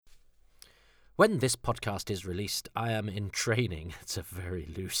When this podcast is released, I am in training, it's a very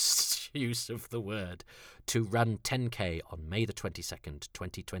loose use of the word, to run 10k on May the 22nd,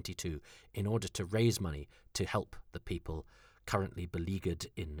 2022, in order to raise money to help the people currently beleaguered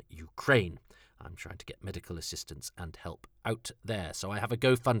in Ukraine. I'm trying to get medical assistance and help out there. So I have a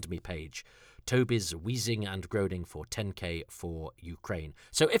GoFundMe page, Toby's Wheezing and Groaning for 10k for Ukraine.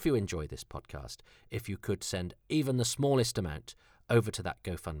 So if you enjoy this podcast, if you could send even the smallest amount over to that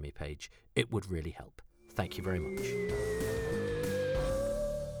GoFundMe page, it would really help. Thank you very much.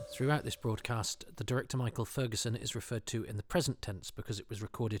 Throughout this broadcast, the director Michael Ferguson is referred to in the present tense because it was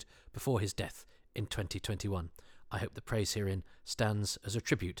recorded before his death in 2021. I hope the praise herein stands as a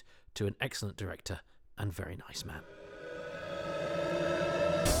tribute to an excellent director and very nice man.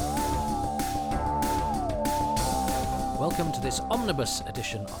 Welcome to this omnibus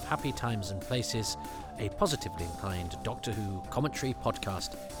edition of Happy Times and Places, a positively inclined Doctor Who commentary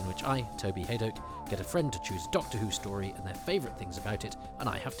podcast in which I, Toby Haydock, get a friend to choose a Doctor Who story and their favourite things about it, and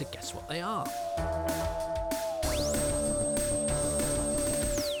I have to guess what they are.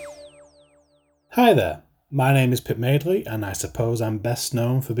 Hi there, my name is Pip Madeley, and I suppose I'm best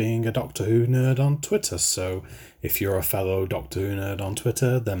known for being a Doctor Who nerd on Twitter, so if you're a fellow Doctor Who nerd on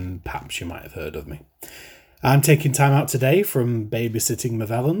Twitter, then perhaps you might have heard of me. I'm taking time out today from babysitting my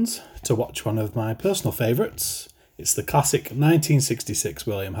Vellans to watch one of my personal favourites. It's the classic 1966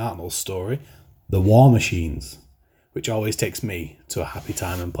 William Hartnell story, The War Machines, which always takes me to a happy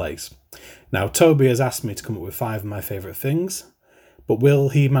time and place. Now, Toby has asked me to come up with 5 of my favourite things, but will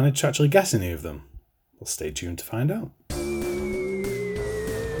he manage to actually guess any of them? Well, stay tuned to find out.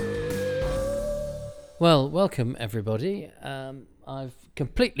 Well, welcome everybody. I've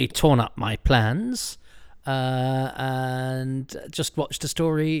completely torn up my plans and just watched a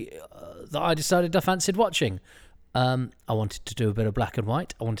story that I decided I fancied watching. I wanted to do a bit of black and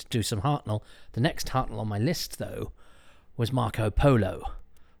white. I wanted to do some Hartnell. The next Hartnell on my list, though, was Marco Polo,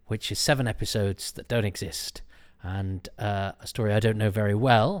 which is 7 episodes that don't exist, and a story I don't know very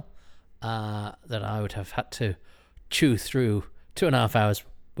well, that I would have had to chew through 2.5 hours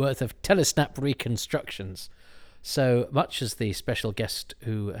worth of telesnap reconstructions. So much as the special guest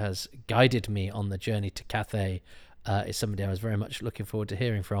who has guided me on the journey to Cathay is somebody I was very much looking forward to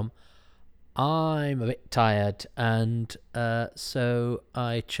hearing from, I'm a bit tired, and so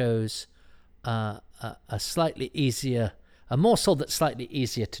I chose a slightly easier, a morsel that's slightly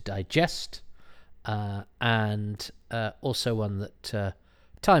easier to digest, and also one that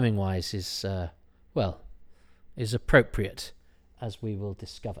timing-wise is appropriate, as we will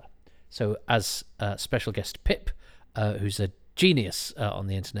discover. So as special guest Pip, who's a genius on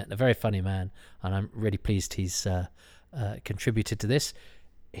the internet and a very funny man, and I'm really pleased he's contributed to this,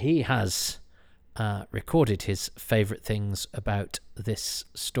 he has recorded his favourite things about this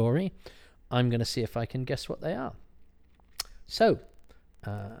story. I'm going to see if I can guess what they are. So,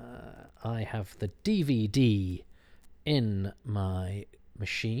 I have the DVD in my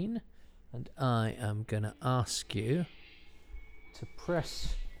machine, and I am going to ask you to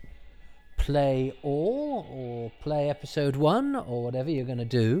press play all, or play episode 1, or whatever you're going to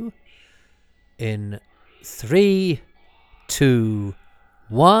do, in 3, 2,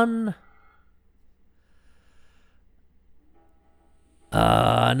 1.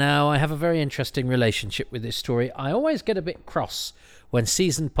 Now, I have a very interesting relationship with this story. I always get a bit cross when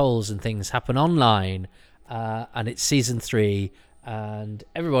season polls and things happen online, and it's season 3, and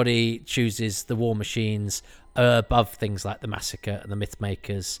everybody chooses the War Machines above things like the Massacre and the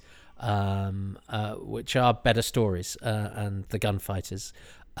Mythmakers, which are better stories, and the Gunfighters,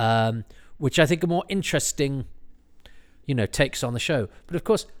 which I think are more interesting, takes on the show. But of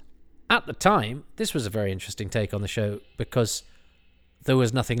course, at the time, this was a very interesting take on the show because there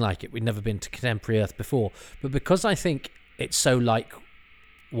was nothing like it. We'd never been to contemporary Earth before. But because I think it's so like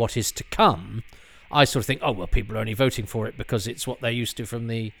what is to come, I sort of think, oh, well, people are only voting for it because it's what they're used to from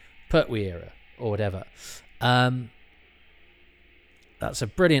the Pertwee era or whatever. That's a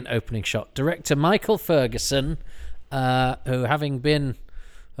brilliant opening shot. Director Michael Ferguson, who, having been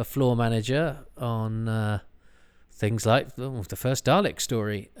a floor manager on things like the first Dalek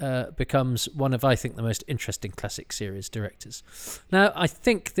story, becomes one of, I think, the most interesting classic series directors. Now, I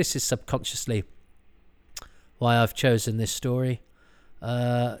think this is subconsciously why I've chosen this story.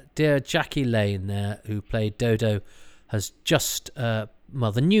 Dear Jackie Lane there, who played Dodo, has just, the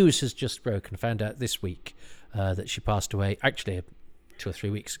news has just broken, found out this week that she passed away, actually 2 or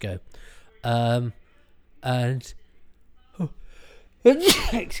 3 weeks ago.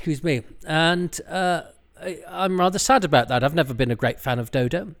 Excuse me. And I'm rather sad about that. I've never been a great fan of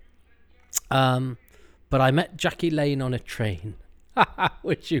Dodo. But I met Jackie Lane on a train.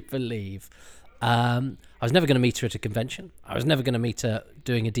 Would you believe? I was never going to meet her at a convention. I was never going to meet her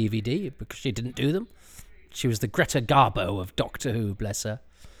doing a DVD because she didn't do them. She was the Greta Garbo of Doctor Who, bless her.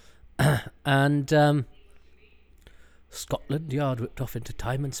 And Scotland Yard whipped off into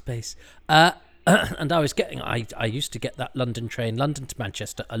time and space. And I used to get that London train, London to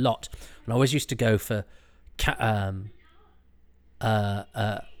Manchester, a lot. And I always used to go for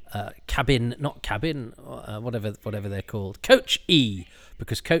whatever they're called, Coach E,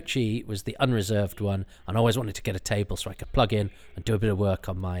 because Coach E was the unreserved one, and I always wanted to get a table so I could plug in and do a bit of work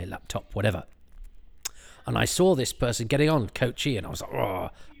on my laptop, whatever. And I saw this person getting on Coach E, and I was like, oh,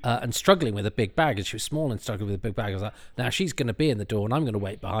 and struggling with a big bag, and she was small and struggling with a big bag. I was like, now she's going to be in the door, and I'm going to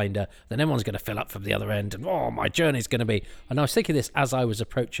wait behind her, then everyone's going to fill up from the other end, and my journey's going to be... And I was thinking this as I was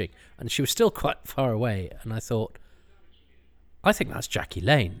approaching, and she was still quite far away, and I thought, I think that's Jackie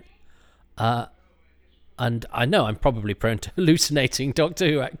Lane. And I know I'm probably prone to hallucinating Doctor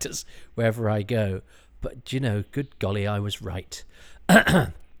Who actors wherever I go, but, good golly, I was right.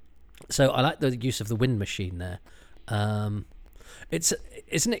 So I like the use of the wind machine there.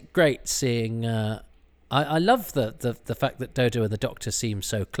 Isn't it great seeing... I love the fact that Dodo and the Doctor seem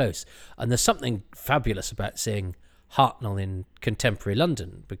so close, and there's something fabulous about seeing Hartnell in contemporary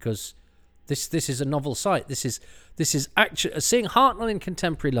London, because this is a novel sight. This is actually... Seeing Hartnell in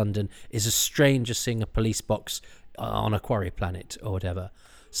contemporary London is as strange as seeing a police box on a quarry planet or whatever.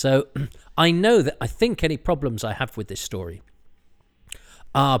 So I know that I think any problems I have with this story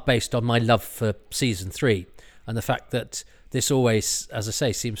are based on my love for season 3 and the fact that this always, as I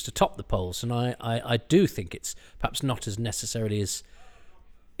say, seems to top the polls. And I do think it's perhaps not as necessarily as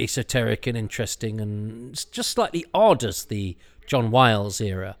esoteric and interesting and just slightly odd as the John Wiles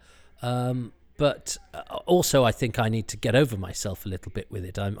era. But also I think I need to get over myself a little bit with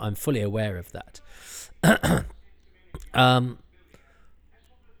it. I'm fully aware of that.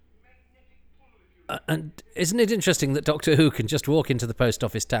 And isn't it interesting that Doctor Who can just walk into the post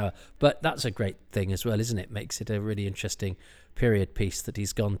office tower? But that's a great thing as well, isn't it? Makes it a really interesting period piece that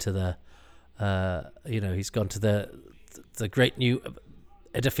he's gone to the great new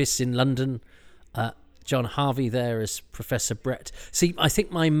edifice in London. John Harvey there as Professor Brett. See, I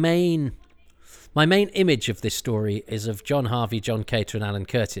think my main image of this story is of John Harvey, John Cater, and Alan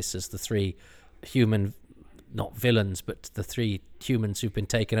Curtis as the three human, not villains, but the three humans who've been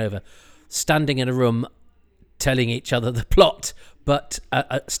taken over, standing in a room telling each other the plot, but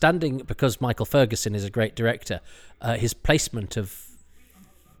standing, because Michael Ferguson is a great director, his placement of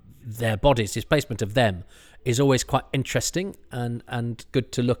their bodies, his placement of them is always quite interesting and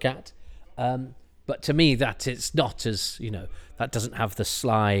good to look at. But to me, that it's not as, that doesn't have the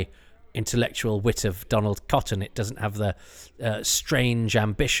sly intellectual wit of Donald Cotton. It doesn't have the strange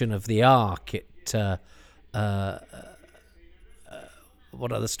ambition of the Ark.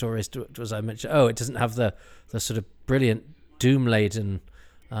 What other stories was I mentioned? Oh, it doesn't have the sort of brilliant doom-laden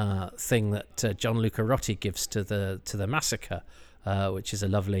thing that John Luca Rotti gives to the Massacre, which is a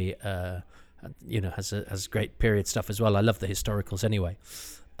lovely, has great period stuff as well. I love the historicals anyway.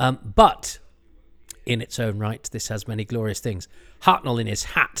 But in its own right, this has many glorious things. Hartnell in his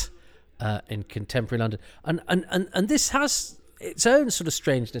hat in contemporary London, and this has its own sort of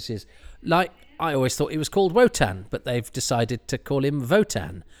strangenesses. Like, I always thought he was called Wotan, but they've decided to call him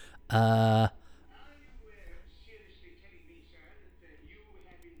Votan.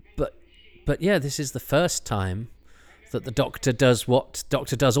 But yeah, this is the first time that the Doctor does what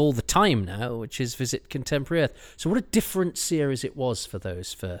Doctor does all the time now, which is visit contemporary Earth. So what a different series it was for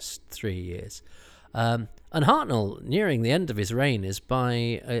those first 3 years. And Hartnell, nearing the end of his reign, is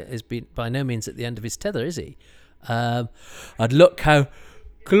by no means at the end of his tether, is he? And look how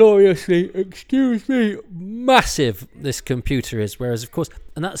gloriously, massive this computer is. Whereas, of course,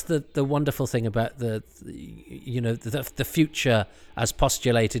 and that's the wonderful thing about the future as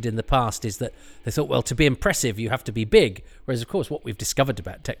postulated in the past, is that they thought, well, to be impressive, you have to be big. Whereas, of course, what we've discovered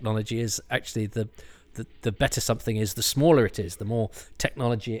about technology is actually the better something is, the smaller it is, the more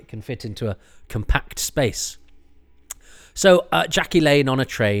technology it can fit into a compact space. So Jackie Lane on a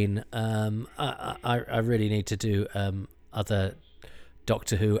train. I really need to do other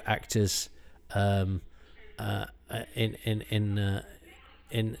Doctor Who actors in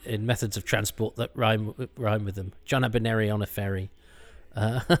methods of transport that rhyme with them. John Abineri on a ferry.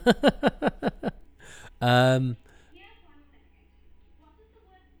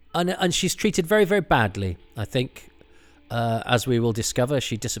 And she's treated very, very badly, I think. As we will discover,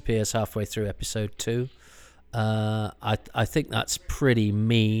 she disappears halfway through episode 2. I think that's pretty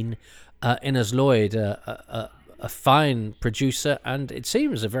mean. Innes Lloyd, a fine producer, and it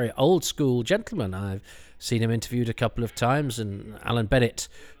seems a very old school gentleman. I've seen him interviewed a couple of times, and Alan Bennett,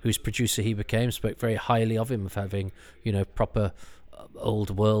 whose producer he became, spoke very highly of him, of having, proper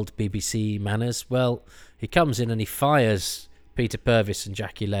old world BBC manners. Well, he comes in and he fires Peter Purves and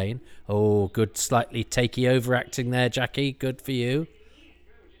Jackie Lane. Oh, good, slightly takey overacting there, Jackie. Good for you.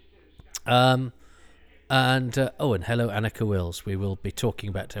 And hello, Annika Wills. We will be talking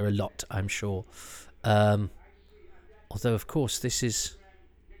about her a lot, I'm sure. Although, of course, this is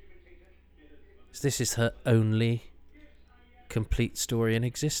her only complete story in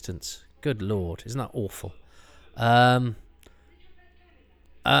existence. Good Lord, isn't that awful? So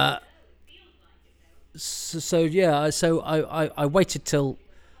I waited till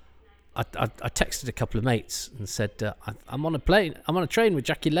I texted a couple of mates and said, I'm on a train with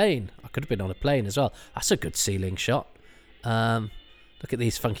Jackie Lane. I could have been on a plane as well. That's a good ceiling shot. Look at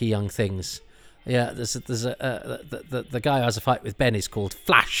these funky young things. Yeah, there's the guy who has a fight with Ben is called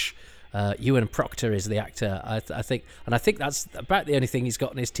Flash. Ewan Proctor is the actor, I think, and I think that's about the only thing he's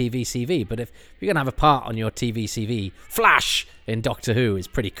got on his TV CV. But if you're going to have a part on your TV CV, Flash in Doctor Who is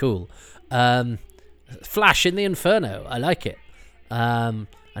pretty cool. Flash in the Inferno, I like it. And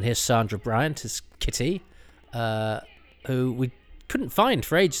here's Sandra Bryant as Kitty, who we couldn't find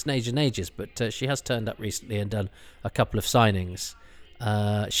for ages and ages and ages, but she has turned up recently and done a couple of signings.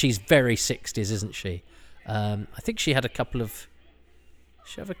 She's very 60s, isn't she? I think she had a couple of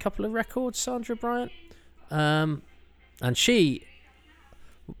records, Sandra Bryant. And she,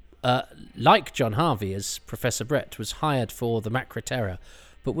 like John Harvey as Professor Brett, was hired for the Macra Terror.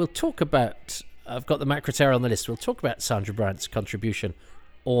 But we'll talk about... I've got the Macra Terror on the list. We'll talk about Sandra Bryant's contribution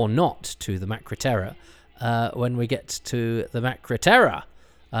or not to the Macra Terror when we get to the Macra Terror.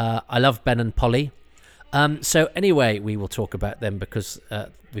 I love Ben and Polly. So anyway, we will talk about them because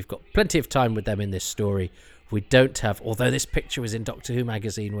we've got plenty of time with them in this story. We don't have, although this picture was in Doctor Who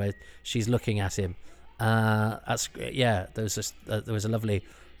magazine where she's looking at him. There was a lovely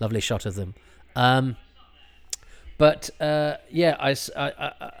shot of them.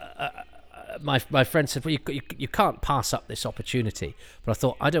 My friend said, well, you can't pass up this opportunity. But I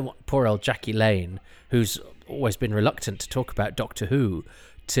thought, I don't want poor old Jackie Lane, who's always been reluctant to talk about Doctor Who,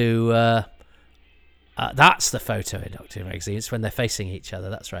 to... that's the photo in Doctor Who magazine. It's when they're facing each other.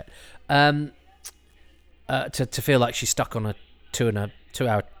 That's right. To feel like she's stuck on a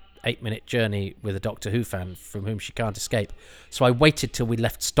 2-hour, 8-minute journey with a Doctor Who fan from whom she can't escape. So I waited till we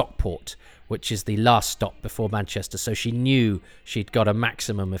left Stockport, which is the last stop before Manchester, so she knew she'd got a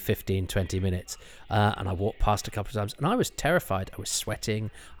maximum of 15-20 minutes. And I walked past a couple of times, and I was terrified. I was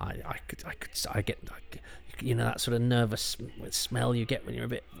sweating. I get that sort of nervous smell you get when you're a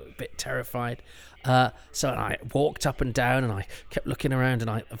bit terrified. So I walked up and down, and I kept looking around, and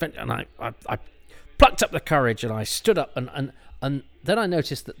I plucked up the courage, and I stood up, and then I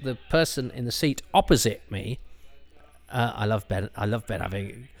noticed that the person in the seat opposite me, I love Ben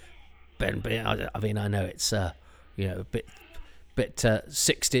having Ben. I mean, I know it's a bit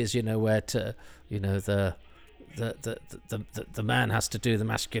 60s, where the man has to do the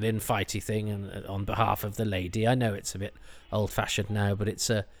masculine fighty thing and on behalf of the lady. I know it's a bit old-fashioned now, but it's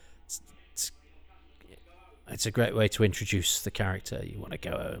a great way to introduce the character. You want to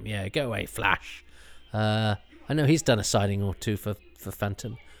go home, yeah, go away, Flash. I know he's done a signing or two for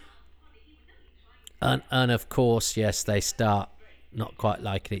Phantom. And of course, yes, they start not quite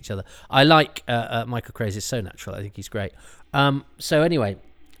liking each other. I like Michael Craze is so natural. I think he's great. So anyway,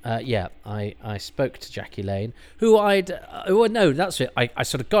 I spoke to Jackie Lane, who that's it. I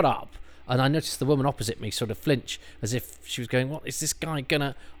sort of got up, and I noticed the woman opposite me sort of flinch, as if she was going, what is this guy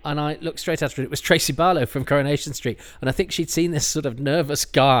gonna... And I looked straight at her, and it was Tracy Barlow from Coronation Street, and I think she'd seen this sort of nervous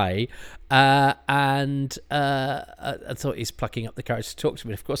guy, and I thought he's plucking up the courage to talk to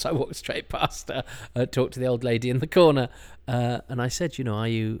me. Of course, I walked straight past her, talked to the old lady in the corner, and I said, are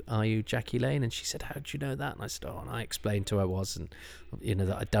you Jackie Lane? And she said, how did you know that? And I said, and I explained who I was, and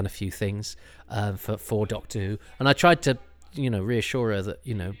that I'd done a few things for Doctor Who, and I tried to reassure her that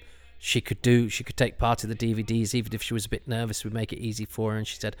she could take part in the DVDs, even if she was a bit nervous. We'd make it easy for her. And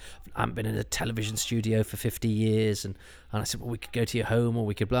she said, I haven't been in a television studio for 50 years. And I said, well, we could go to your home, or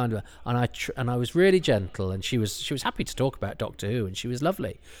we could blind her. And I was really gentle, and she was happy to talk about Doctor Who, and she was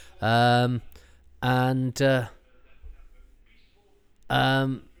lovely. And I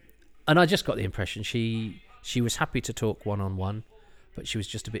just got the impression she was happy to talk one-on-one, but she was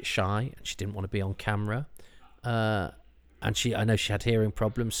just a bit shy, and she didn't want to be on camera. And I know she had hearing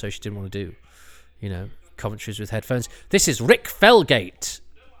problems, so she didn't want to do, commentaries with headphones. This is Rick Felgate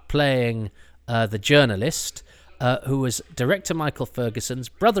playing the journalist, who was director Michael Ferguson's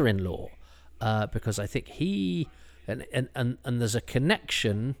brother-in-law, because I think he and there's a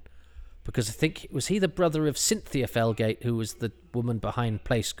connection because I think was he the brother of Cynthia Felgate, who was the woman behind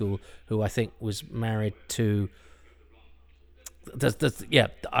Play School, who I think was married to.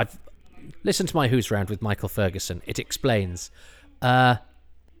 I've listened to my Who's Round with Michael Ferguson. It explains. And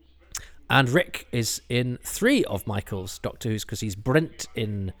Rick is in 3 of Michael's Doctor Who's because he's Brent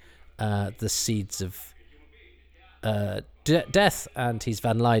in The Seeds of Death, and he's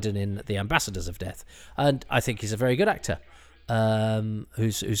Van Leyden in The Ambassadors of Death. And I think he's a very good actor,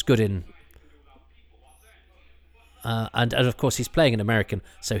 who's good in. And of course he's playing an American,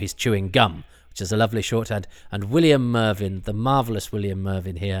 so he's chewing gum, which is a lovely shorthand. And William Mervyn, the marvellous William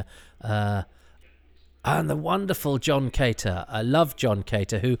Mervyn here, and the wonderful John Cater. I love John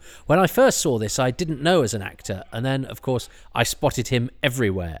Cater, who, when I first saw this, I didn't know as an actor. And then, of course, I spotted him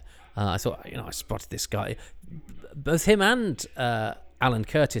everywhere. I thought, I spotted this guy. Both him and Alan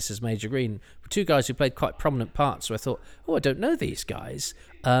Curtis as Major Green were 2 guys who played quite prominent parts. So I thought, I don't know these guys.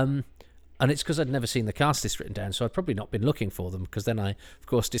 And it's because I'd never seen the cast list written down, so I'd probably not been looking for them, because then I, of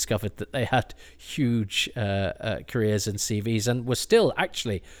course, discovered that they had huge careers and CVs, and were still,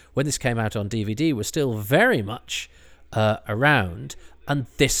 actually, when this came out on DVD, were still very much around. And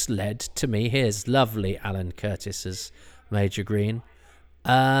this led to me, here's lovely Alan Curtis as Major Green.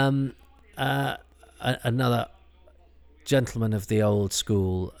 Another gentleman of the old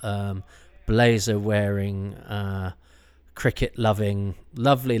school, blazer-wearing, cricket-loving,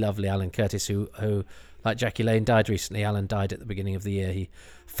 lovely Alan Curtis, who, like Jackie Lane, died recently. Alan died at the beginning of the year. He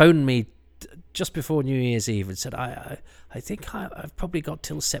phoned me just before New Year's Eve and said, I think I've probably got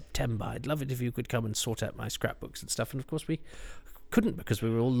till September. I'd love it if you could come and sort out my scrapbooks and stuff. And, of course, we couldn't, because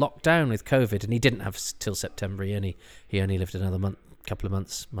we were all locked down with COVID, and he didn't have till September. He only lived another month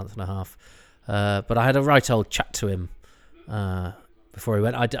and a half. But I had a right old chat to him before he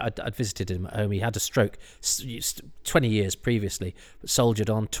went. I'd visited him at home. He had a stroke 20 years previously, but soldiered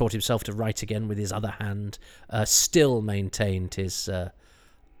on, taught himself to write again with his other hand, still maintained his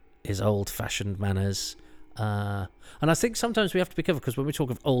old-fashioned manners. And I think sometimes we have to be careful, because when we talk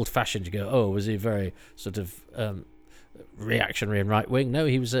of old-fashioned, you go, was he very sort of reactionary and right-wing? No,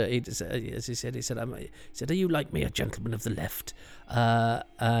 he was, as he said, are you like me, a gentleman of the left?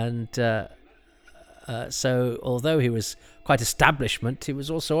 So although he was quite establishment, he was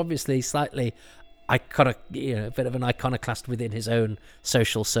also obviously slightly iconic, a bit of an iconoclast within his own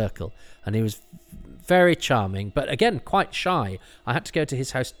social circle. And he was very charming, but again, quite shy. I had to go to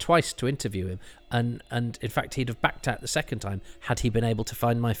his house twice to interview him. And in fact, he'd have backed out the second time had he been able to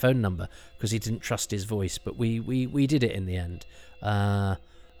find my phone number, because he didn't trust his voice. But we did it in the end.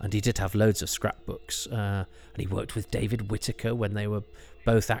 And he did have loads of scrapbooks. And he worked with David Whittaker when they were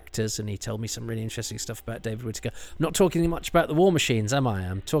both actors, and he told me some really interesting stuff about David Whittaker. I'm not talking much about the War Machines, am I?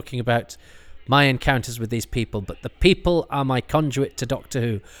 I'm talking about my encounters with these people, but the people are my conduit to Doctor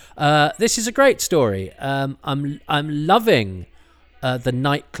Who. This is a great story. I'm loving the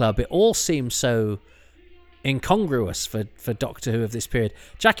nightclub. It all seems so incongruous for Doctor Who of this period.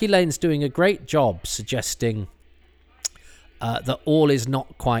 Jackie Lane's doing a great job suggesting that all is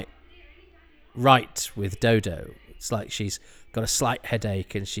not quite right with Dodo. It's like she's got a slight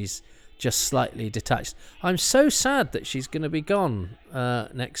headache and she's just slightly detached. I'm so sad that she's going to be gone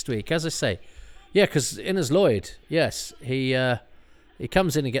next week. As I say, yeah, because Innes Lloyd, yes, he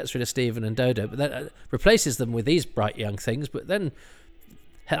comes in and gets rid of Stephen and Dodo, but then replaces them with these bright young things. But then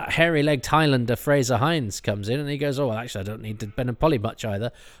hairy-legged Highlander Fraser Hines comes in and he goes, actually, I don't need Ben and Polly much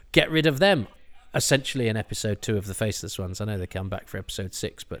either. Get rid of them. Essentially in episode 2 of The Faceless Ones. I know they come back for episode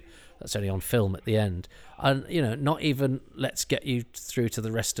 6, but that's only on film at the end. And, not even let's get you through to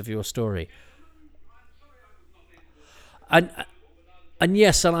the rest of your story. And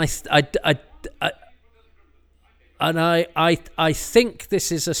yes, and I think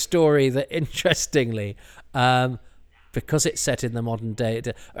this is a story that, interestingly, because it's set in the modern day,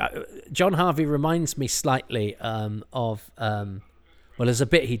 John Harvey reminds me slightly of. Well, there's a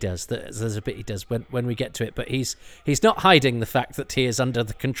bit he does. When we get to it, but he's not hiding the fact that he is under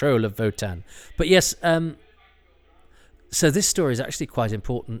the control of Votan. But yes, so this story is actually quite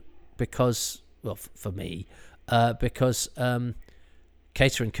important because, well, for me, because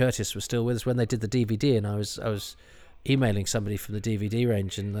Cater and Curtis were still with us when they did the DVD, and I was emailing somebody from the DVD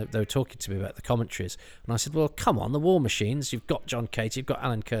range, and they were talking to me about the commentaries, and I said, well, come on, the War Machines, you've got John Cater, you've got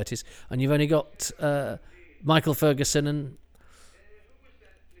Alan Curtis, and you've only got Michael Ferguson and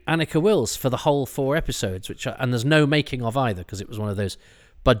Annika Wills for the whole 4 episodes, and there's no making of either, because it was one of those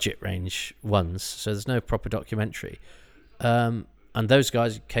budget range ones, so there's no proper documentary. And those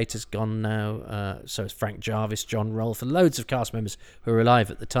guys, Cater's gone now, so it's Frank Jarvis, John Rolfe, and loads of cast members who were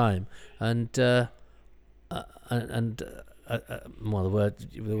alive at the time. And well,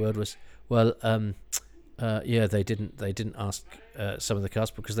 the word well, yeah, they didn't ask some of the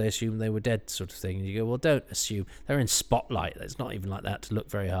cast because they assumed they were dead, sort of thing. And you go, well, don't assume. They're in spotlight. It's not even like that to look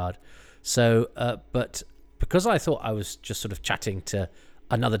very hard. So, but because I thought I was just sort of chatting to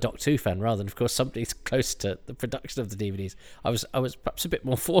another Doctor Who fan rather than, of course, somebody close to the production of the DVDs, I was perhaps a bit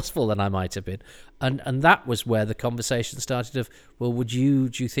more forceful than I might have been, and that was where the conversation started. Of, well, do you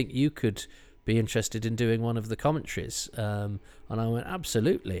think you could be interested in doing one of the commentaries? And I went,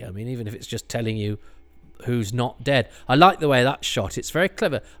 absolutely. I mean, even if it's just telling you who's not dead. I like the way that's shot. It's very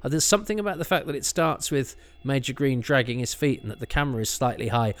clever. There's something about the fact that it starts with Major Green dragging his feet and that the camera is slightly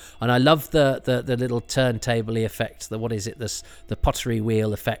high. And I love the little turntable-y effect. The pottery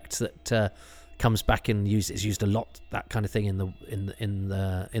wheel effect that comes back and is used a lot. That kind of thing in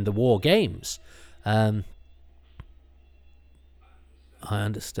the war games. I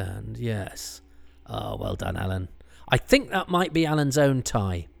understand. Yes. Oh, well done, Alan. I think that might be Alan's own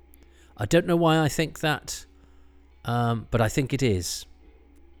tie. I don't know why I think that, but I think it is.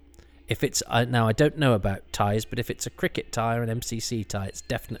 If it's now, I don't know about ties, but if it's a cricket tie or an MCC tie, it's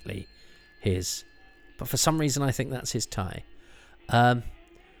definitely his. But for some reason, I think that's his tie. I'm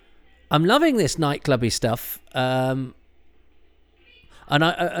loving this nightclubby stuff. And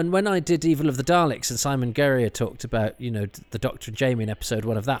when I did Evil of the Daleks, and Simon Guerrier talked about, the Doctor and Jamie in episode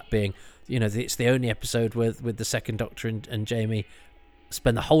 1 of that being, it's the only episode with the second Doctor and Jamie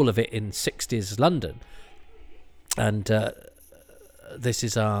spend the whole of it in 60s London, and this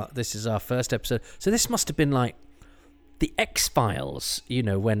is our first episode. So this must have been like the X-Files,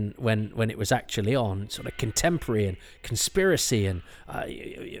 when it was actually on, sort of contemporary and conspiracy, and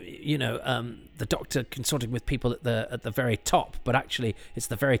the Doctor consorting with people at the very top, but actually it's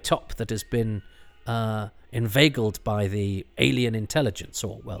the very top that has been inveigled by the alien intelligence,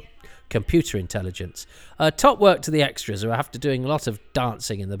 or computer intelligence. Top work to the extras, who are after doing a lot of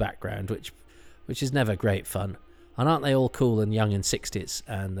dancing in the background, which is never great fun. And aren't they all cool and young in 60s?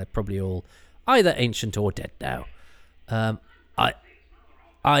 And they're probably all either ancient or dead now. I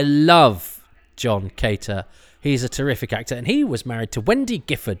love John Cater. He's a terrific actor, and he was married to Wendy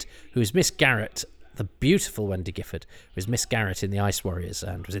Gifford, who's Miss Garrett, the beautiful Wendy Gifford, who was Miss Garrett in the Ice Warriors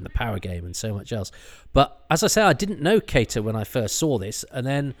and was in the Power Game and so much else. But as I say, I didn't know Cater when I first saw this, and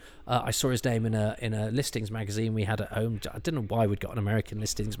then I saw his name in a listings magazine we had at home. I don't know why we'd got an American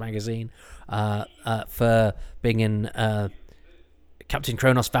listings magazine for being in Captain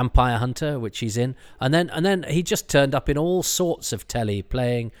Kronos Vampire Hunter, which he's in, and then he just turned up in all sorts of telly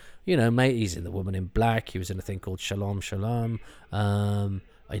playing. He's in The Woman in Black. He was in a thing called Shalom Shalom, and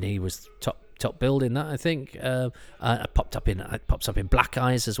he was top billed in that, I think. It pops up in Black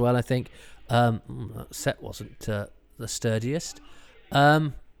Eyes as well, I think. That set wasn't the sturdiest.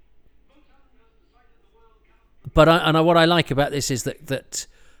 But what I like about this is that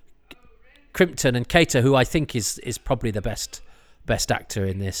Crimpton and Cater, who I think is probably the best actor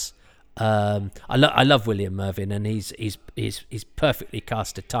in this. I love William Mervyn, and he's perfectly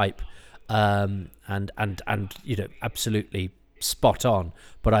cast a type, and absolutely spot on.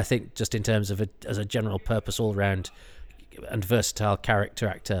 But I think just in terms of as a general purpose, all round and versatile character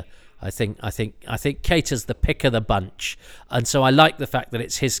actor, I think Cater's the pick of the bunch, and so I like the fact that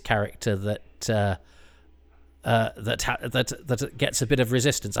it's his character that gets a bit of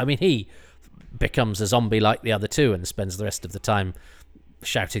resistance. I mean, he becomes a zombie like the other two and spends the rest of the time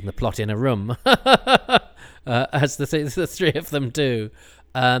shouting the plot in a room, as the three of them do.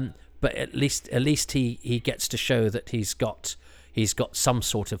 But at least he gets to show that he's got some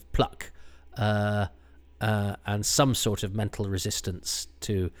sort of pluck and some sort of mental resistance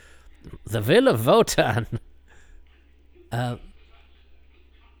to the Vil of Votan.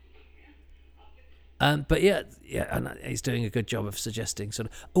 But yeah, and he's doing a good job of suggesting sort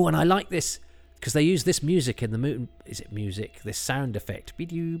of. Oh, and I like this because they use this music in the moon. Is it music? This sound effect,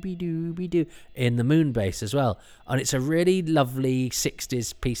 be-doo, be-doo, be-doo, in the moon base as well, and it's a really lovely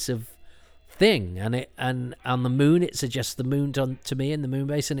 60s piece of thing. And on the moon, it suggests the moon to me in the moon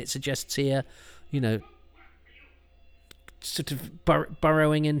base, and it suggests here, sort of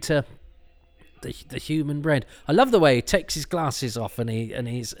burrowing into the human brain. I love the way he takes his glasses off, and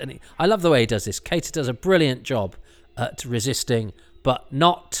I love the way he does this. Cater does a brilliant job at resisting, but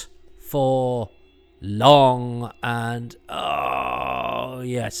not for long. And oh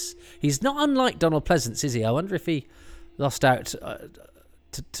yes, he's not unlike Donald Pleasance, is he? I wonder if he lost out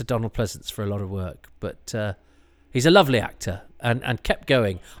to Donald Pleasance for a lot of work, but he's a lovely actor and kept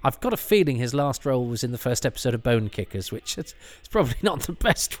going. I've got a feeling his last role was in the first episode of Bone Kickers, which is probably not the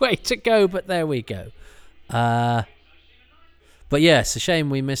best way to go, but there we go. But yeah, it's a shame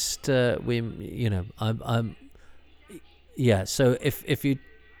we missed. So if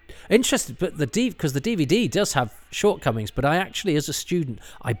Interested, but because the DVD does have shortcomings, but I actually, as a student,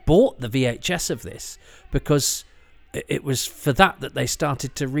 I bought the VHS of this because it was for that they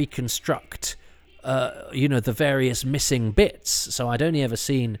started to reconstruct, the various missing bits. So I'd only ever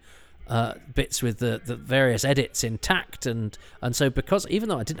seen bits with the various edits intact, and so because even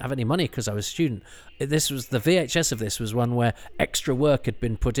though I didn't have any money because I was a student, this was the VHS of this was one where extra work had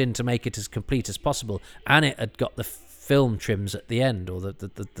been put in to make it as complete as possible, and it had got the film trims at the end, or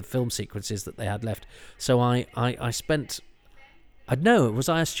the film sequences that they had left. So I spent, I don't know, was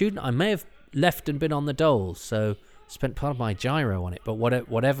I a student? I may have left and been on the dole, so spent part of my gyro on it. But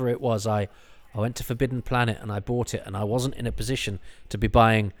whatever it was, I went to Forbidden Planet and I bought it, and I wasn't in a position to be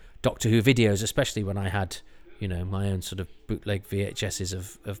buying Doctor Who videos, especially when I had, my own sort of bootleg VHSs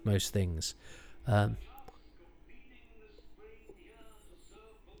of most things.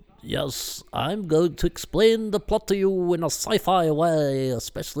 Yes, I'm going to explain the plot to you in a sci-fi way,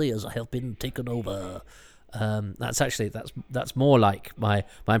 especially as I have been taken over. That's more like my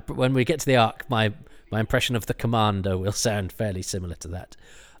when we get to the arc, my impression of the Commander will sound fairly similar to that.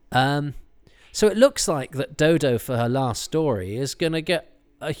 So it looks like that Dodo, for her last story, is going to get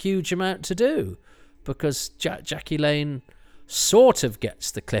a huge amount to do, because Jackie Lane sort of gets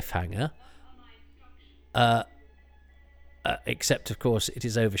the cliffhanger, except of course it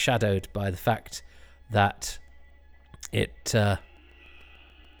is overshadowed by the fact that it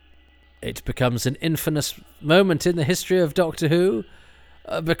becomes an infamous moment in the history of Doctor Who,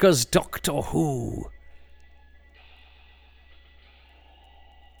 because Doctor Who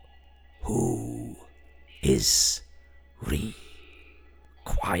is required.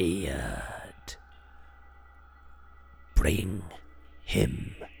 Bring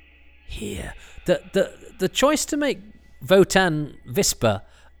him here. The choice to make Votan Visper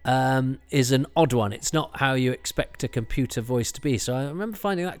is an odd one. It's not how you expect a computer voice to be. So I remember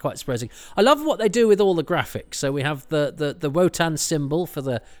finding that quite surprising. I love what they do with all the graphics. So we have the Wotan symbol for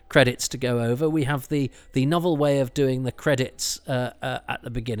the credits to go over. We have the novel way of doing the credits at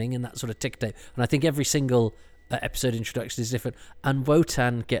the beginning in that sort of tick tape. And I think every single episode introduction is different. And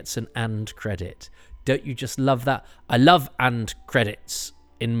Wotan gets an "and" credit. Don't you just love that? I love "and" credits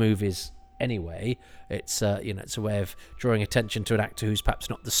in movies anyway. It's it's a way of drawing attention to an actor who's perhaps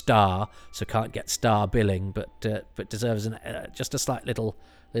not the star, so can't get star billing, but deserves just a slight little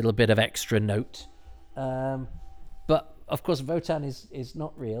bit of extra note. But of course, Votan is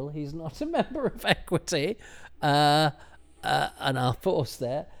not real. He's not a member of Equity, and our force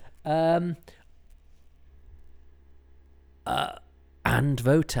there. And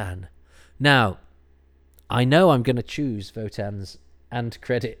Votan. Now, I know I'm going to choose Votan's "and"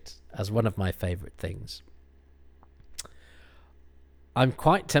 credit as one of my favourite things. I'm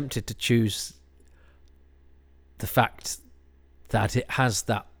quite tempted to choose the fact that it has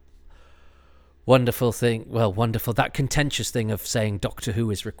that that contentious thing of saying Doctor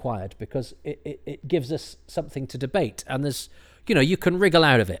Who is required, because it gives us something to debate. And there's, you can wriggle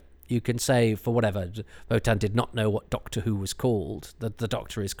out of it. You can say, for whatever, Votan did not know what Doctor Who was called, the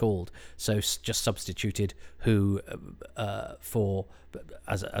Doctor is called, so just substituted Who for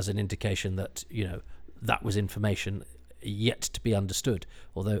as an indication that that was information yet to be understood.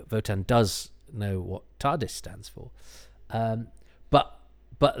 Although Votan does know what TARDIS stands for, but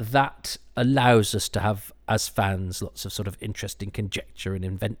that allows us to have, as fans, lots of sort of interesting conjecture and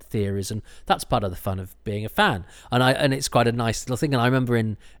invent theories, and that's part of the fun of being a fan. And it's quite a nice little thing. And I remember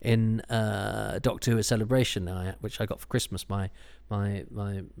in Doctor Who: A Celebration, which I got for Christmas, my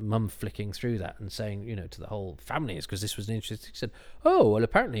mum flicking through that and saying, to the whole family, is because this was an interesting. She said, "Oh, well,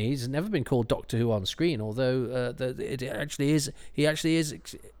 apparently he's never been called Doctor Who on screen, although it actually is. He actually is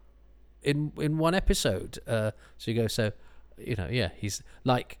in one episode." So you go, so. He's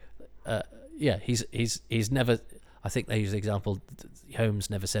like, he's never. I think they use the example. Holmes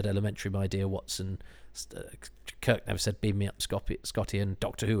never said "Elementary, my dear Watson." Kirk never said "Beam me up, Scotty," and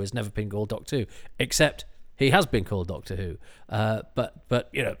Doctor Who has never been called Doctor Who, except he has been called Doctor Who. But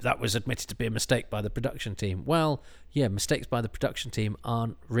that was admitted to be a mistake by the production team. Well, yeah, mistakes by the production team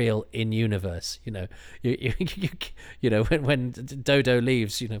aren't real in universe. When Dodo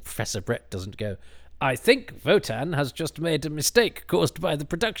leaves, Professor Brett doesn't go, "I think Votan has just made a mistake caused by the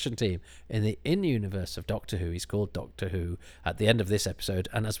production team." In the in-universe of Doctor Who, he's called Doctor Who at the end of this episode,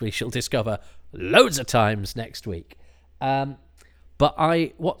 and as we shall discover loads of times next week. But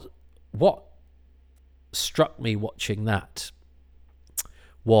what struck me watching that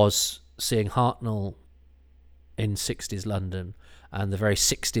was seeing Hartnell in 60s London and the very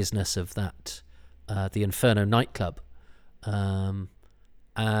 60s-ness of that, the Inferno nightclub, and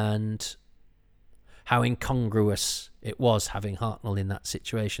how incongruous it was having Hartnell in that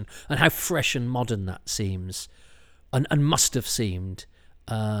situation, and how fresh and modern that seems, and must have seemed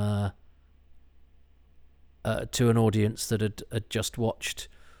to an audience that had just watched,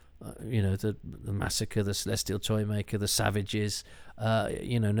 the Massacre, the Celestial Toymaker, the Savages,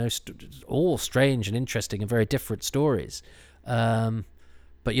 all strange and interesting and very different stories. But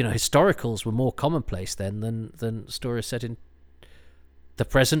historicals were more commonplace then than stories set in the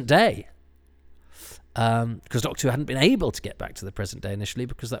present day. Because Doctor Who hadn't been able to get back to the present day initially,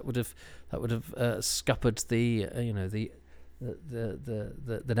 because that would have scuppered the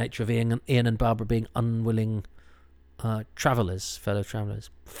nature of Ian and Barbara being unwilling fellow travellers.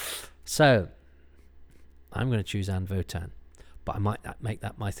 So I'm going to choose Anne Votan, but I might not make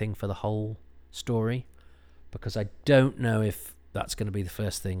that my thing for the whole story, because I don't know if that's going to be the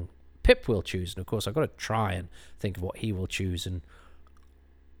first thing Pip will choose. And of course I've got to try and think of what he will choose, and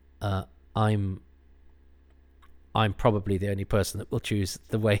I'm probably the only person that will choose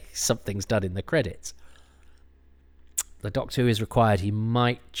the way something's done in the credits. The Doctor Who is required, he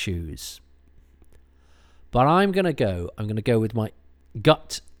might choose. But I'm going to go with my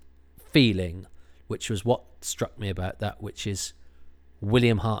gut feeling, which was what struck me about that, which is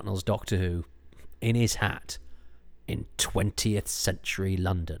William Hartnell's Doctor Who in his hat in 20th century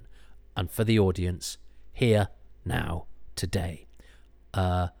London. And for the audience, here, now, today.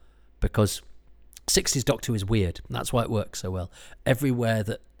 Because 60s Doctor Who is weird, and that's why it works so well. Everywhere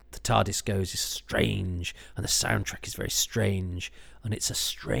that the TARDIS goes is strange, and the soundtrack is very strange, and it's a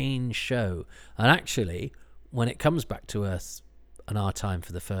strange show. And actually, when it comes back to Earth and our time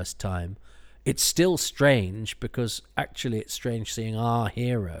for the first time, it's still strange, because actually it's strange seeing our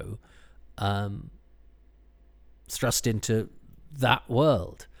hero thrust into that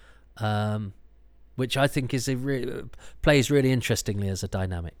world, which I think is plays really interestingly as a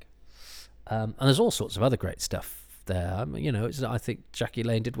dynamic. And there's all sorts of other great stuff there. I think Jackie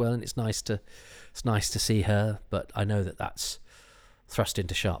Lane did well, and it's nice to see her. But I know that that's thrust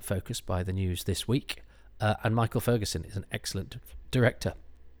into sharp focus by the news this week. And Michael Ferguson is an excellent director.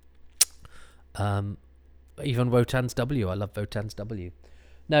 Even Wotan's W. I love Wotan's W.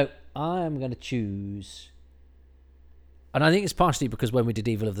 No, I am going to choose, and I think it's partially because when we did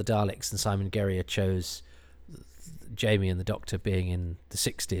Evil of the Daleks and Simon Guerrier chose Jamie and the Doctor being in the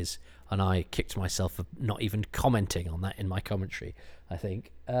 60s, and I kicked myself for not even commenting on that in my commentary, I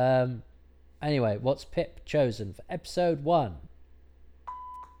think. Anyway, what's Pip chosen for episode 1?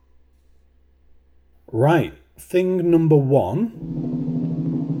 Right, thing number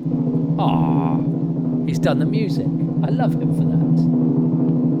 1. Ah, he's done the music. I love him for that.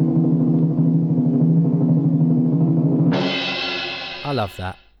 I love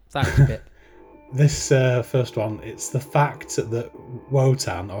that. Thanks, Pip. This first one, it's the fact that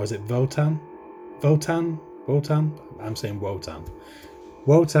Wotan, or is it Votan? Votan? I'm saying Wotan.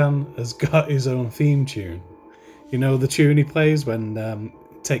 Wotan has got his own theme tune. You know the tune he plays when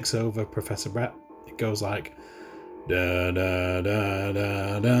he takes over Professor Brett? It goes like da da da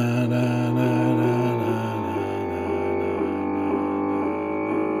da da da da.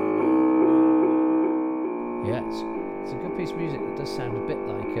 Yeah, it's a good piece of music that does sound a bit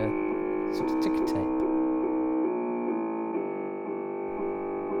like a sort of ticker tape.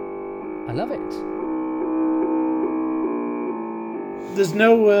 I love it. There's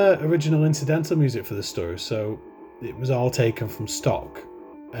no original incidental music for the story, so it was all taken from stock,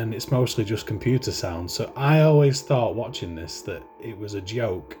 and it's mostly just computer sound. So I always thought watching this that it was a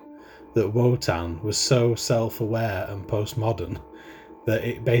joke, that Wotan was so self-aware and postmodern that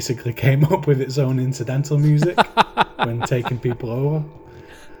it basically came up with its own incidental music when taking people over.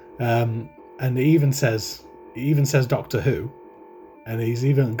 And it even says Doctor Who, and he's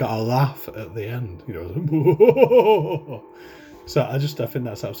even got a laugh at the end. He goes, so I think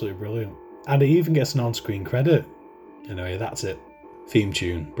that's absolutely brilliant. And it even gets an on-screen credit. Anyway, that's it. Theme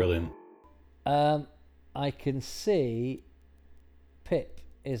tune, brilliant. I can see Pip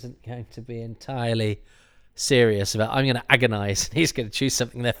isn't going to be entirely serious about. I'm going to agonise, and he's going to choose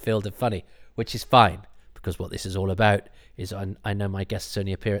something left field and funny, which is fine, because what this is all about is I know my guests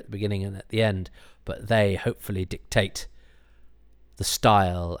only appear at the beginning and at the end, but they hopefully dictate the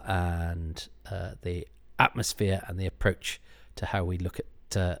style and the atmosphere and the approach to how we look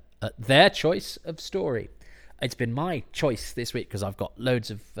at their choice of story. It's been my choice this week because I've got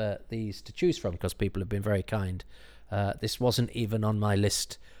loads of these to choose from, because people have been very kind. This wasn't even on my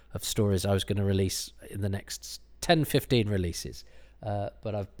list of stories I was going to release in the next 10-15 releases,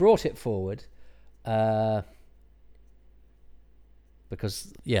 but I've brought it forward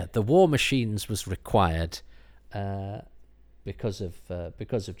because The War Machines was required because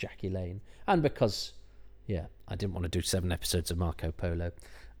of Jackie Lane, and because Yeah, I didn't want to do 7 episodes of Marco Polo.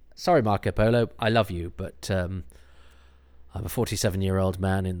 Sorry, Marco Polo, I love you, but I'm a 47-year-old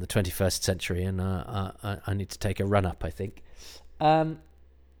man in the 21st century, and I need to take a run-up, I think.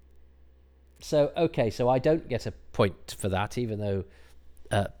 So I don't get a point for that, even though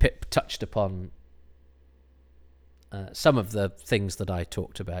Pip touched upon some of the things that I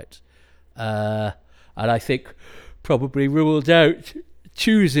talked about. And I think probably ruled out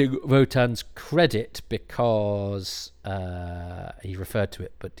choosing Wotan's credit because he referred to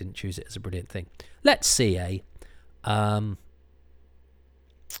it but didn't choose it as a brilliant thing. Let's see, But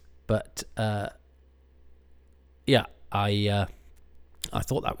yeah, I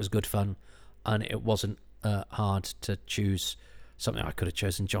thought that was good fun, and it wasn't hard to choose something. I could have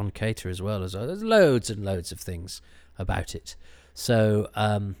chosen John Cater as well. There's loads and loads of things about it. So,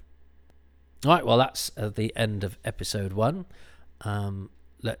 all right, well, that's the end of episode 1.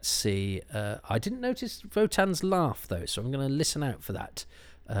 Let's see. I didn't notice Wotan's laugh, though, so I'm going to listen out for that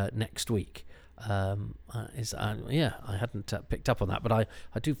next week. I hadn't picked up on that, but I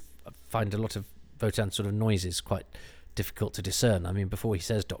do find a lot of Wotan's sort of noises quite difficult to discern. I mean, before he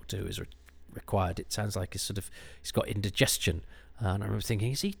says Doctor Who is required, it sounds like he's got indigestion. And I remember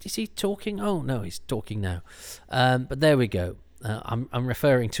thinking, is he talking? Oh no, he's talking now. But there we go. I'm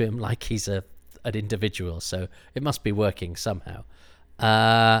referring to him like he's an individual, so it must be working somehow.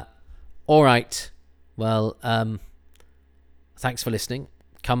 All right. Well, thanks for listening.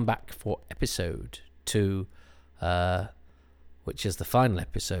 Come back for episode 2, which is the final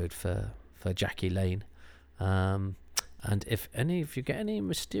episode for Jackie Lane. And if any of you get any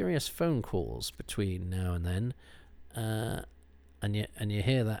mysterious phone calls between now and then, and you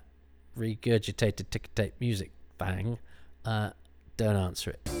hear that regurgitated ticker tape music bang, don't answer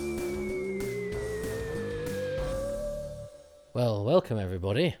it. Well, welcome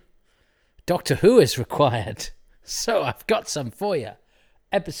everybody. Doctor Who is required, so I've got some for you.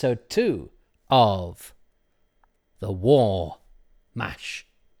 Episode 2 of The War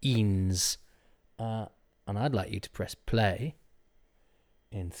Machines. And I'd like you to press play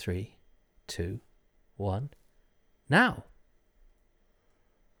in 3, 2, 1, now.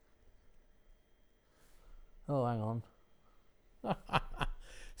 Oh, hang on.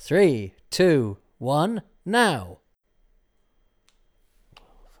 3, 2, 1, now. Oh,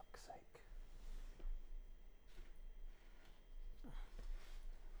 fuck's sake.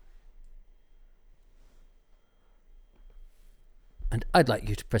 And I'd like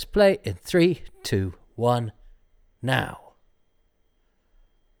you to press play in 3, 2, 1, now.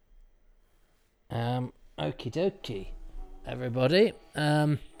 Okie dokie, everybody.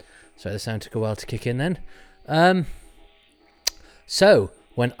 So the sound took a while to kick in then. So,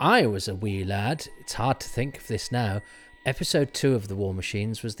 when I was a wee lad, it's hard to think of this now, episode 2 of The War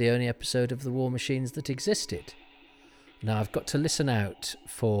Machines was the only episode of The War Machines that existed. Now I've got to listen out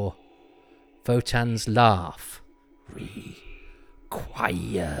for Wotan's laugh.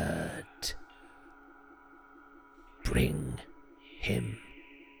 Quiet. Bring him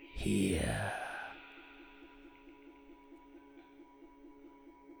here.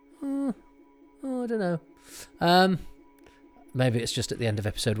 I don't know. Maybe it's just at the end of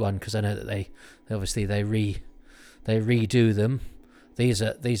episode 1, because I know that they obviously redo them. These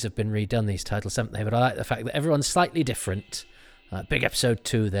have been redone, these titles, haven't they? But I like the fact that everyone's slightly different. Big episode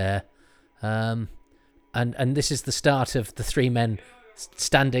 2 there. And this is the start of the 3 men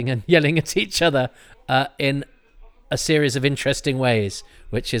standing and yelling at each other in a series of interesting ways,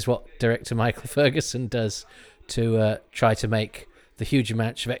 which is what director Michael Ferguson does to try to make the huge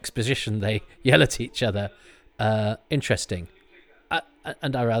amount of exposition they yell at each other interesting.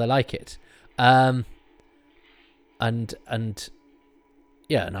 And I rather like it. And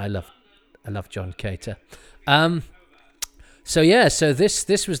yeah, and I love John Cater. So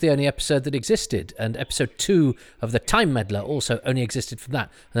this was the only episode that existed, and episode 2 of the Time Meddler also only existed from that,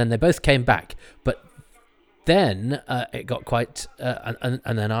 and then they both came back, but then it got quite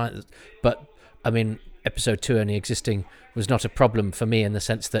but I mean, episode 2 only existing was not a problem for me, in the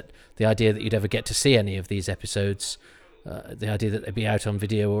sense that the idea that you'd ever get to see any of these episodes, the idea that they'd be out on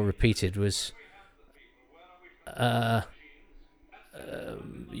video or repeated was it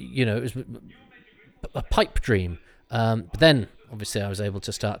was a pipe dream. But then, obviously, I was able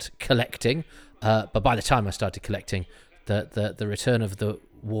to start collecting. But by the time I started collecting, the return of the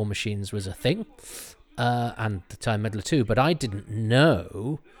War Machines was a thing, and the Time Meddler too. But I didn't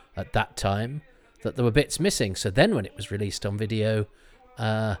know at that time that there were bits missing. So then, when it was released on video,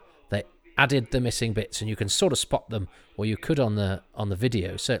 they added the missing bits, and you can sort of spot them, or you could on the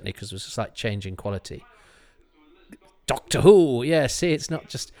video, certainly, because there was a slight change in quality. Doctor Who, yeah. See, it's not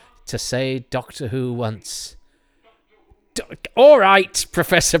just to say Doctor Who once. All right,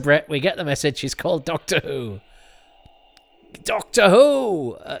 Professor Brett, we get the message. She's called Doctor Who. Doctor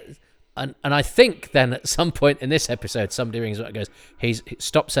Who! And I think then at some point in this episode, somebody rings up and goes,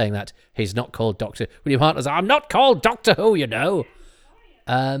 stop saying that. He's not called Doctor... William Hartnell's, I'm not called Doctor Who, you know.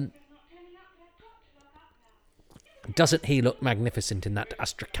 Doesn't he look magnificent in that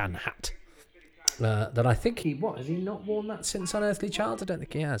Astrakhan hat? That I think has he not worn that since Unearthly Child? I don't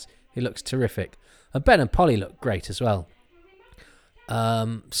think he has. He looks terrific. Ben and Polly look great as well.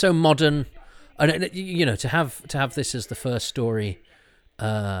 So modern, and to have this as the first story,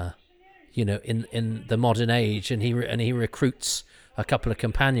 in the modern age, and he recruits a couple of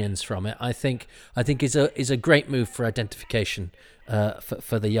companions from it. I think is a great move for identification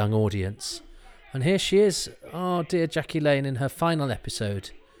for the young audience. And here she is, oh dear, Jackie Lane in her final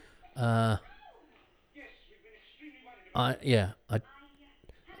episode. I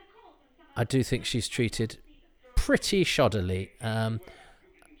do think she's treated pretty shoddily. And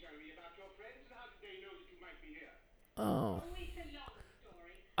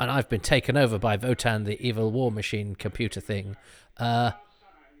I've been taken over by Votan, the evil war machine computer thing.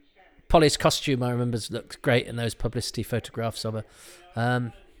 Polly's costume, I remember, looked great in those publicity photographs of her.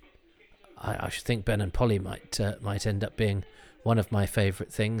 I should think Ben and Polly might end up being one of my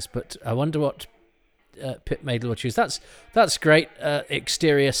favourite things, but I wonder what Pip Madel will choose. That's great.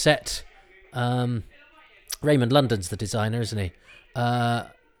 Exterior set. Raymond London's the designer, isn't he?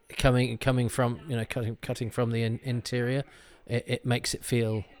 Coming from cutting from the interior, it makes it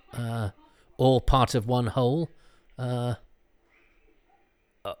feel all part of one whole.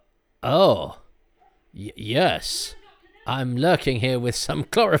 Yes, I'm lurking here with some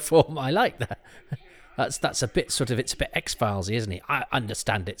chloroform. I like that. That's a bit sort of, it's a bit X-Filesy, isn't it? I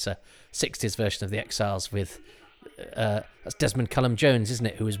understand it's a 60s version of the X-Files with that's Desmond Cullum Jones, isn't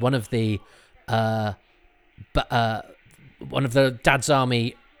it? Who is one of the Dad's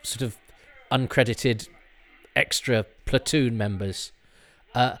Army sort of uncredited extra platoon members.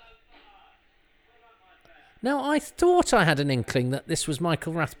 Now, I thought I had an inkling that this was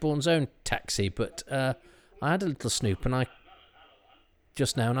Michael Rathbone's own taxi, but I had a little snoop, and I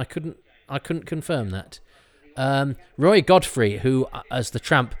couldn't confirm that. Roy Godfrey, who, as the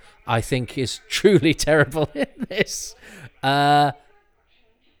Tramp, I think is truly terrible in this, he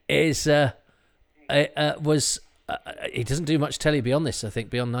doesn't do much telly beyond this, I think,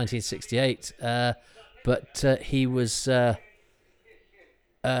 beyond 1968. But he was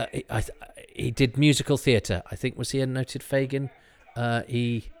he did musical theatre. I think, was he a noted Fagin? I'm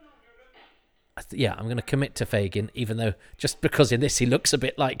going to commit to Fagin, even though just because in this he looks a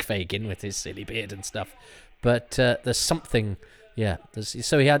bit like Fagin with his silly beard and stuff. But there's something,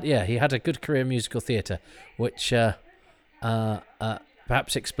 so he had a good career in musical theatre, which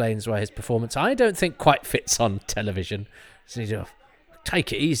perhaps explains why his performance, I don't think, quite fits on television. So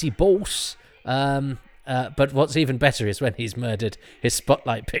take it easy, boss. But what's even better is when he's murdered his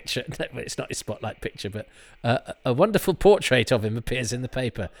spotlight picture. It's not his spotlight picture, but a wonderful portrait of him appears in the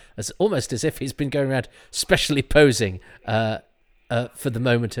paper, almost as if he's been going around specially posing for the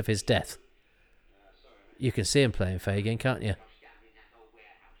moment of his death. You can see him playing Fagin, can't you?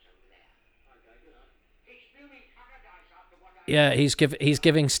 Yeah, he's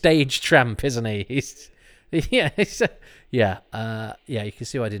giving stage tramp, isn't he? You can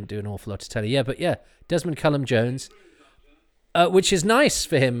see why I didn't do an awful lot to tell you. Yeah, but yeah, Desmond Cullum Jones, which is nice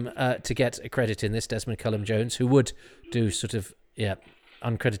for him to get a credit in this. Desmond Cullum Jones, who would do sort of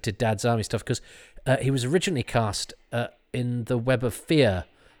uncredited Dad's Army stuff, because he was originally cast in the Web of Fear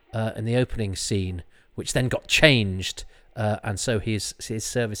in the opening scene, which then got changed, and so his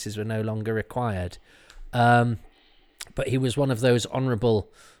services were no longer required. But he was one of those honourable,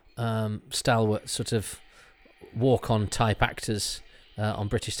 stalwart sort of walk-on type actors on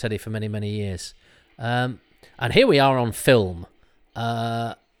British telly for many, many years. And here we are on film.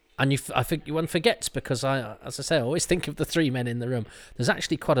 And I think one forgets, because I always think of the three men in the room. There's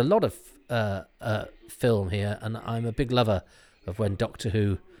actually quite a lot of film here, and I'm a big lover of when Doctor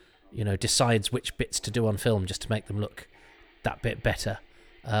Who, decides which bits to do on film just to make them look that bit better.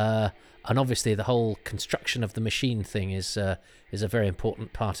 And obviously the whole construction of the machine thing is a very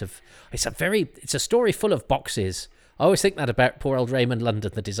important part of. It's a story full of boxes. I always think that about poor old Raymond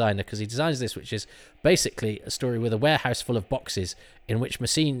London, the designer, because he designs this, which is basically a story with a warehouse full of boxes in which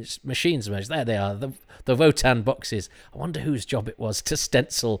machines emerge. There they are, the Wotan boxes. I wonder whose job it was to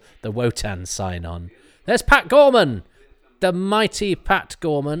stencil the Wotan sign on. There's Pat Gorman, the mighty Pat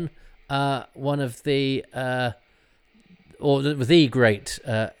Gorman, one of the the great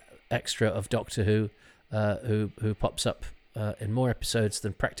extra of Doctor Who, who pops up in more episodes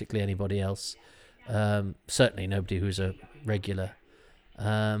than practically anybody else. Certainly nobody who's a regular.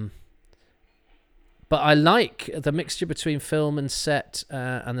 But I like the mixture between film and set,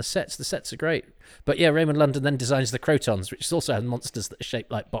 and the sets are great. But yeah, Raymond London then designs the Crotons, which also have monsters that are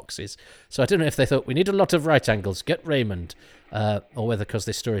shaped like boxes. So I don't know if they thought, we need a lot of right angles, get Raymond. Or whether because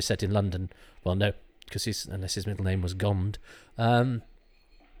this story is set in London. Well, no, because unless his middle name was Gond. Some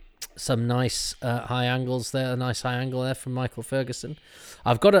nice high angles there, a nice high angle there from Michael Ferguson.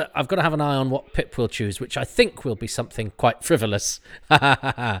 I've got to have an eye on what Pip will choose, which I think will be something quite frivolous.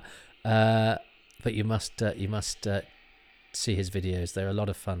 But you must see his videos. They're a lot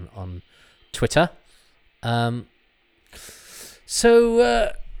of fun on Twitter. Yes,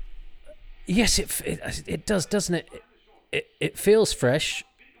 it does, doesn't it? It feels fresh.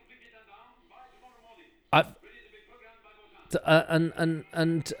 The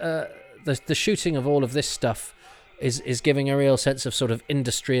shooting of all of this stuff is giving a real sense of sort of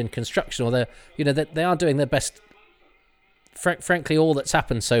industry and construction. Or they are doing their best. Frankly, all that's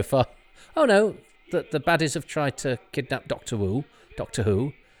happened so far. Oh no. The baddies have tried to kidnap Doctor Who.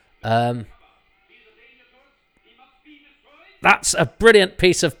 That's a brilliant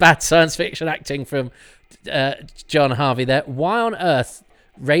piece of bad science fiction acting from John Harvey there. Why on earth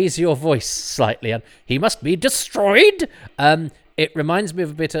raise your voice slightly? And he must be destroyed. It reminds me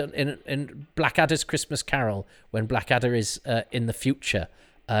of a bit in Blackadder's Christmas Carol, when Blackadder is in the future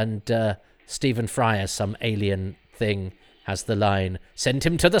and Stephen Fry, as some alien thing, has the line, "Send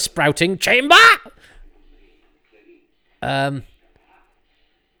him to the sprouting chamber."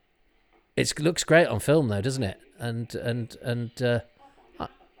 It looks great on film though, doesn't it? And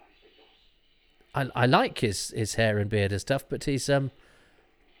I like his hair and beard and stuff, but he's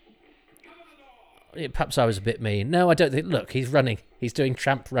perhaps I was a bit mean. No, I don't think. Look, he's running. He's doing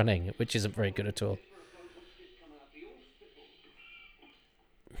tramp running, which isn't very good at all.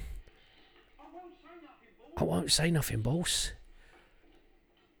 I won't say nothing, boss.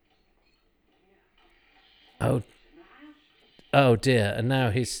 Oh dear! And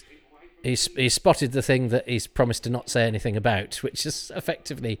now he's spotted the thing that he's promised to not say anything about, which has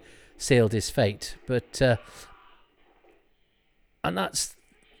effectively sealed his fate. But and that's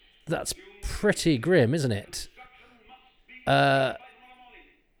pretty grim, isn't it? The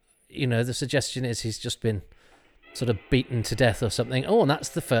suggestion is he's just been sort of beaten to death or something. Oh, and that's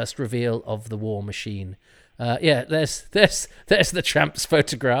the first reveal of the war machine. There's the tramp's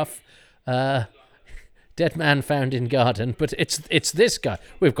photograph. Dead man found in garden, but it's this guy.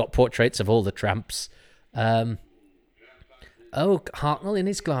 We've got portraits of all the tramps. Hartnell in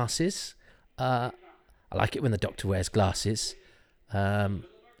his glasses. I like it when the Doctor wears glasses.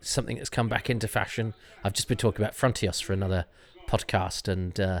 Something that's come back into fashion. I've just been talking about Frontios for another podcast,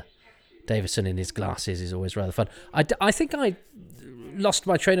 and Davison in his glasses is always rather fun. I think I lost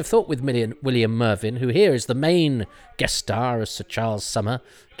my train of thought with William Mervyn, who here is the main guest star as Sir Charles Summer,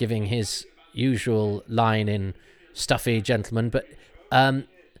 giving his usual line in Stuffy Gentleman, but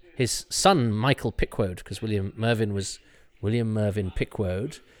his son Michael Pickwoad, because William Mervyn was William Mervyn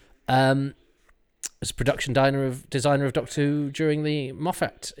Pickwoad, was production designer of Doctor Who during the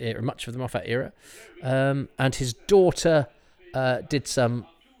Moffat era, much of the Moffat era, and his daughter did some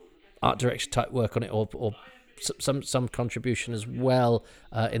art direction type work on it, or some contribution as well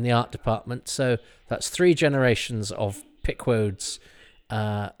in the art department. So that's 3 generations of Pickwoods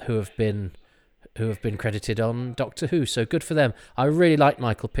who have been credited on Doctor Who. So good for them. I really liked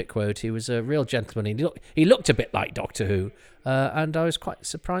Michael Pickwoad. He was a real gentleman. He looked a bit like Doctor Who, and I was quite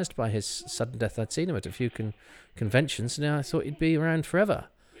surprised by his sudden death. I'd seen him at a few conventions, and I thought he'd be around forever.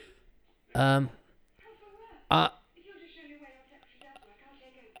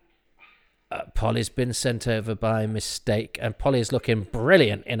 Polly's been sent over by mistake, and Polly's looking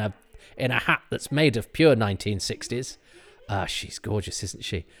brilliant in a hat that's made of pure 1960s. She's gorgeous, isn't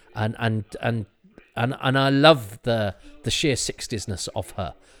she? And I love the sheer 60s-ness of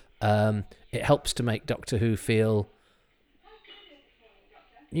her. It helps to make Doctor Who feel,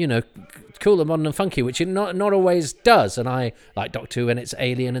 cool and modern and funky, which it not always does. And I like Doctor Who, and it's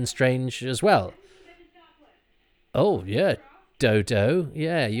alien and strange as well. Oh yeah, Dodo.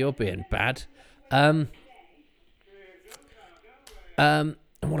 Yeah, you're being bad. And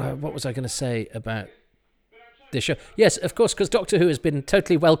what was I going to say about this show? Yes, of course, because Doctor Who has been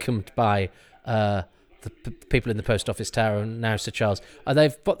totally welcomed by the people in the Post Office Tower, and now Sir Charles.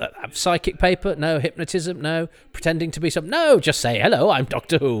 They've got that psychic paper? No. Hypnotism? No. Pretending to be something? No. Just say, hello, I'm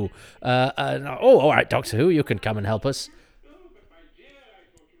Doctor Who. All right, Doctor Who, you can come and help us.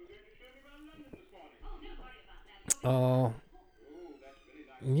 Oh,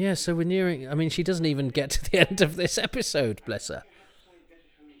 Yeah, so we're nearing... I mean, she doesn't even get to the end of this episode, bless her.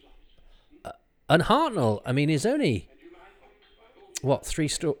 And Hartnell, I mean, is only... What, 3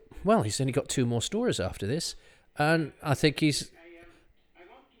 stories? Well, he's only got 2 more stories after this. And I think he's...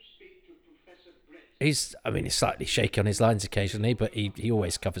 I mean, he's slightly shaky on his lines occasionally, but he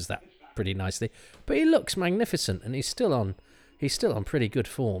always covers that pretty nicely. But he looks magnificent, and he's still on pretty good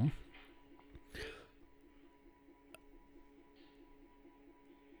form.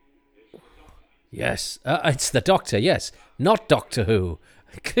 Yes, it's the Doctor. Yes, not Doctor Who.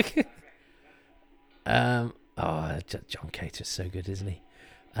 John Cater's so good, isn't he?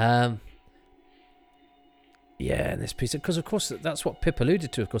 Yeah, and this piece, because of course that's what Pip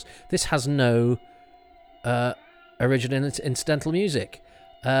alluded to. Of course, this has no original incidental music.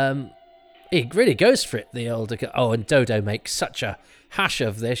 He really goes for it. The older and Dodo makes such a hash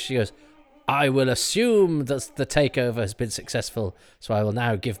of this. She goes, "I will assume that the takeover has been successful, so I will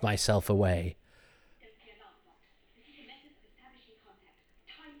now give myself away."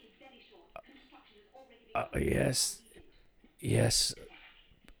 Yes,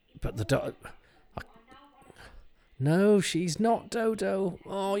 but the no, she's not Dodo.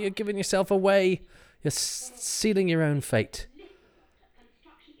 Oh, you're giving yourself away. You're sealing your own fate.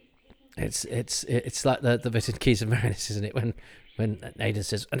 It's like the bit in Keys and Marinus, isn't it? When Aidan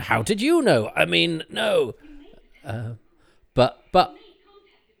says, "And how did you know?" I mean, no. But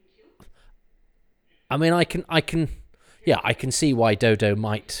I mean, I can see why Dodo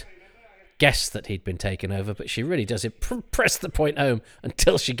might guess that he'd been taken over, but she really does press the point home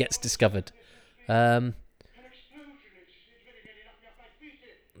until she gets discovered. But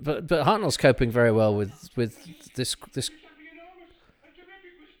Hartnell's coping very well with this.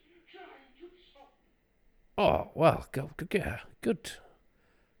 Oh well, good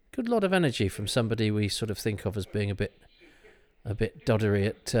lot of energy from somebody we sort of think of as being a bit doddery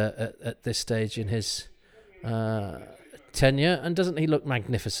at this stage in his tenure. And doesn't he look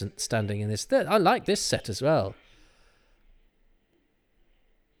magnificent standing in this? I like this set as well.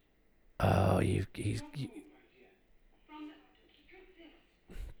 Oh, you.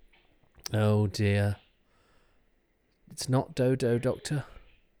 Oh dear. It's not Dodo, Doctor.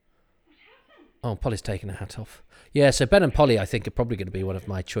 Oh, Polly's taking her hat off. Yeah, so Ben and Polly, I think, are probably going to be one of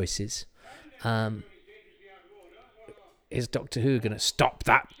my choices. Is Doctor Who going to stop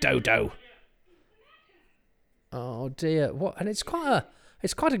that Dodo? Oh dear! What? And it's quite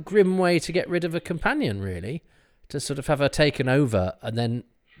a grim way to get rid of a companion, really, to sort of have her taken over and then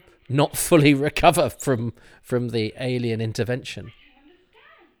not fully recover from the alien intervention.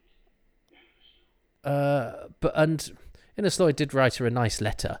 And Innes Lloyd did write her a nice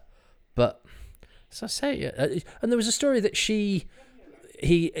letter, but as I say, and there was a story that he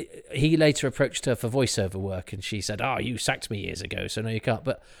later approached her for voiceover work, and she said, "Oh, you sacked me years ago, so no, you can't."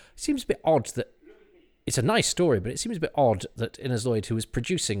 But it seems a bit odd that it's a nice story, but it seems a bit odd that Innes Lloyd, who was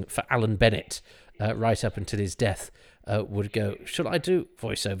producing for Alan Bennett right up until his death, would go, "Should I do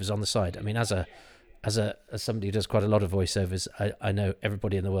voiceovers on the side?" I mean, as somebody who does quite a lot of voiceovers, I know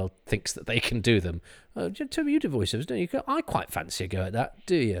everybody in the world thinks that they can do them. Toby, you do voiceovers, don't you? I quite fancy a go at that.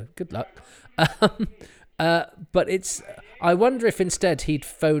 Do you? Good luck. But I wonder if instead he'd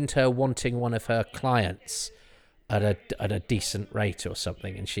phoned her wanting one of her clients at a decent rate or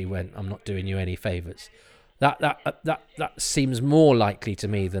something, and she went, "I'm not doing you any favours." That seems more likely to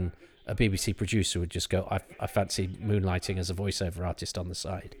me than a BBC producer would just go, I fancy moonlighting as a voiceover artist on the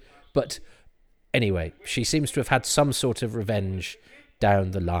side. But anyway, she seems to have had some sort of revenge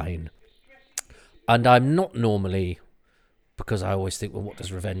down the line. And I'm not normally, because I always think, well, what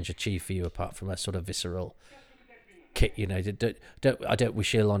does revenge achieve for you apart from a sort of visceral kick? You know, I don't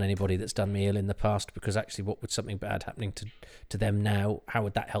wish ill on anybody that's done me ill in the past, because actually what would something bad happening to them now, how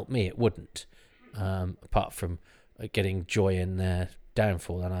would that help me? It wouldn't, apart from getting joy in their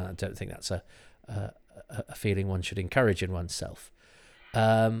downfall. And I don't think that's a feeling one should encourage in oneself.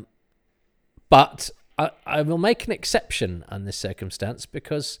 But I will make an exception on this circumstance,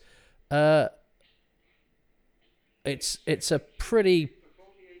 because it's a pretty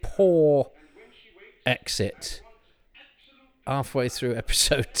poor exit halfway through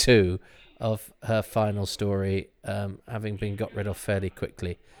episode 2 of her final story, having been got rid of fairly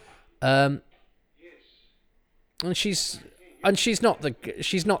quickly. And she's not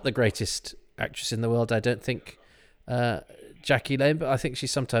the greatest actress in the world, I don't think, Jackie Lane, but I think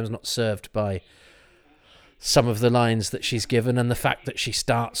she's sometimes not served by some of the lines that she's given, and the fact that she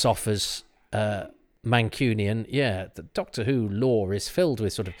starts off as Mancunian. Yeah, the Doctor Who lore is filled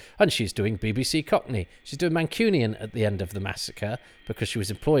with sort of, and she's doing BBC Cockney. She's doing Mancunian at the end of the massacre because she was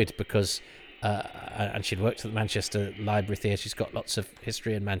employed because and she'd worked at the Manchester Library Theatre. She's got lots of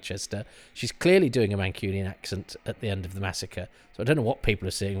history in Manchester. She's clearly doing a Mancunian accent at the end of the massacre. So I don't know what people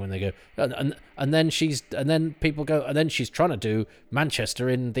are seeing when they go, and then people go, and then she's trying to do Manchester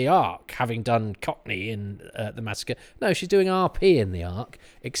in the Ark, having done Cockney in the massacre. No, she's doing RP in the Ark,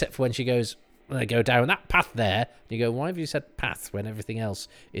 except for when she goes, when they go down that path there. You go, why have you said path when everything else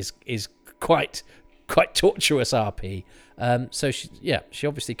is quite tortuous RP? So she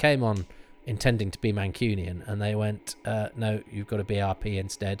obviously came on intending to be Mancunian, and they went, no, you've got to be RP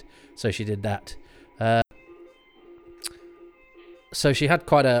instead. So she did that. So she had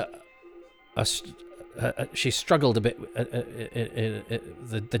quite she struggled a bit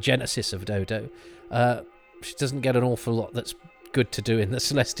the genesis of Dodo. She doesn't get an awful lot that's good to do in the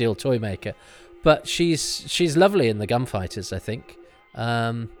Celestial Toymaker, but she's lovely in the Gunfighters, I think.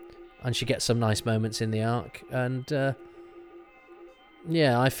 And she gets some nice moments in the Ark, and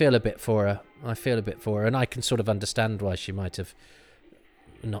I feel a bit for her. And I can sort of understand why she might have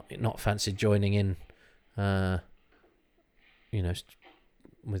not fancied joining in,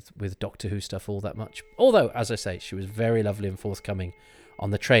 with Doctor Who stuff all that much. Although, as I say, she was very lovely and forthcoming on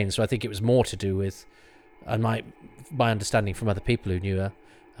the train, so I think it was more to do with, and my understanding from other people who knew her,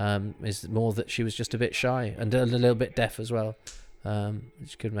 is more that she was just a bit shy and a little bit deaf as well,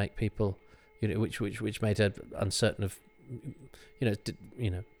 which could make people, which made her uncertain of,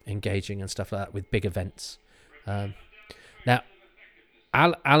 engaging and stuff like that with big events. Now,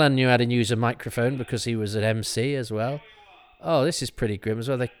 Alan knew how to use a microphone because he was an MC as well. Oh, this is pretty grim as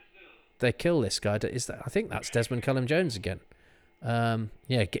well. They kill this guy. I think that's Desmond Cullum Jones again.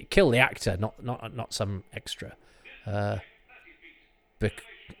 Kill the actor, not some extra. But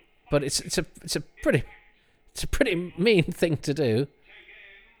it's a pretty mean thing to do.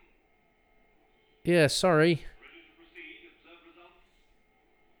 Yeah, sorry.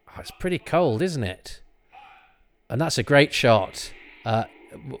 Oh, it's pretty cold, isn't it? And that's a great shot.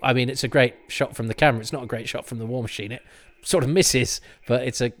 It's a great shot from the camera. It's not a great shot from the War Machine. It sort of misses, but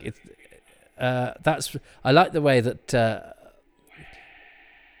I like the way that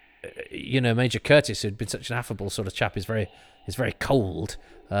Major Curtis, who'd been such an affable sort of chap, is very cold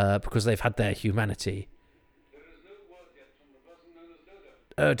because they've had their humanity.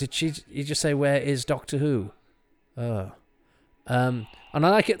 Oh, you just say, where is Doctor Who? Oh. And I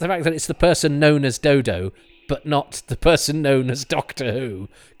like the fact that it's the person known as Dodo, but not the person known as Doctor Who,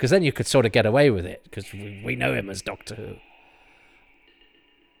 because then you could sort of get away with it, because we know him as Doctor Who.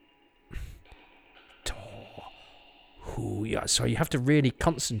 Ooh, yeah, so you have to really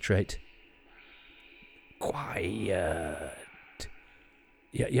concentrate. Quiet.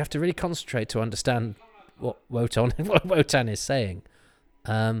 Yeah, you have to really concentrate to understand what Wotan is saying.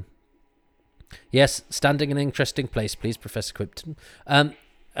 Yes, standing in an interesting place, please, Professor Quipton.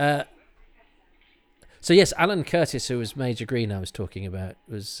 So yes, Alan Curtis, who was Major Green I was talking about,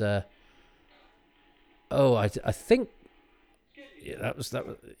 was I think that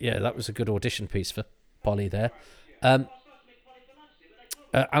was a good audition piece for Polly there.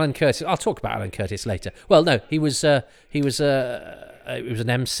 Alan Curtis. I'll talk about Alan Curtis later. Well, no, he was an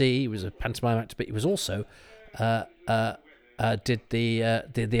MC. He was a pantomime actor, but he was also did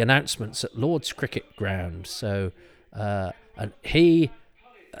the announcements at Lord's Cricket Ground. So and he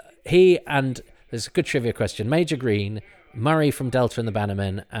and there's a good trivia question. Major Green, Murray from Delta and the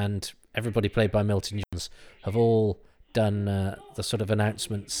Bannermen, and everybody played by Milton Johns have all done the sort of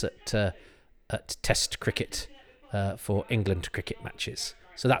announcements at Test cricket for England cricket matches.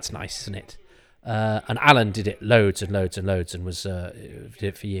 So that's nice, isn't it? And Alan did it loads and loads and loads, and did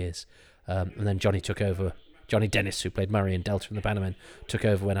it for years. And then Johnny took over. Johnny Dennis, who played Murray in Delta and the Bannermen, took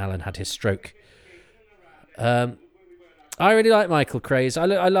over when Alan had his stroke. I really like Michael Craze. I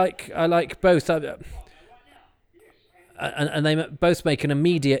like both, and they both make an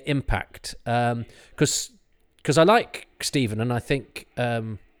immediate impact. Because I like Stephen, and I think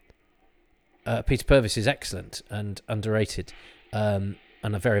Peter Purves is excellent and underrated, and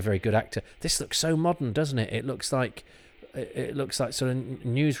a very, very good actor. This looks so modern, doesn't it? It looks like sort of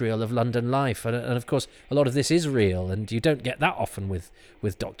newsreel of London life, and of course a lot of this is real, and you don't get that often with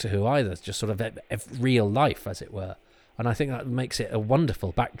Doctor Who either. It's just sort of real life, as it were, and I think that makes it a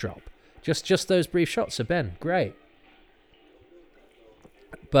wonderful backdrop. Just those brief shots of Ben, great.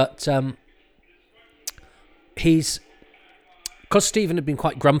 But because Stephen had been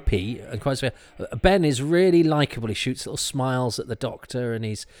quite grumpy and quite severe, Ben is really likeable. He shoots little smiles at the Doctor, and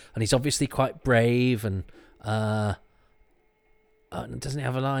he's obviously quite brave, and doesn't he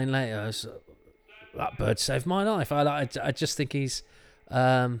have a line later? That bird saved my life. I just think he's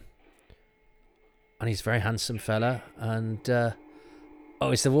and he's a very handsome fella, and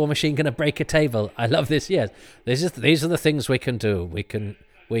Oh, is the War Machine going to break a table? I love this. Yes, these are the things we can do. We can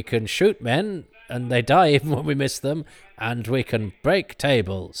shoot men and they die even when we miss them, and we can break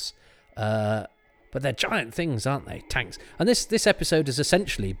tables. But they're giant things, aren't they? Tanks. And this episode has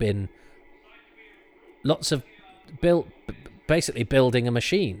essentially been lots of basically building a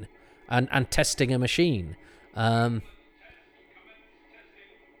machine and testing a machine. I'm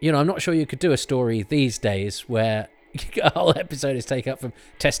not sure you could do a story these days where a whole episode is taken up from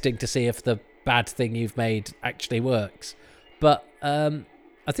testing to see if the bad thing you've made actually works. But I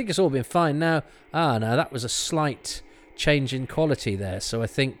think it's all been fine now. No, that was a slight change in quality there. So I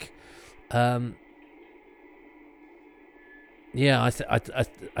think, I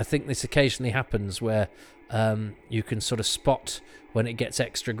think this occasionally happens where you can sort of spot when it gets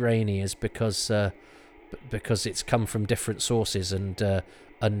extra grainy is because it's come from different sources, and the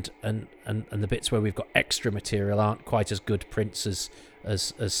bits where we've got extra material aren't quite as good prints as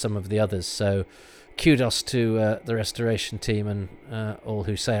some of the others. So kudos to the restoration team and all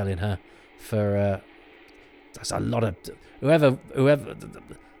who sail in her for there's a lot of whoever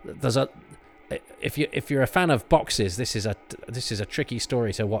there's a if you're a fan of boxes, this is a tricky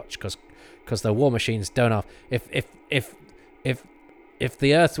story to watch because the War Machines don't have if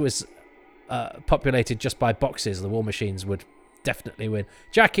the Earth was populated just by boxes, the War Machines would definitely win.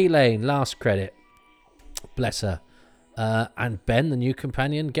 Jackie Lane, last credit, bless her, and Ben, the new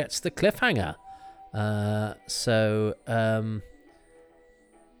companion, gets the cliffhanger.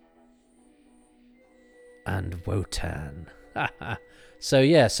 And Wotan.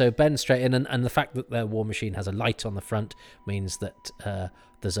 So Ben straight in, and the fact that their War Machine has a light on the front means that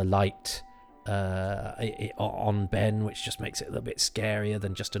there's a light on Ben, which just makes it a little bit scarier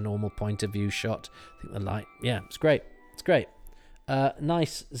than just a normal point of view shot. I think the light, it's great. It's great.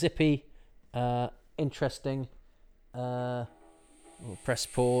 Nice, zippy, interesting. We'll press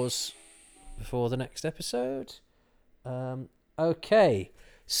pause before the next episode. Okay,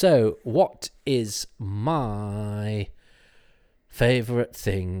 so what is my favourite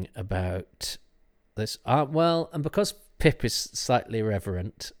thing about this? And because Pip is slightly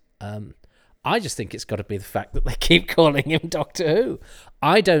irreverent, I just think it's got to be the fact that they keep calling him Doctor Who.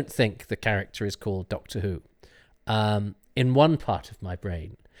 I don't think the character is called Doctor Who. In one part of my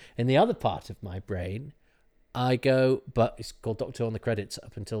brain. In the other part of my brain, I go, but it's called Doctor Who on the credits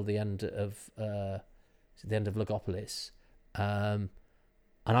up until the end of Logopolis. And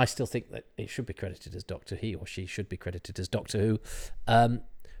I still think that it should be credited as Doctor He, or she should be credited as Doctor Who,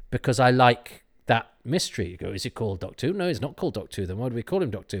 because I like that mystery. You go, is it called Doctor Who? No, he's not called Doctor Who. Then why do we call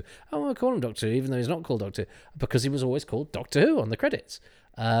him Doctor Who? Oh, we'll call him Doctor Who, even though he's not called Doctor Who, because he was always called Doctor Who on the credits.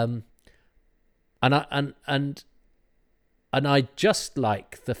 And I just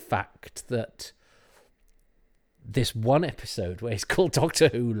like the fact that this one episode where he's called Doctor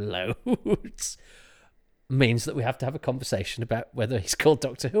Who loads means that we have to have a conversation about whether he's called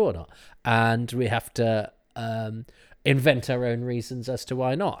Doctor Who or not. And we have to invent our own reasons as to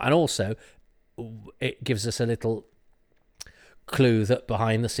why not. And also, it gives us a little clue that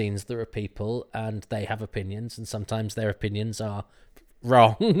behind the scenes there are people and they have opinions, and sometimes their opinions are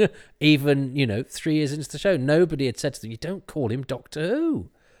wrong. Even 3 years into the show, nobody had said to them, you don't call him Doctor Who.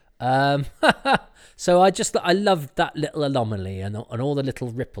 So I love that little anomaly and all the little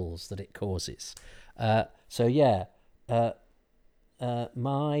ripples that it causes. My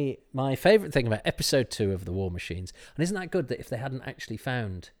favourite thing about episode 2 of the War Machines, and isn't that good that if they hadn't actually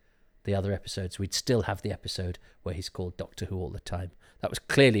found the other episodes, we'd still have the episode where he's called Doctor Who all the time. That was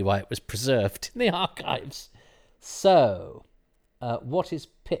clearly why it was preserved in the archives. So, what is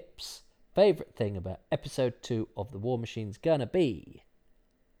Pip's favourite thing about episode 2 of the War Machines gonna be?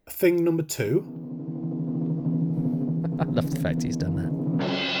 Thing number 2. I love the fact he's done that.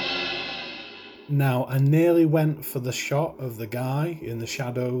 Now, I nearly went for the shot of the guy in the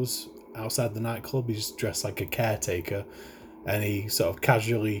shadows outside the nightclub. He's dressed like a caretaker, and he sort of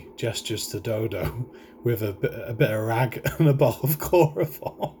casually gestures to Dodo with a bit of rag and a bottle of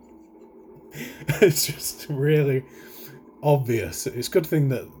chloroform. It's just really obvious. It's a good thing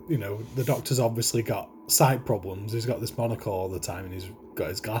that, the Doctor's obviously got sight problems. He's got this monocle all the time and he's got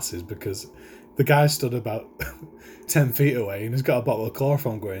his glasses, because the guy stood about 10 feet away and he's got a bottle of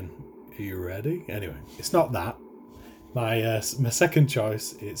chloroform going, are you ready? Anyway, it's not that. My second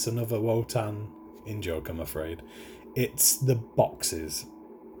choice, it's another Wotan in-joke, I'm afraid. It's the boxes.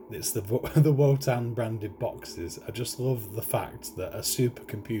 It's the Wotan branded boxes. I just love the fact that a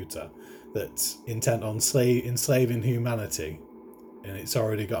supercomputer that's intent on enslaving humanity, and it's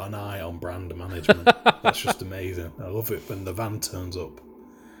already got an eye on brand management. That's just amazing. I love it when the van turns up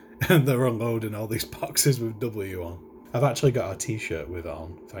and they're unloading all these boxes with W on. I've actually got a T-shirt with it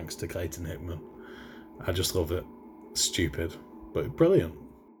on, thanks to Clayton Hickman. I just love it. Stupid, but brilliant.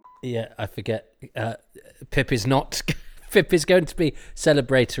 Yeah, I forget. Pip is not. Pip is going to be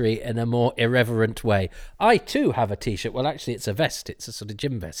celebratory in a more irreverent way. I too have a T-shirt. Well, actually, it's a vest. It's a sort of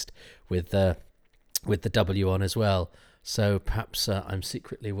gym vest with the W on as well. So perhaps I'm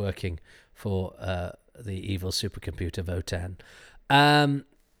secretly working for the evil supercomputer Votan.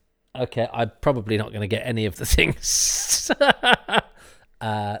 Okay, I'm probably not going to get any of the things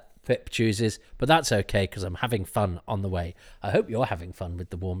Pip chooses, but that's okay because I'm having fun on the way. I hope you're having fun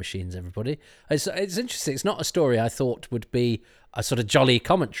with the War Machines, everybody. It's interesting. It's not a story I thought would be a sort of jolly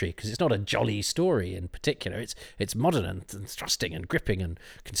commentary, because it's not a jolly story in particular. It's modern and thrusting and gripping and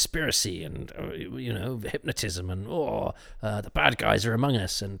conspiracy and hypnotism and the bad guys are among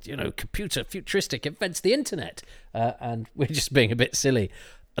us and computer futuristic invents the internet, and we're just being a bit silly.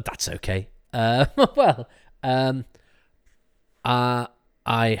 But that's okay. I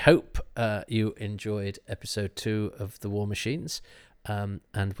hope you enjoyed episode 2 of The War Machines, and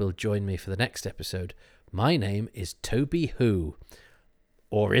will join me for the next episode. My name is Toby Who.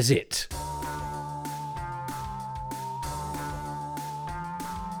 Or is it?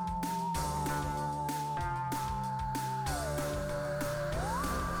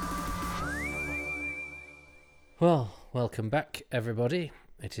 Well, welcome back, everybody.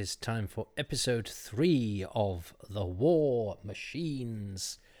 It is time for episode 3 of The War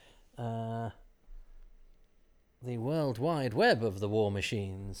Machines. The World Wide Web of The War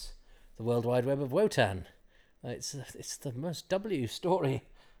Machines. The World Wide Web of Wotan. It's the most W story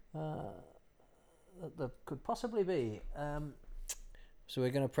that there could possibly be. So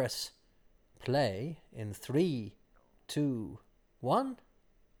we're going to press play in 3, 2, 1.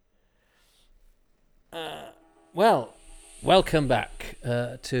 Well, welcome back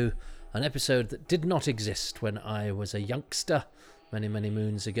to an episode that did not exist when I was a youngster many, many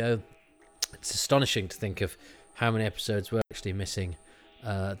moons ago. It's astonishing to think of how many episodes we're actually missing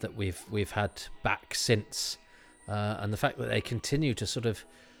that we've had back since, and the fact that they continue to sort of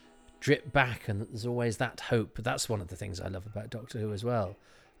drip back, and that there's always that hope. But that's one of the things I love about Doctor Who as well,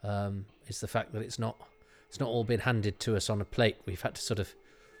 is the fact that it's not all been handed to us on a plate. We've had to sort of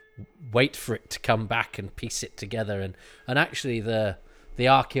wait for it to come back and piece it together, and actually the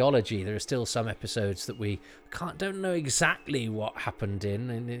archaeology, there are still some episodes that we don't know exactly what happened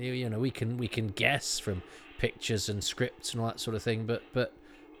in, and we can guess from pictures and scripts and all that sort of thing, but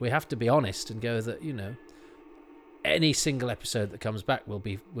we have to be honest and go that any single episode that comes back will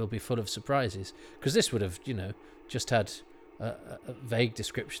be full of surprises, because this would have just had a vague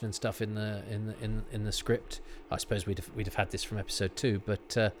description and stuff in the script. I suppose we'd have had this from episode 2,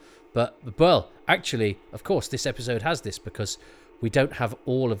 but well, actually, of course, this episode has this because we don't have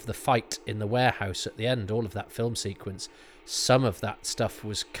all of the fight in the warehouse at the end, all of that film sequence. Some of that stuff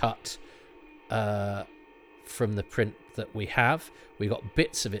was cut from the print that we have. We got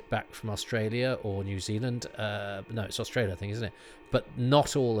bits of it back from Australia or New Zealand. No, it's Australia, I think, isn't it? But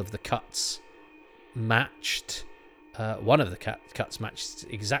not all of the cuts matched. One of the cuts matched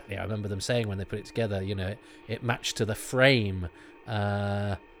exactly. I remember them saying when they put it together, it matched to the frame,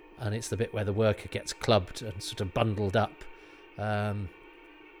 and it's the bit where the worker gets clubbed and sort of bundled up.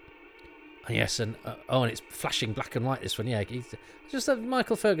 Yes, and it's flashing black and white, this one. Yeah, just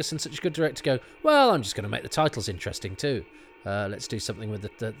Michael Ferguson, such a good director, go, well, I'm just going to make the titles interesting too. Let's do something with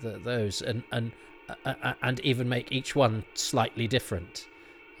those, and even make each one slightly different.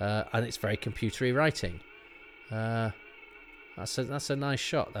 And it's very computery writing. That's a nice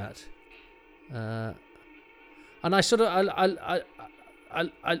shot, that. And I sort of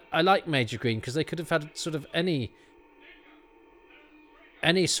I like Major Green, because they could have had sort of any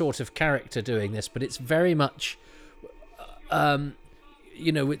sort of character doing this, but it's very much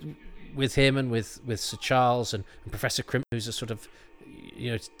with him and with Sir Charles and Professor Crimp, who's a sort of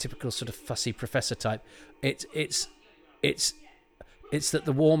typical sort of fussy professor type. It's that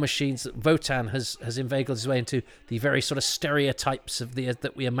the War Machines, that Votan has inveigled his way into the very sort of stereotypes of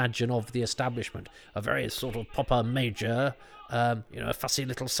that we imagine of the establishment. A very sort of popper major, a fussy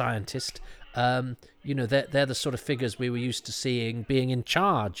little scientist. They're the sort of figures we were used to seeing being in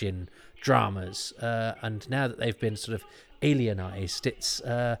charge in dramas, and now that they've been sort of alienized, it's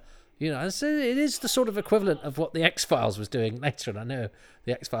it is the sort of equivalent of what the X-Files was doing later. And I know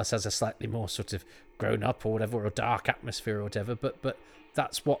the X-Files has a slightly more sort of grown up or whatever, or dark atmosphere or whatever, but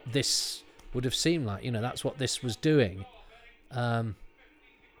that's what this would have seemed like. That's what this was doing.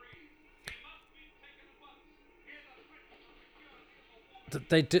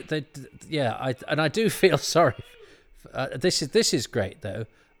 They I do feel sorry. This is great though,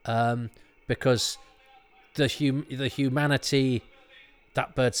 because the humanity.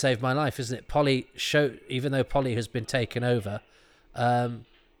 That bird saved my life, isn't it? Polly even though Polly has been taken over,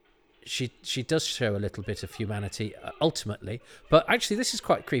 she does show a little bit of humanity ultimately. But actually, this is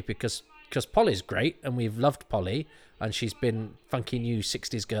quite creepy because Polly's great and we've loved Polly and she's been funky new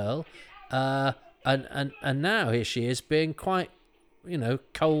 60s girl, and now here she is being quite,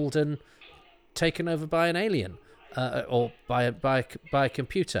 cold and taken over by an alien, or by a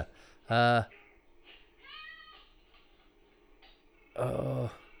computer.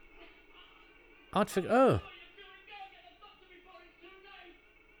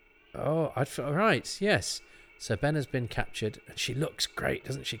 Right, yes. So Ben has been captured, and she looks great,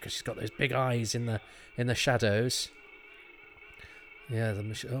 doesn't she? Because she's got those big eyes in the shadows. Yeah,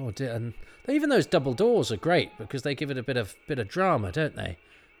 oh dear, and even those double doors are great because they give it a bit of drama, don't they?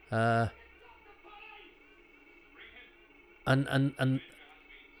 And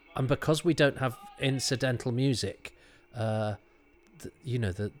because we don't have incidental music, the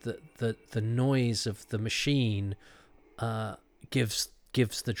noise of the machine gives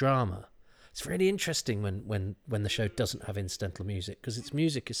the drama. It's really interesting when the show doesn't have incidental music because its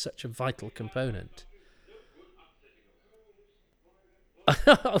music is such a vital component.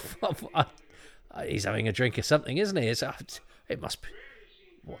 He's having a drink or something, isn't he? It must be.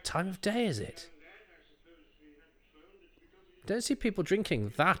 What time of day is it? Don't see people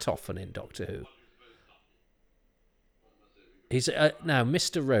drinking that often in Doctor Who. He's now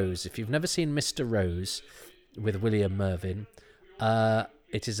Mr. Rose. If you've never seen Mr. Rose with William Mervyn,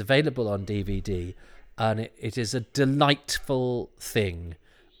 it is available on DVD, and it is a delightful thing,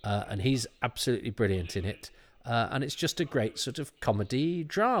 and he's absolutely brilliant in it. And it's just a great sort of comedy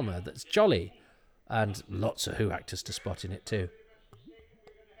drama that's jolly, and lots of Who actors to spot in it too.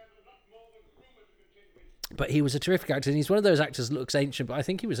 But he was a terrific actor, and he's one of those actors that looks ancient, but I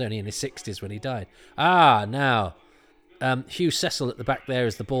think he was only in his 60s when he died. Now, Hugh Cecil at the back there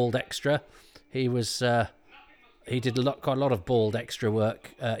is the bald extra. He was he did quite a lot of bald extra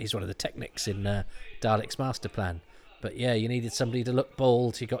work. He's one of the technics in Dalek's Master Plan. But yeah, you needed somebody to look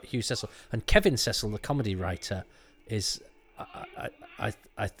bald. You got Hugh Cecil. And Kevin Cecil, the comedy writer, is a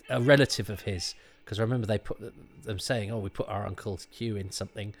relative of his. Because I remember they put them saying, we put our Uncle Hugh in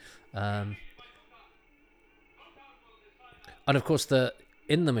something. And of course,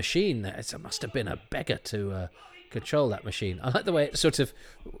 in the machine, it must have been a beggar to control that machine. I like the way it's sort of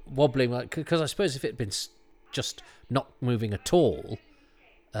wobbling, because I suppose if it had been just not moving at all,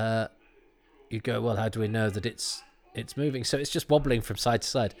 you'd go, well, how do we know that it's moving? So it's just wobbling from side to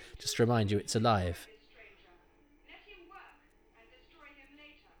side, just to remind you it's alive.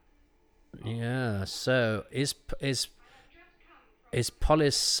 Yeah. So is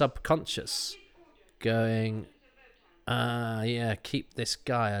Polly's subconscious going? Keep this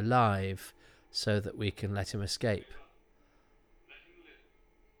guy alive so that we can let him escape.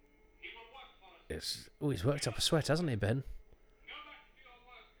 He's worked up a sweat, hasn't he, Ben?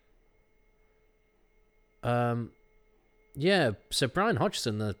 Yeah. So Brian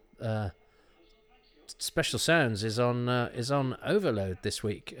Hodgson, the special sounds, is on overload this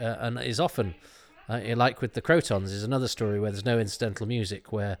week, and is often, like with the Crotons, is another story where there's no incidental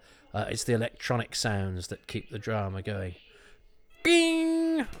music, where it's the electronic sounds that keep the drama going.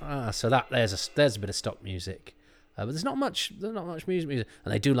 Bing! So there's a bit of stock music, but there's not much music,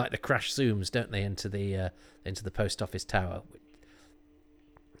 and they do like the crash zooms, don't they, into the post office tower.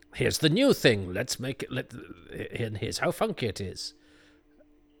 Here's the new thing. Let's make it. And here's how funky it is.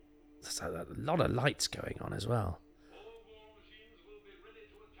 There's a lot of lights going on as well.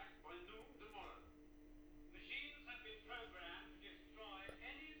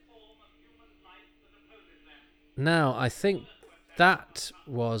 Now, I think that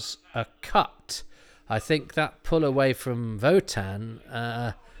was a cut. I think that pull away from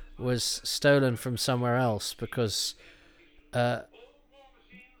Votan was stolen from somewhere else, because I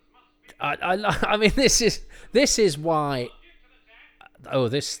mean, this is why.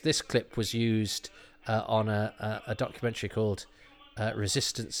 This clip was used on a documentary called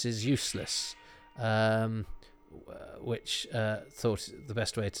 "Resistance is Useless," which thought the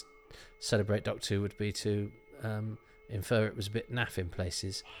best way to celebrate Doctor Who would be to infer it was a bit naff in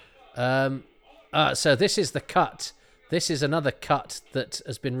places. So this is the cut. This is another cut that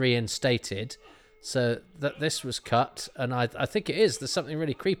has been reinstated. So that this was cut, and I think it is. There's something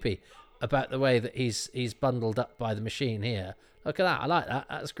really creepy about the way that he's bundled up by the machine here. Look at that. I like that.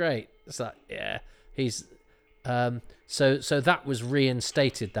 That's great. It's like, yeah, he's so that was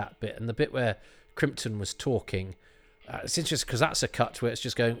reinstated, that bit, and the bit where Crimpton was talking. It's interesting because that's a cut where it's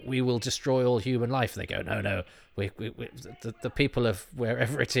just going, we will destroy all human life. And they go, no, the people of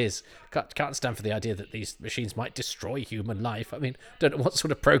wherever it is can't stand for the idea that these machines might destroy human life. I mean, don't know what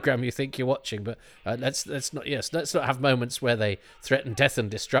sort of program you think you're watching, but let's not have moments where they threaten death and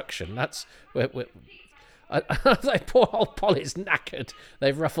destruction. That's where like poor old Polly's knackered.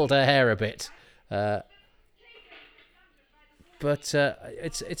 They've ruffled her hair a bit. But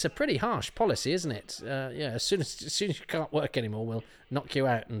it's a pretty harsh policy, isn't it? As soon as you can't work anymore, we'll knock you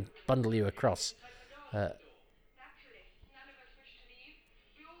out and bundle you across.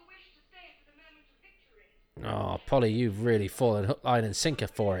 Oh, Polly, you've really fallen hook, line, and sinker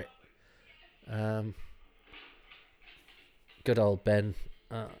for it. Good old Ben.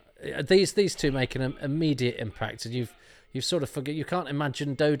 These two make an immediate impact, and you've sort of forget. You can't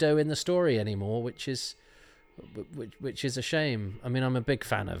imagine Dodo in the story anymore, which is a shame. I mean, I'm a big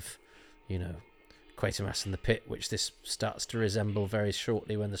fan of, Quatermass and the Pit, which this starts to resemble very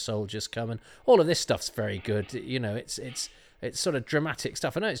shortly when the soldiers come, and all of this stuff's very good. It's sort of dramatic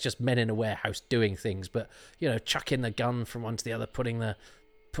stuff. I know it's just men in a warehouse doing things, but chucking the gun from one to the other, putting those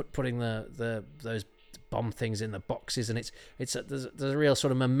bomb things in the boxes, and there's a real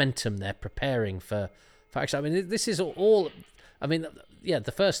sort of momentum there, preparing for action. I mean, this is all. I mean,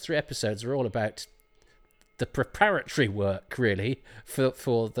 the first 3 episodes are all about the preparatory work, really,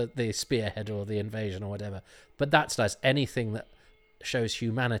 for the spearhead or the invasion or whatever. But that's nice. Anything that shows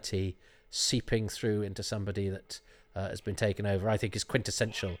humanity seeping through into somebody that has been taken over, I think, is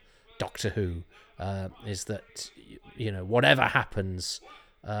quintessential Doctor Who. Is that whatever happens,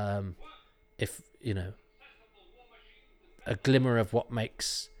 if a glimmer of what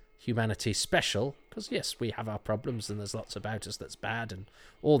makes humanity special, because yes, we have our problems and there's lots about us that's bad and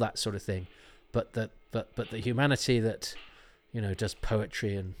all that sort of thing, but the humanity that does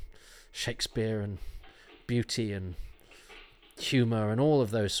poetry and Shakespeare and beauty and humor and all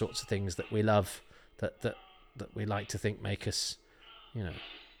of those sorts of things that we love, that we like to think make us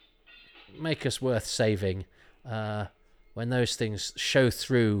worth saving, when those things show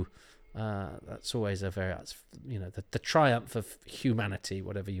through, that's always the triumph of humanity,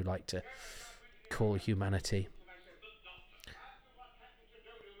 whatever you like to call humanity.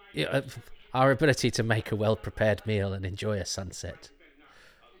 Our ability to make a well-prepared meal and enjoy a sunset.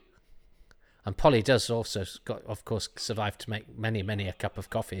 And Polly does also, of course, survive to make many, many a cup of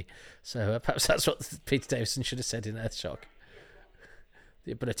coffee. So perhaps that's what Peter Davison should have said in Earthshock.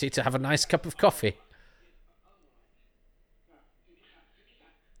 The ability to have a nice cup of coffee.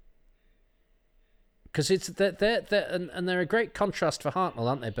 Because they're a great contrast for Hartnell,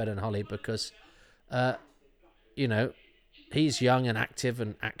 aren't they, Ben and Holly? Because, he's young and active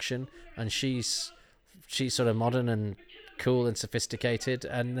and action, and she's sort of modern and cool and sophisticated,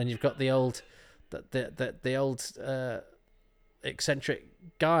 and then you've got the old eccentric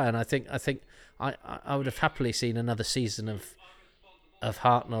guy. And I think I would have happily seen another season of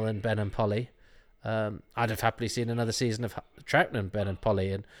Hartnell and Ben and Polly. I'd have happily seen another season of Troughton and Ben and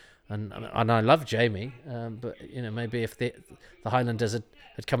Polly, and I love Jamie, but maybe if the Highlanders had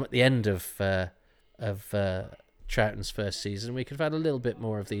come at the end of Troughton's first season, we could have had a little bit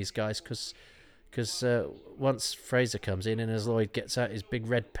more of these guys, because once Fraser comes in and as Lloyd gets out his big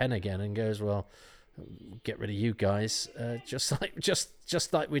red pen again and goes, well, get rid of you guys, just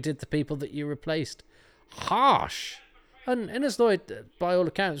like we did the people that you replaced. Harsh. And Innes Lloyd, by all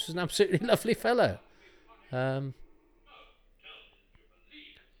accounts, was an absolutely lovely fellow.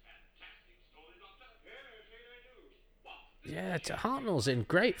 Hartnell's in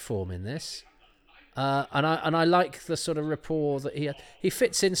great form in this. And I like the sort of rapport that he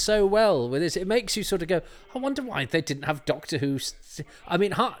fits in so well with this. It makes you sort of go, I wonder why they didn't have Doctor Who. I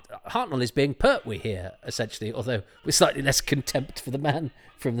mean, Hartnell is being Pertwee here, essentially, although with slightly less contempt for the man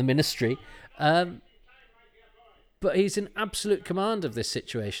from the Ministry. But he's in absolute command of this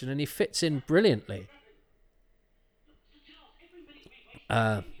situation, and he fits in brilliantly.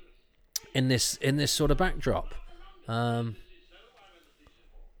 In this sort of backdrop.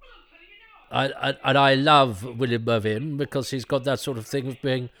 I love William Mervyn because he's got that sort of thing of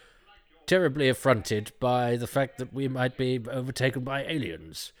being terribly affronted by the fact that we might be overtaken by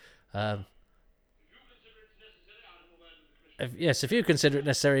aliens. If you consider it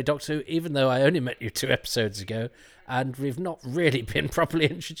necessary, Doctor Who, even though I only met you 2 episodes ago, and we've not really been properly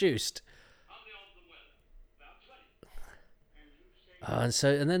introduced. And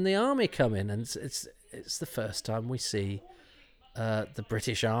then the army come in, and it's the first time we see the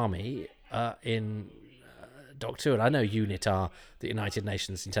British Army in Doctor Who. And I know UNIT are the United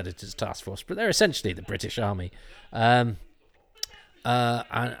Nations Intelligence Task Force, but they're essentially the British Army. And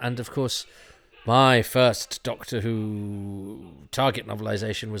of course, My first Doctor Who target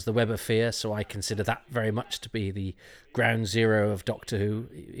novelisation was The Web of Fear, so I consider that very much to be the ground zero of Doctor Who,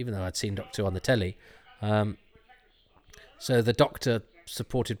 even though I'd seen Doctor Who on the telly. So the Doctor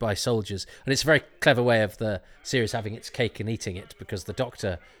supported by soldiers, and it's a very clever way of the series having its cake and eating it, because the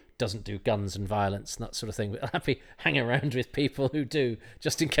Doctor doesn't do guns and violence and that sort of thing, but happy hang around with people who do,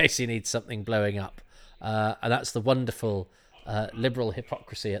 just in case he needs something blowing up. And that's the wonderful liberal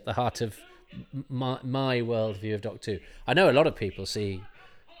hypocrisy at the heart of my worldview of Doctor Who. I know a lot of people see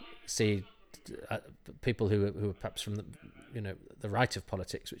people who are perhaps from the right of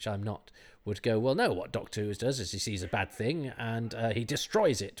politics, which I'm not, would go, well, no, what Doctor Who does is he sees a bad thing and he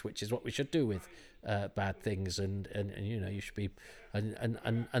destroys it, which is what we should do with bad things, and you should be, and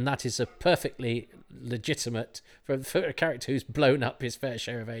that is a perfectly legitimate for a character who's blown up his fair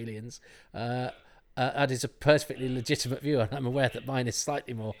share of aliens. That is a perfectly legitimate view, and I'm aware that mine is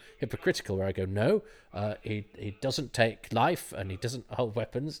slightly more hypocritical, where I go, no, he doesn't take life and he doesn't hold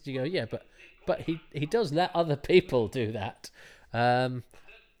weapons. You go, yeah, but he does let other people do that. I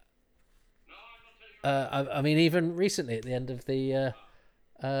mean, even recently at the end of the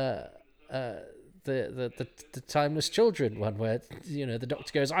Timeless Children one, where the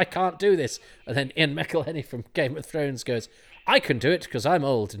Doctor goes, I can't do this, and then Ian McElhenney from Game of Thrones goes, I can do it because I'm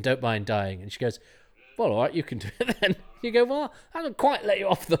old and don't mind dying, and she goes, well, all right, you can do it then. You go, well, I haven't quite let you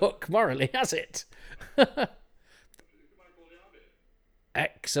off the hook morally, has it?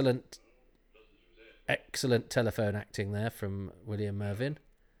 Excellent telephone acting there from William Mervyn.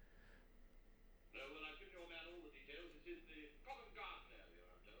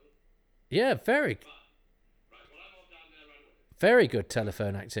 Yeah, very good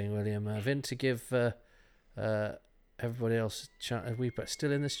telephone acting, William Mervyn, to give everybody else a chance. Are we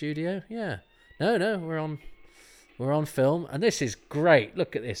still in the studio? Yeah. No, we're on film, and this is great.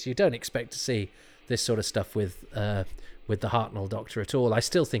 Look at this. You don't expect to see this sort of stuff with the Hartnell Doctor at all. I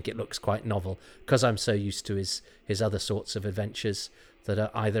still think it looks quite novel because I'm so used to his other sorts of adventures that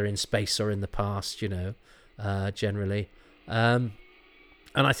are either in space or in the past, generally. And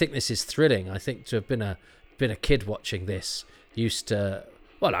I think this is thrilling. I think to have been a kid watching this, used to,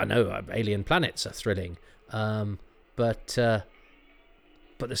 well, I know alien planets are thrilling, but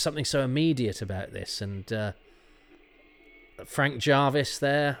there's something so immediate about this. And Frank Jarvis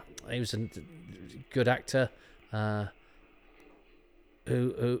there, he was a good actor,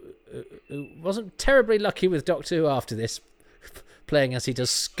 who wasn't terribly lucky with Doctor Who after this, playing as he does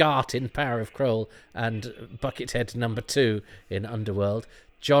Scart in Power of Kroll and Buckethead number 2 in Underworld.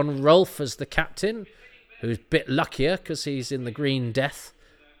 John Rolfe as the captain, who's a bit luckier because he's in the Green Death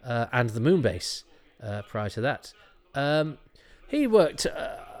and the Moonbase prior to that. He worked.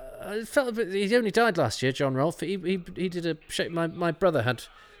 I felt a bit, he only died last year, John Rolfe. He did a show. My brother had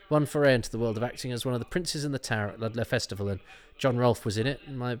one foray into the world of acting as one of the princes in the tower at Ludlow Festival, and John Rolfe was in it.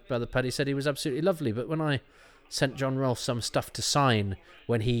 And my brother Paddy said he was absolutely lovely. But when I sent John Rolfe some stuff to sign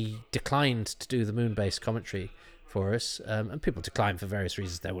when he declined to do the Moonbase commentary for us, and people decline for various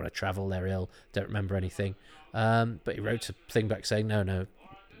reasons. They want to travel, they're ill, don't remember anything. But he wrote a thing back saying, no,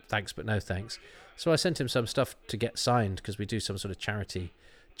 thanks, but no thanks. So I sent him some stuff to get signed because we do some sort of charity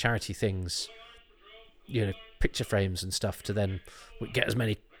things, picture frames and stuff, to then get as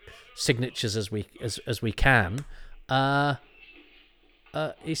many signatures as we can.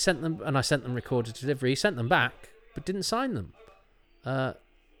 He sent them, and I sent them recorded delivery. He sent them back, but didn't sign them.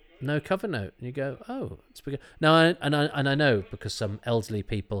 No cover note. And you go, oh, it's because I know because some elderly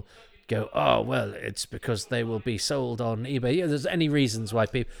people go, oh well, it's because they will be sold on eBay. Yeah, there's any reasons why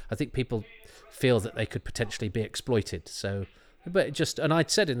I think people feel that they could potentially be exploited. So, but and I'd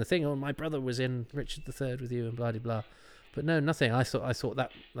said in the thing, oh, my brother was in Richard III with you and blah blah blah, but no, nothing. I thought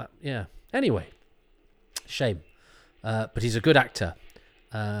that yeah. Anyway, shame. But he's a good actor.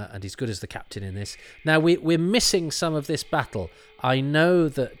 And he's good as the captain in this. Now, we're missing some of this battle. I know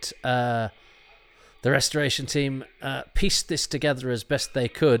that the restoration team pieced this together as best they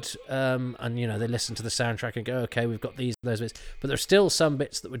could, and they listened to the soundtrack and go, okay, we've got those bits, but there's still some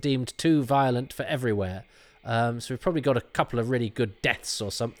bits that were deemed too violent for everywhere. So we've probably got a couple of really good deaths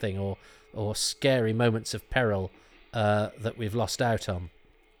or something, or scary moments of peril that we've lost out on.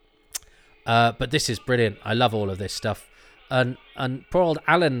 But this is brilliant. I love all of this stuff. And poor old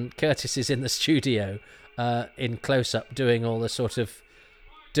Alan Curtis is in the studio in close-up doing all the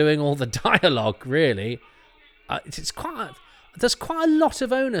dialogue, really. There's quite a lot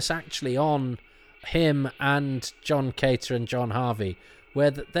of onus, actually, on him and John Cater and John Harvey, where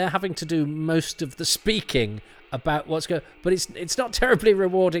they're having to do most of the speaking about what's going on. But it's not terribly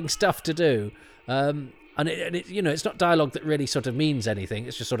rewarding stuff to do. And and it's not dialogue that really sort of means anything.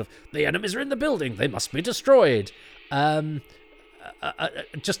 It's just sort of, the enemies are in the building, they must be destroyed.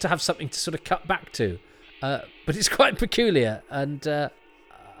 Just to have something to sort of cut back to. But it's quite peculiar, and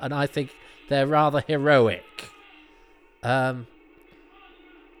I think they're rather heroic.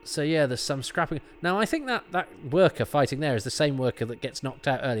 So yeah, there's some scrapping. Now I think that worker fighting there is the same worker that gets knocked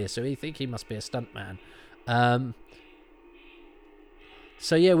out earlier, so I think he must be a stuntman.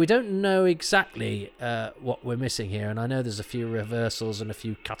 So yeah, we don't know exactly what we're missing here, and I know there's a few reversals and a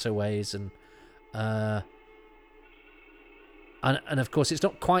few cutaways, and of course it's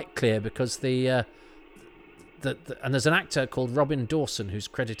not quite clear because and there's an actor called Robin Dawson who's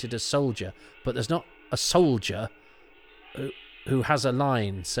credited as Soldier, but there's not a soldier who has a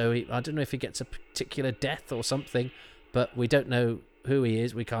line, so I don't know if he gets a particular death or something, but we don't know who he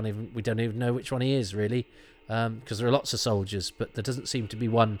is. We don't even know which one he is really, because there are lots of soldiers, but there doesn't seem to be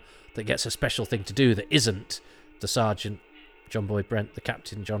one that gets a special thing to do that isn't the Sergeant John Boyd Brent, the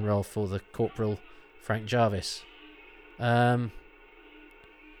Captain John Rolfe, or the Corporal Frank Jarvis. Yeah,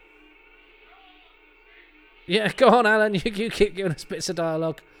 go on, Alan. You keep giving us bits of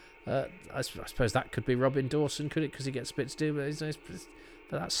dialogue. I suppose that could be Robin Dawson, could it? Because he gets bits to do, but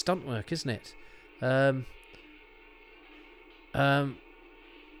that's stunt work, isn't it? But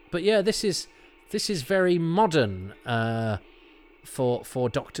yeah, this is very modern for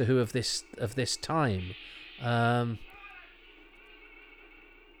Doctor Who of this time. Yeah,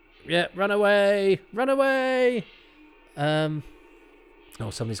 run away! Oh,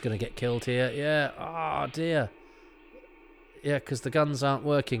 somebody's going to get killed here. Yeah. Oh, dear. Yeah, because the guns aren't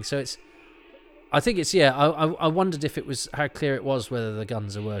working. So I think it's, yeah, I wondered if it was, how clear it was whether the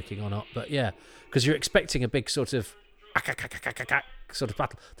guns are working or not. But yeah, because you're expecting a big sort of battle.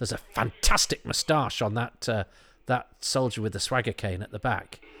 There's a fantastic moustache on that soldier with the swagger cane at the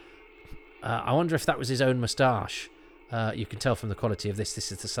back. I wonder if that was his own moustache. You can tell from the quality of this.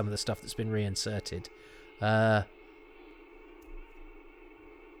 This is some of the stuff that's been reinserted.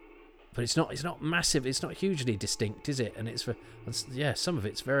 But it's not massive. It's not hugely distinct, is it? And some of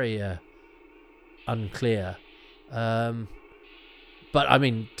it's very unclear. But I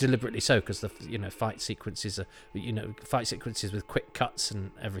mean, deliberately so, because the fight sequences with quick cuts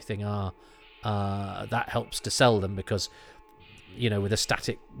and everything are that helps to sell them, because with a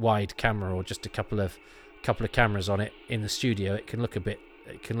static wide camera or just a couple of cameras on it in the studio, it can look a bit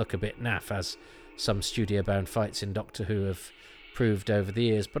naff, as some studio bound fights in Doctor Who have proved over the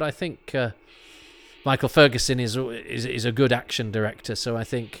years. But I think Michael Ferguson is a good action director, so I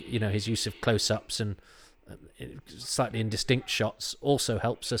think his use of close-ups and slightly indistinct shots also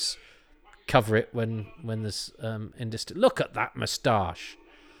helps us cover it when there's indistinct. Look at that moustache.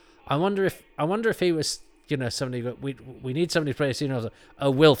 I wonder if he was somebody. We need somebody to play a scene.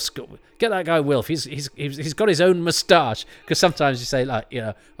 Wilf's get that guy Wilf. He's got his own moustache, because sometimes you say, like,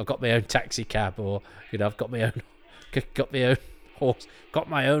 I've got my own taxi cab, or I've got my own horse,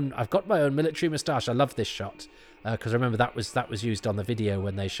 I've got my own military moustache. I love this shot, because I remember that was used on the video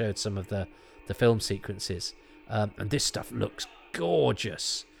when they showed some of the film sequences, and this stuff looks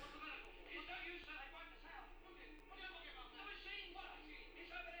gorgeous.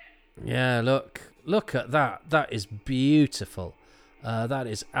 Yeah, look at that. That is beautiful. That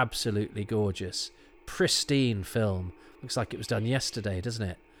is absolutely gorgeous. Pristine film. Looks like it was done yesterday, doesn't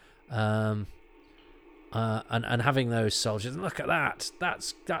it? And having those soldiers, look at that.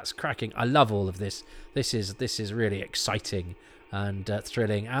 That's cracking. I love all of this. This is really exciting and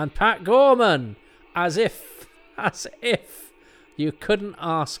thrilling. And Pat Gorman, as if you couldn't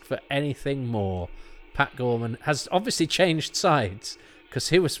ask for anything more. Pat Gorman has obviously changed sides, because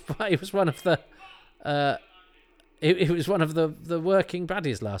he was one of the working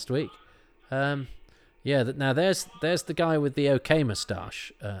baddies last week. Now there's the guy with the okay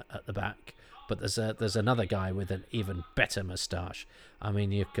moustache at the back. But there's another guy with an even better moustache. I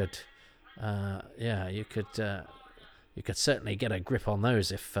mean, you could certainly get a grip on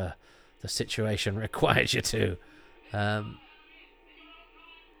those if the situation requires you to.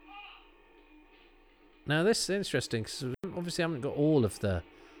 Now this is interesting, because obviously I haven't got all of the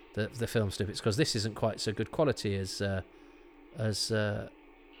film snippets, because this isn't quite so good quality as the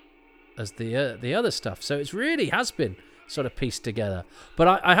other stuff. So it really has been sort of pieced together.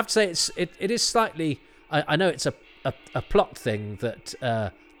 But I have to say it is slightly. I know it's a plot thing that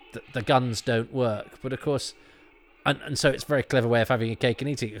the guns don't work, but of course, and so it's a very clever way of having a cake and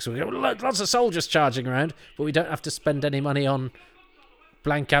eating it. So we got lots of soldiers charging around, but we don't have to spend any money on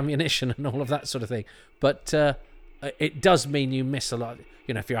blank ammunition and all of that sort of thing. But it does mean you miss a lot.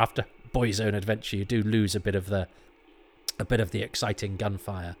 If you're after Boyzone Adventure, you do lose a bit of the exciting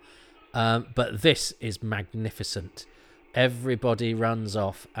gunfire. But this is magnificent. Everybody runs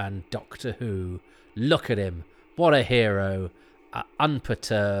off, and Doctor Who, look at him. What a hero.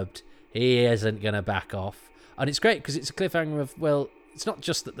 Unperturbed. He isn't going to back off. And it's great because it's a cliffhanger of, well, it's not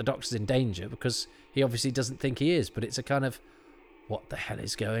just that the Doctor's in danger, because he obviously doesn't think he is, but it's a kind of, what the hell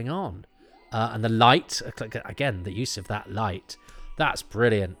is going on? And the light, again, the use of that light, that's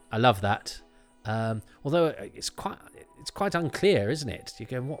brilliant. I love that. Although it's quite unclear, isn't it? You're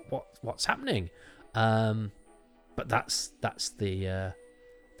going, what's happening? But that's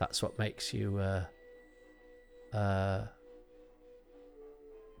what makes you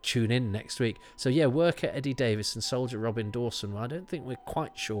tune in next week. So yeah, Worker Eddie Davis and Soldier Robin Dawson. Well, I don't think we're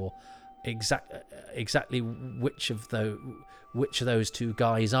quite sure exactly which of those two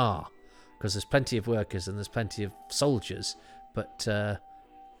guys are, because there's plenty of workers and there's plenty of soldiers, but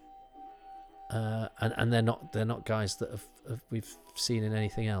and they're not guys that we've seen in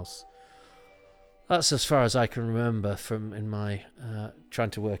anything else. That's as far as I can remember from in my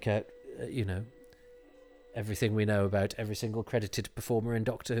trying to work out, everything we know about every single credited performer in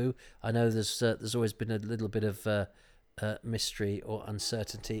Doctor Who. I know there's always been a little bit of mystery or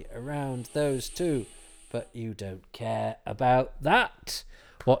uncertainty around those two, but you don't care about that.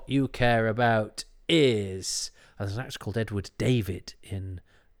 What you care about is there's an actor called Edward David in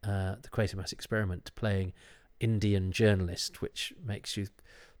the Quatermass Experiment playing Indian journalist, which makes you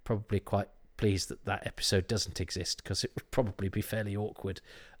probably quite pleased that episode doesn't exist, because it would probably be fairly awkward.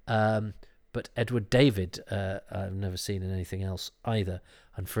 But Edward David, I've never seen in anything else either.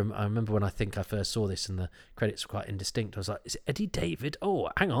 And I remember when I think I first saw this and the credits were quite indistinct, I was like, is it Eddie David? Oh,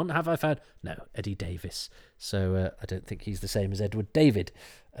 hang on, have I found... No, Eddie Davis. So I don't think he's the same as Edward David.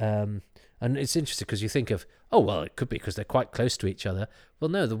 And it's interesting because you think of, oh, well, it could be because they're quite close to each other. Well,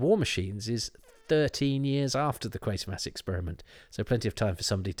 no, The War Machines is 13 years after the Quatermass Experiment, so plenty of time for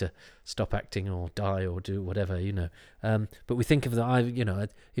somebody to stop acting or die or do whatever, but we think of the,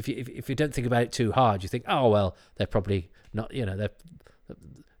 if you don't think about it too hard, you think, oh well, they're probably not, they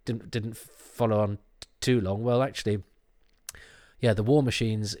didn't follow on too long. Well, actually, yeah, The War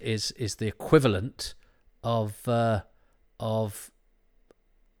Machines is the equivalent of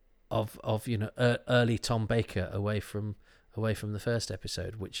early Tom Baker away from the first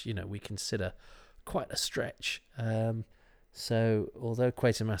episode, which we consider quite a stretch. So although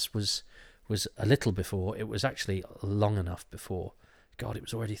Quatermass was a little before, it was actually long enough before. God, it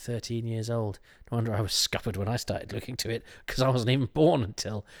was already 13 years old. No wonder I was scuppered when I started looking to it, because I wasn't even born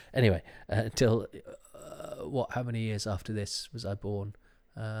until how many years after this was I born?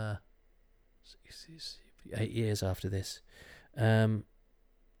 8 years after this. So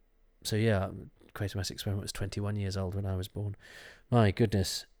yeah, Quatermass Experiment was 21 years old when I was born. My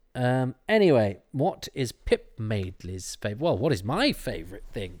goodness. Anyway, what is Pip Maidley's favourite? Well, what is my favourite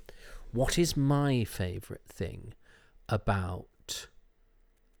thing? What is my favourite thing about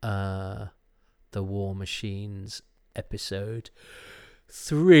the War Machines episode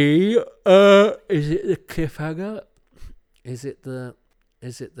 3? Is it the cliffhanger? Is it the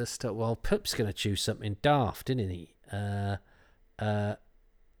stuff? Well, Pip's going to choose something daft, isn't he? I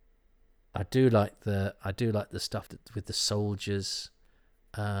do like the stuff with the soldiers.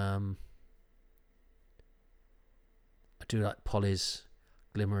 I do like Polly's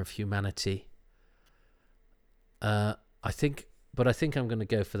glimmer of humanity. I think I'm going to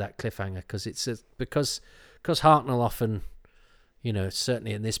go for that cliffhanger because Hartnell often,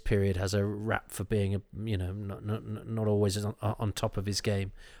 certainly in this period, has a rap for being not always on top of his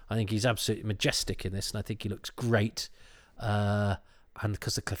game. I think he's absolutely majestic in this, and I think he looks great. And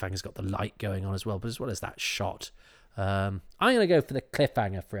because the cliffhanger's got the light going on as well, but as well as that shot, I'm going to go for the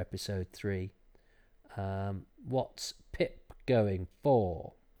cliffhanger for episode 3. What's Pip going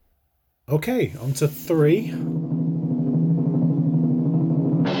for? Okay, on to 3.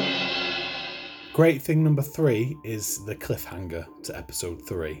 Great thing number 3 is the cliffhanger to episode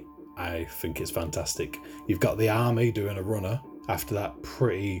 3. I think it's fantastic. You've got the army doing a runner after that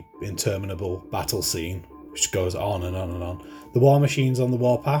pretty interminable battle scene, which goes on and on and on. The War Machine's on the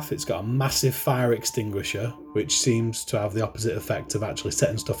warpath. It's got a massive fire extinguisher, which seems to have the opposite effect of actually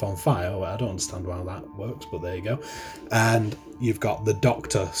setting stuff on fire. Well, I don't understand how that works, but there you go. And you've got the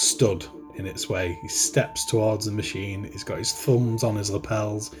Doctor stood in its way. He steps towards the machine. He's got his thumbs on his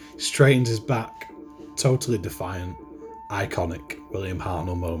lapels. He straightens his back. Totally defiant. Iconic William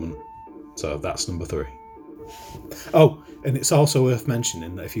Hartnell moment. So that's number 3. Oh, and it's also worth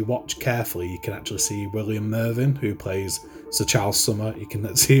mentioning that if you watch carefully, you can actually see William Mervyn, who plays Sir Charles Summer. You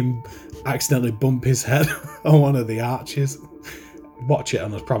can see him accidentally bump his head on one of the arches. Watch it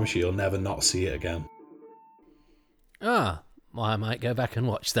and I promise you'll never not see it again. Ah, I might go back and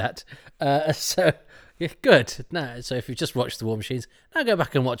watch that. So yeah, good. Now, so if you've just watched The War Machines, now go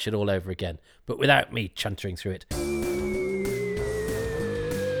back and watch it all over again, but without me chuntering through it.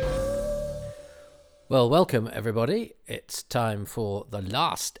 Well, welcome everybody. It's time for the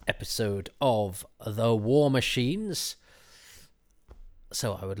last episode of The War Machines.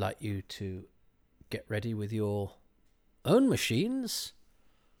 So I would like you to get ready with your own machines.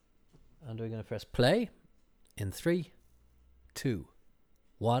 And we're going to press play in 3, 2,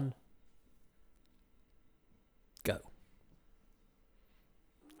 1, go.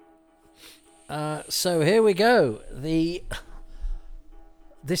 So here we go.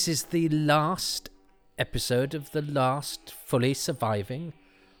 This is the last episode of the last fully surviving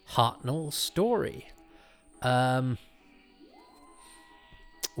Hartnell story.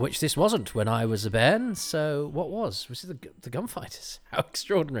 Which this wasn't when I was a bairn. So what was? Was it the Gunfighters? How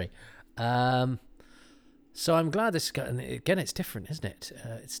extraordinary. So I'm glad this got, and again, it's different, isn't it?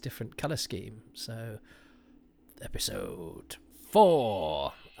 It's a different colour scheme. So episode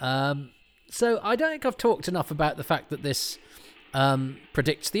 4. So I don't think I've talked enough about the fact that this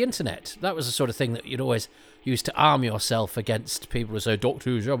predicts the internet. That was the sort of thing that you'd always use to arm yourself against people who say Doctor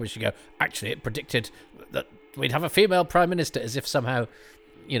Who's rubbish. You go, actually, it predicted that we'd have a female prime minister, as if somehow,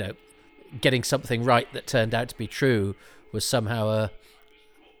 you know, getting something right that turned out to be true was somehow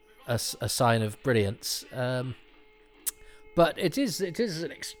a sign of brilliance. But it is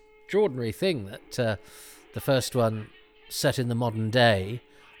an extraordinary thing that the first one, set in the modern day,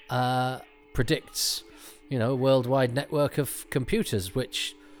 predicts, you know, a worldwide network of computers,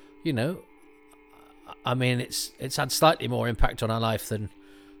 which, you know, I mean, it's had slightly more impact on our life than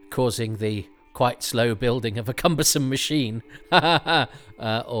causing the quite slow building of a cumbersome machine,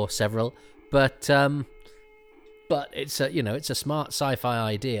 or several. But it's a smart sci-fi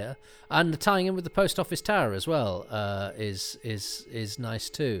idea, and the tying in with the post office tower as well is nice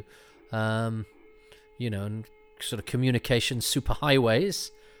too. You know, and sort of communication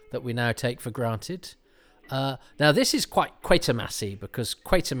superhighways that we now take for granted. Now, this is quite Quatermassy, because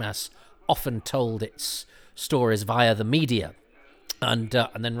Quatermass often told its stories via the media, and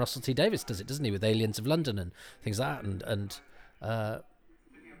then Russell T Davies does it, doesn't he, with Aliens of London and things like that, and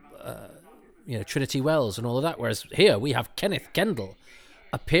you know, Trinity Wells and all of that. Whereas here we have Kenneth Kendall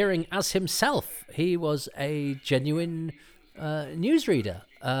appearing as himself. He was a genuine newsreader.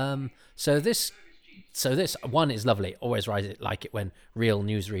 So this one is lovely. Always like it when real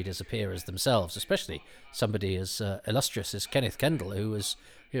newsreaders appear as themselves, especially somebody as illustrious as Kenneth Kendall, who was,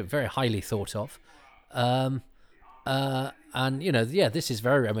 you know, very highly thought of. And you know, yeah, this is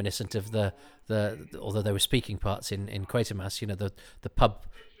very reminiscent of the although there were speaking parts in Quatermass, you know, the pub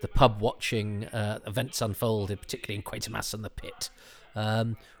watching events unfolded, particularly in Quatermass and the Pit,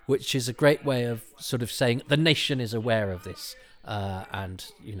 which is a great way of sort of saying the nation is aware of this, and,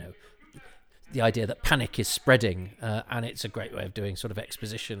 you know, the idea that panic is spreading, and it's a great way of doing sort of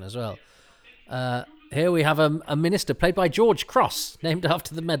exposition as well. Here we have a minister played by George Cross, named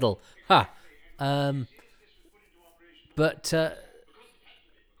after the medal. But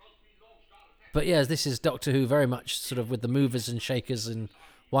yeah, this is Doctor Who very much sort of with the movers and shakers in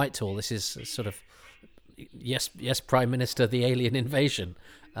Whitehall. This is sort of yes, Prime Minister, the alien invasion.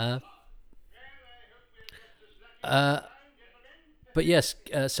 But yes,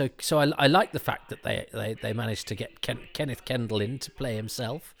 so I like the fact that they managed to get Kenneth Kendall in to play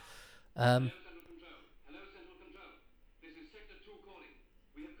himself.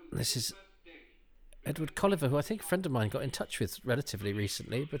 This is Edward Colliver, who I think a friend of mine got in touch with relatively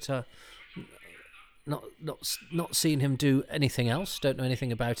recently, but not seen him do anything else. Don't know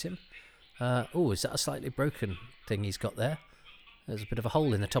anything about him. Is that a slightly broken thing he's got there? There's a bit of a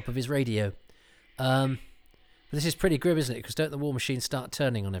hole in the top of his radio. This is pretty grim, isn't it? Because don't the war machines start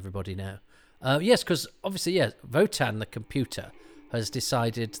turning on everybody now? Yes, because obviously, yes, Votan, the computer, has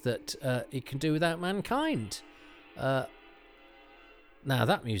decided that it can do without mankind. Now,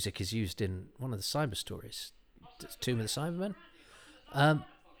 that music is used in one of the cyber stories, Tomb of the Cybermen.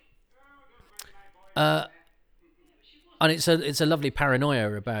 And it's a lovely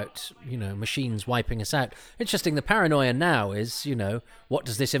paranoia about, you know, machines wiping us out. Interesting, the paranoia now is, you know, what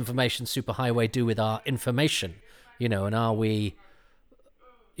does this information superhighway do with our information? You know, and are we,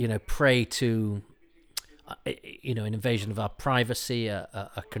 you know, prey to, you know, an invasion of our privacy,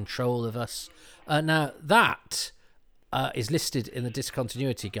 a control of us? Now, that is listed in the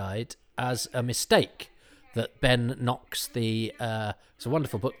discontinuity guide as a mistake. That Ben Knox, it's a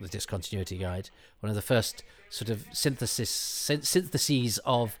wonderful book, the Discontinuity Guide, one of the first sort of syntheses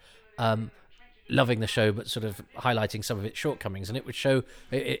of loving the show, but sort of highlighting some of its shortcomings. And it would show,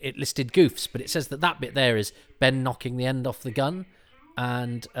 it listed goofs, but it says that bit there is Ben knocking the end off the gun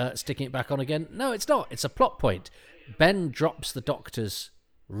and sticking it back on again. No, it's not. It's a plot point. Ben drops the Doctor's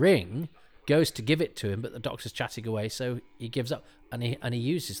ring, goes to give it to him, but the Doctor's chatting away, so he gives up, and he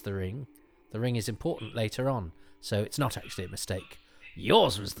uses the ring. The ring is important later on, so it's not actually a mistake.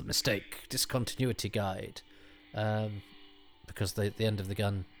 Yours was the mistake, discontinuity guide, because the end of the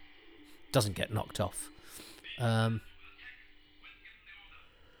gun doesn't get knocked off.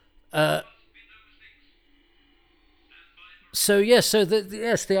 So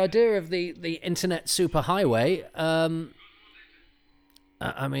the idea of the internet superhighway.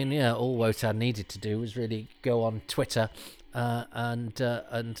 I mean, yeah, all Wotan needed to do was really go on Twitter and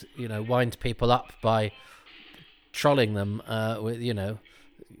wind people up by trolling them with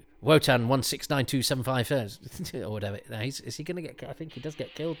Wotan 1692755 or whatever. Now, is he going to get? I think he does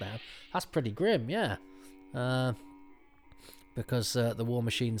get killed now. That's pretty grim, yeah. Because the war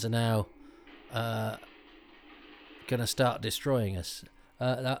machines are now going to start destroying us.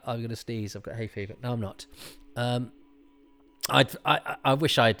 I'm going to sneeze. I've got hay fever. No, I'm not. I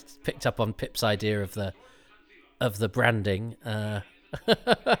wish I'd picked up on Pip's idea of the branding.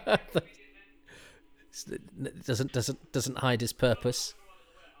 Doesn't hide his purpose.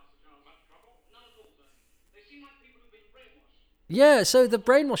 Yeah, so the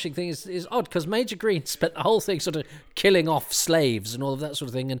brainwashing thing is odd, because Major Green spent the whole thing sort of killing off slaves and all of that sort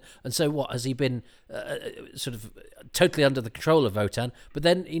of thing, and so what, has he been sort of totally under the control of Wotan? But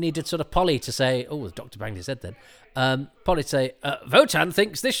then he needed sort of Polly to say, oh, the Doctor banged his head then, Polly to say, Wotan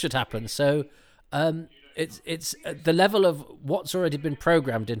thinks this should happen, so it's the level of what's already been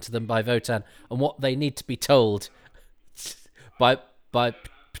programmed into them by Wotan and what they need to be told by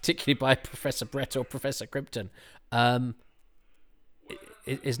particularly by Professor Brett or Professor Crimpton,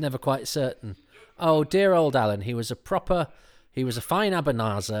 is never quite certain. Oh, dear old Alan. He was a fine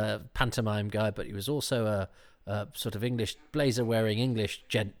Ebenezer pantomime guy, but he was also a sort of English blazer-wearing English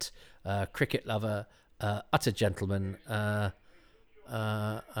gent, cricket lover, utter gentleman, and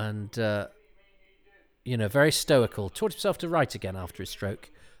very stoical. Taught himself to write again after his stroke,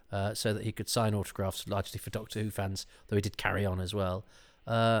 so that he could sign autographs largely for Doctor Who fans, though he did carry on as well.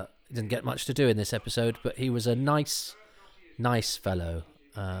 He didn't get much to do in this episode, but he was a nice fellow.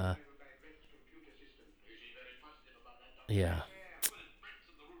 Yeah.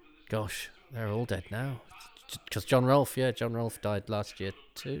 Gosh, they're all dead now. Because John Rolfe died last year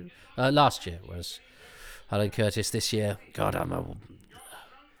too. Last year was Alan Curtis. This year, God, I'm a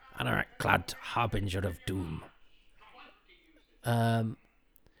anorak-clad harbinger of doom.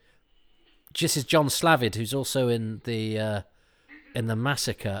 This is John Slavid, who's also in the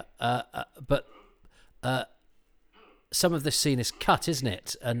massacre. But some of this scene is cut, isn't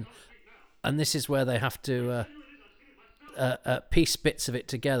it? And this is where they have to piece bits of it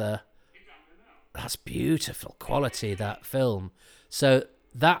together. That's beautiful quality, that film. So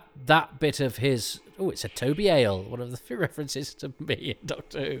that bit of his... Oh, it's a Toby Ale, one of the references to me in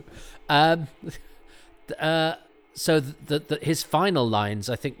Doctor Who. So his final lines,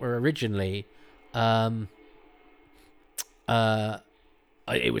 I think, were originally... it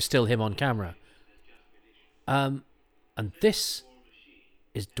was still him on camera. And this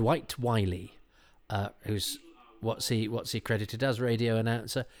is Dwight Wiley, who's what's he credited as, radio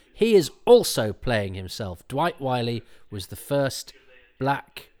announcer. He is also playing himself. Dwight Wiley was the first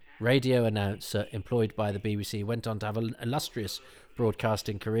black radio announcer employed by the BBC. He went on to have an illustrious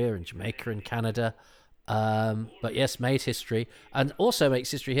broadcasting career in Jamaica and Canada, but yes, made history, and also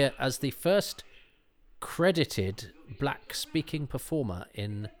makes history here as the first credited black speaking performer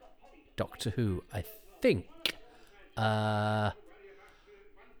in Doctor Who, I think.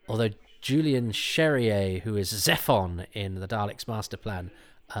 Although Julian Cherrier, who is Zephon in the Daleks' Master Plan,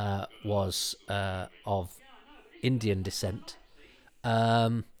 was of Indian descent.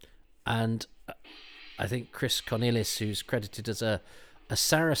 And I think Chris Cornelis, who's credited as a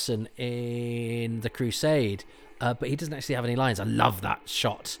Saracen in The Crusade, but he doesn't actually have any lines. I love that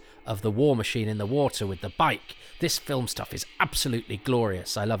shot of the war machine in the water with the bike. This film stuff is absolutely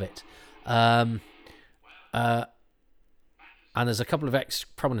glorious. I love it. And there's a couple of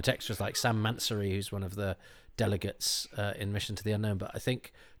prominent extras like Sam Mansouri, who's one of the delegates in Mission to the Unknown. But I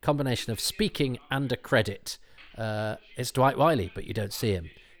think combination of speaking and a credit, it's Dwight Wiley, but you don't see him.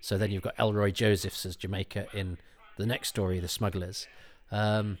 So then you've got Elroy Josephs as Jamaica in the next story, The Smugglers.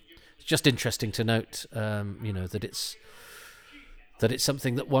 It's just interesting to note, that it's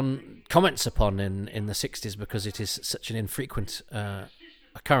something that one comments upon in the 60s because it is such an infrequent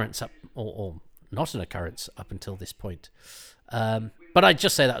occurrence or not an occurrence up until this point. But I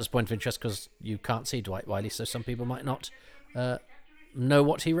just say that as a point of interest because you can't see Dwight Wiley, so some people might not know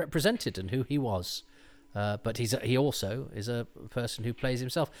what he represented and who he was. But he also is a person who plays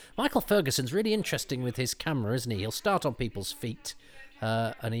himself. Michael Ferguson's really interesting with his camera, isn't he? He'll start on people's feet,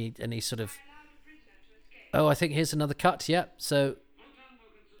 and he sort of. Oh, I think here's another cut. Yeah, so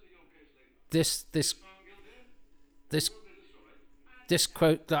this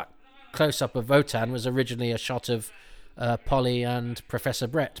quote, that close up of Wotan was originally a shot of Polly and Professor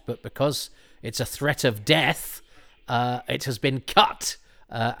Brett, but because it's a threat of death, it has been cut.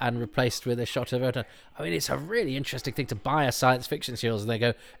 And replaced with a shot of Wotan. I mean, it's a really interesting thing to buy a science fiction series, and they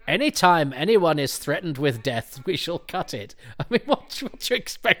go, anytime anyone is threatened with death, we shall cut it. I mean, what do you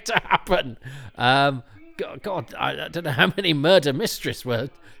expect to happen? God, I don't know how many murder mysteries were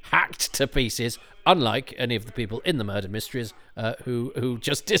hacked to pieces, unlike any of the people in the murder mysteries who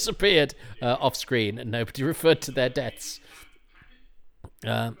just disappeared off screen and nobody referred to their deaths.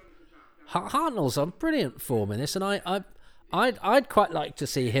 Hartnell's on brilliant form in this, and I'd quite like to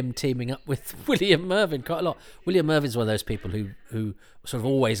see him teaming up with William Mervyn quite a lot. William Mervyn's one of those people who sort of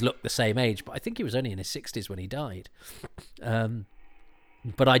always look the same age, but I think he was only in his 60s when he died.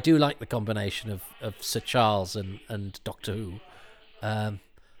 But I do like the combination of Sir Charles and Doctor Who.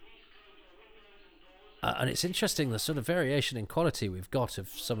 And it's interesting the sort of variation in quality we've got of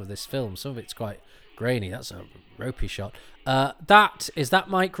some of this film. Some of it's quite grainy. That's a ropey shot. Is that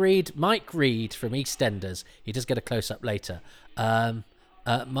Mike Reed? Mike Reed from EastEnders. He does get a close up later. That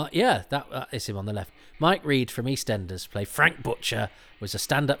is him on the left. Mike Reed from EastEnders played Frank Butcher. Was a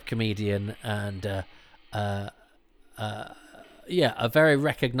stand-up comedian and a very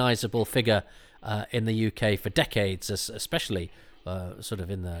recognisable figure in the UK for decades, especially. Sort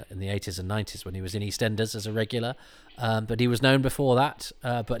of in the 80s and 90s when he was in EastEnders as a regular, but he was known before that.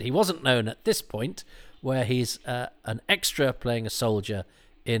 But he wasn't known at this point, where he's an extra playing a soldier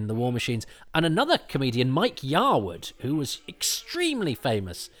in The War Machines. And another comedian, Mike Yarwood, who was extremely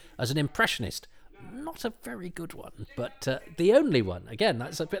famous as an impressionist. Not a very good one, but the only one. Again,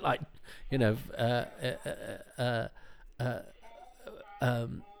 that's a bit like,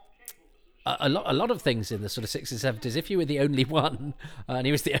 a lot of things in the sort of 60s and 70s, if you were the only one, and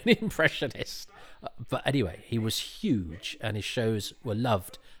he was the only impressionist. But anyway, he was huge, and his shows were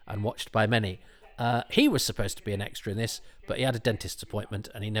loved and watched by many. He was supposed to be an extra in this, but he had a dentist's appointment,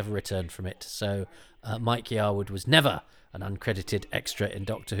 and he never returned from it. So Mike Yarwood was never an uncredited extra in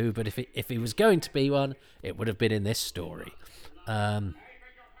Doctor Who, but if he was going to be one, it would have been in this story. I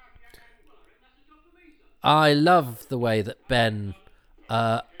love the way that Ben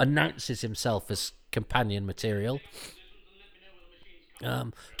announces himself as companion material.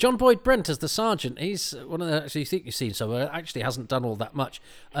 John Boyd Brent as the sergeant. He's one of the, actually, you think you've seen somewhere, actually hasn't done all that much,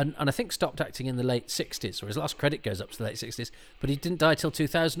 and I think stopped acting in the late 60s, or his last credit goes up to the late 60s, but he didn't die till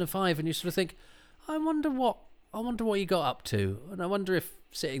 2005, and you sort of think, I wonder what he got up to, and I wonder if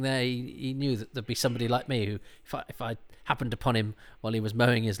sitting there he knew that there'd be somebody like me who, if I happened upon him while he was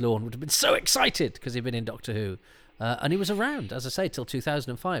mowing his lawn, would have been so excited because he'd been in Doctor Who. And he was around, as I say, till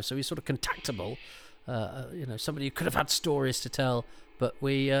 2005, so he's sort of contactable. Somebody who could have had stories to tell, but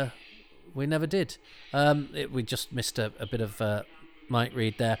we never did. We just missed a bit of Mike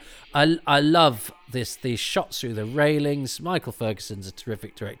Reed there. I love these shots through the railings. Michael Ferguson's a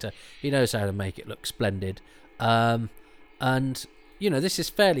terrific director. He knows how to make it look splendid. And this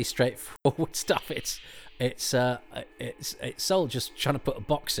is fairly straightforward stuff. It's soldiers trying to put a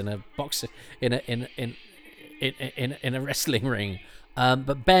box in a wrestling ring.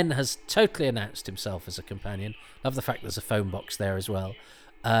 But Ben has totally announced himself as a companion. Love the fact there's a phone box there as well.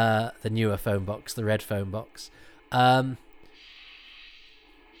 The newer phone box, the red phone box. But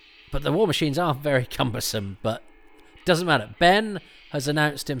the War Machines are very cumbersome, but doesn't matter. Ben has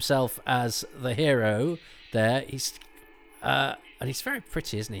announced himself as the hero there. And he's very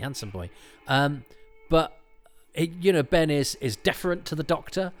pretty, isn't he? Handsome boy. But Ben is deferent to the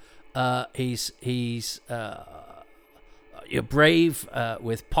Doctor. He's brave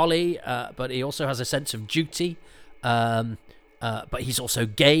with Polly, but he also has a sense of duty. But he's also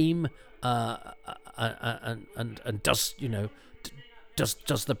game, and does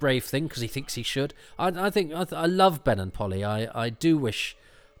does the brave thing because he thinks he should. I love Ben and Polly. I do wish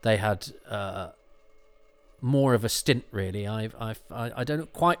they had more of a stint. Really, I don't know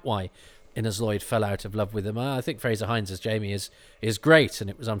quite why Innes Lloyd fell out of love with him. I think Fraser Hines as Jamie is great, and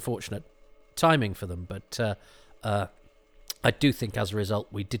it was unfortunate timing for them. But I do think as a result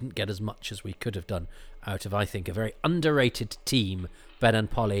we didn't get as much as we could have done out of, I think, a very underrated team, Ben and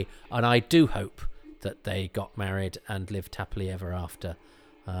Polly. And I do hope that they got married and lived happily ever after.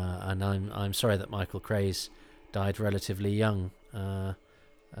 And I'm sorry that Michael Craze died relatively young. and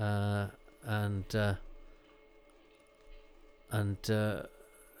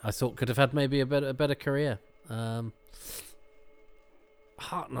I thought could have had maybe a better career.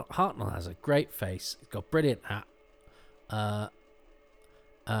 Hartnell has a great face. He's got a brilliant hat,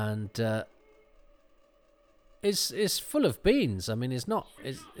 and is full of beans. I mean, is not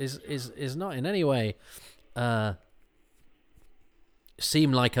in any way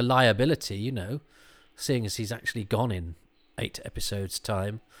seem like a liability, you know, seeing as he's actually gone in 8 episodes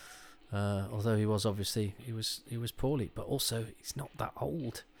time. Although he was obviously he was poorly, but also he's not that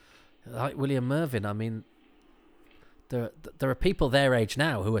old. Like William Mervyn, I mean, there are people their age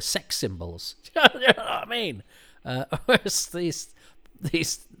now who are sex symbols. You know what I mean? Whereas these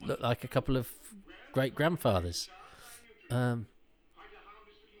look like a couple of great grandfathers. But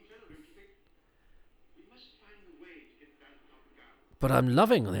I'm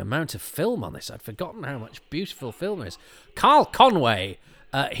loving the amount of film on this. I'd forgotten how much beautiful film there is. Carl Conway.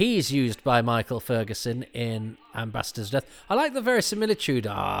 He's used by Michael Ferguson in Ambassadors of Death. I like the verisimilitude.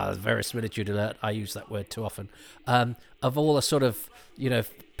 Verisimilitude alert. I use that word too often. Of all the sort of, you know,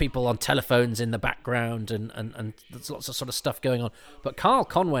 people on telephones in the background and there's lots of sort of stuff going on. But Carl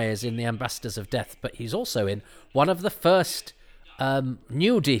Conway is in the Ambassadors of Death, but he's also in one of the first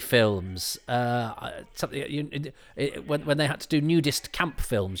nudie films, when they had to do nudist camp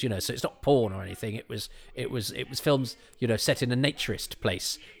films, you know, so it's not porn or anything. It was films, you know, set in a naturist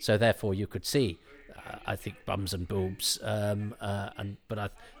place, so therefore you could see, I think, bums and boobs.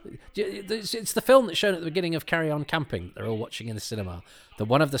 It's the film that's shown at the beginning of Carry On Camping. They're all watching in the cinema.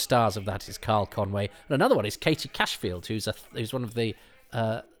 One of the stars of that is Carl Conway, and another one is Katie Cashfield, who's one of the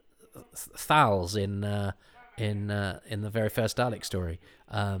Thals in the very first Dalek story.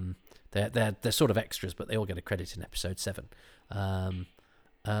 They're sort of extras, but they all get a credit in episode 7.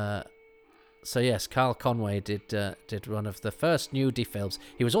 So yes, Carl Conway did one of the first nudie films.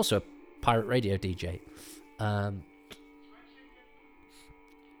 He was also a pirate radio DJ.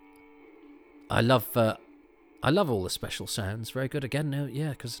 I love all the special sounds. Very good. Again,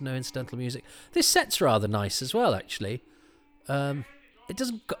 because no incidental music. This set's rather nice as well, actually. It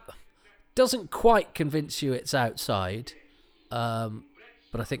doesn't quite convince you it's outside, but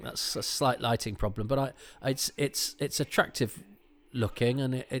I think that's a slight lighting problem. But it's attractive looking,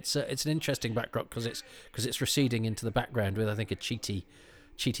 and it's an interesting backdrop because it's receding into the background with, I think, a cheaty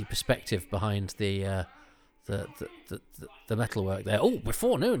perspective behind the metalwork there. Oh,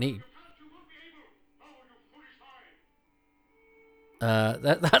 before noon,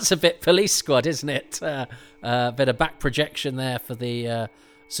 that's a bit Police Squad, isn't it? A bit of back projection there for the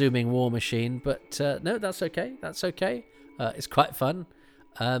zooming war machine, but no, that's okay. It's quite fun.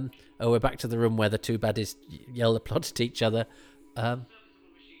 We're back to the room where the two baddies yell the plot at each other.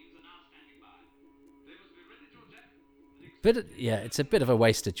 It's a bit of a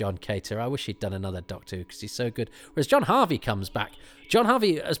waste of John Cater. I wish he'd done another Doctor Who because he's so good. Whereas John Harvey comes back. John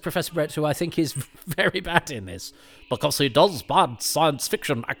Harvey as Professor Brett, who I think is very bad in this because he does bad science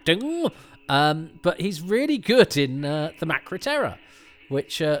fiction acting. But he's really good in The Macra Terror,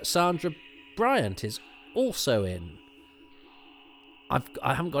 which Sandra Bryant is also in. I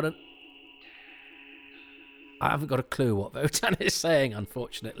haven't got a clue what Votan is saying,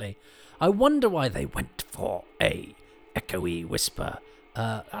 unfortunately. I wonder why they went for a echoey whisper.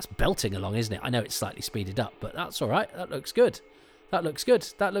 That's belting along, isn't it? I know it's slightly speeded up, but that's all right. That looks good. No,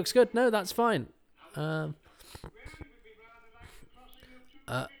 that's fine.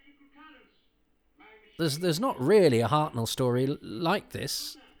 There's not really a Hartnell story like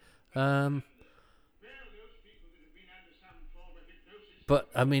this. But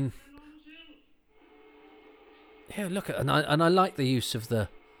I mean, yeah, look at and I like the use of the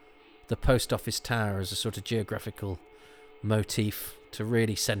post office tower as a sort of geographical motif to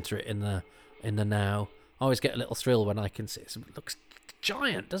really centre it in the now. I always get a little thrill when I can see it. It looks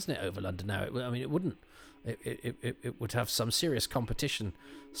giant, doesn't it, over London now? I mean, it wouldn't. It would have some serious competition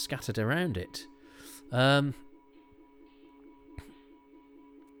scattered around it. So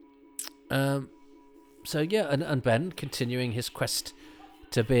yeah, and Ben, continuing his quest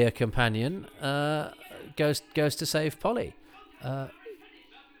to be a companion, goes to save Polly.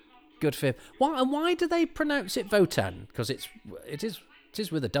 Good for him. Why do they pronounce it Votan? Because it is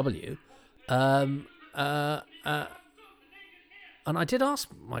with a W. And I did ask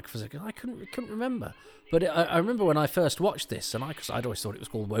Mike for a second. I couldn't remember. But I remember when I first watched this, and because I'd always thought it was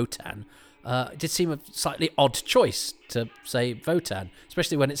called Wotan. It did seem a slightly odd choice to say Votan,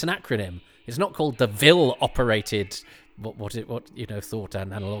 especially when it's an acronym. It's not called the Vil operated thought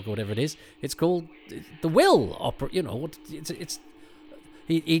and analog or whatever it is. It's called the Will opera. You know, it's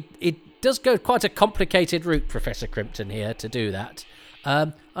He does go quite a complicated route, Professor Crimpton, here to do that.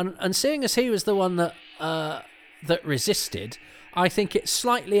 And seeing as he was the one that resisted, I think it's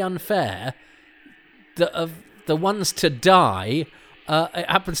slightly unfair that of the ones to die, it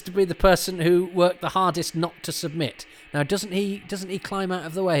happens to be the person who worked the hardest not to submit. Now, doesn't he climb out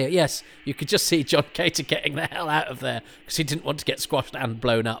of the way? Yes, you could just see John Cater getting the hell out of there because he didn't want to get squashed and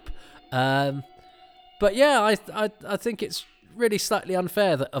blown up. But yeah, I think it's really slightly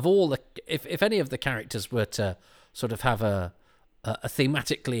unfair that of all the, if any of the characters were to sort of have a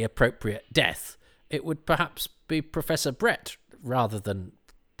thematically appropriate death, it would perhaps be Professor Brett rather than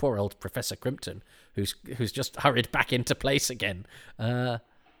poor old Professor Crimpton, who's just hurried back into place again. And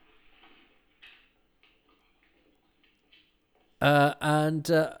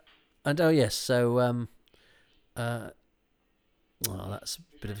oh yes, so well, that's a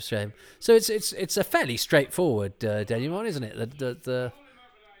bit of a shame. So it's a fairly straightforward denouement, isn't it? The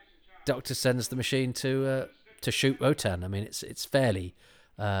Doctor sends the machine to shoot Wotan. I mean, it's fairly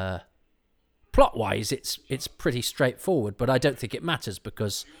plot-wise, it's pretty straightforward, but I don't think it matters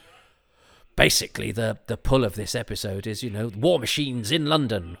because basically the pull of this episode is, war machines in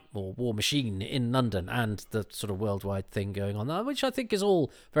London, or war machine in London, and the sort of worldwide thing going on there, which I think is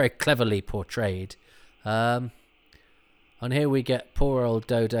all very cleverly portrayed. And here we get poor old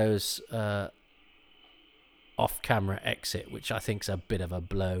Dodo's off-camera exit, which I think's a bit of a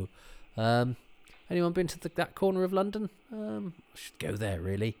blow. Anyone been to that corner of London? I should go there,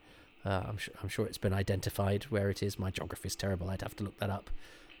 really. I'm sure it's been identified where it is. My geography's terrible. I'd have to look that up.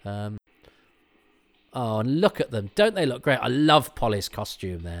 Oh, and look at them. Don't they look great? I love Polly's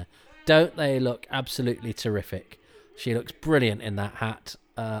costume there. Don't they look absolutely terrific? She looks brilliant in that hat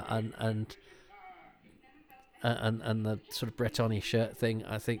and the sort of Bretonny shirt thing.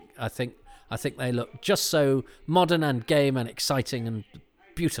 I think they look just so modern and game and exciting and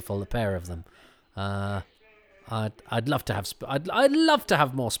beautiful, the pair of them. I'd love to have I'd love to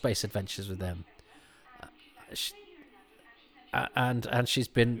have more space adventures with them. And she's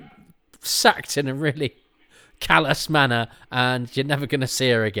been sacked in a really callous manner, and you're never going to see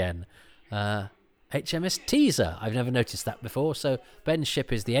her again. HMS Teaser. I've never noticed that before. So Ben's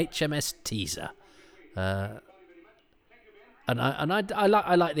ship is the HMS Teaser. And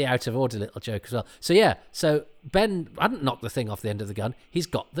I like the out of order little joke as well. So yeah, so Ben hadn't knocked the thing off the end of the gun. He's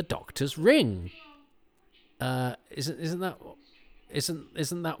got the Doctor's ring. Isn't that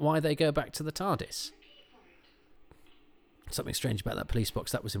why they go back to the TARDIS? Something strange about that police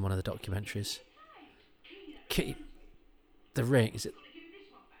box. That was in one of the documentaries. Key, the ring, is it?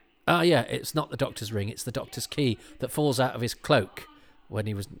 Oh yeah, it's not the Doctor's ring. It's the Doctor's key that falls out of his cloak when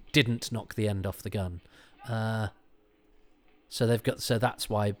he didn't knock the end off the gun. So that's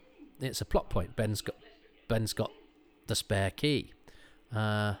why it's a plot point. Ben's got the spare key.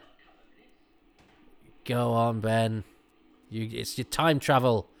 Go on, Ben. It's your time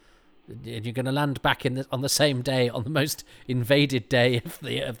travel. You're going to land back on the same day, on the most invaded day of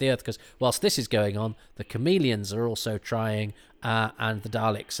the Earth. Because whilst this is going on, the chameleons are also trying, and the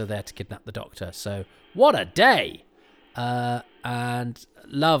Daleks are there to kidnap the Doctor. So what a day! And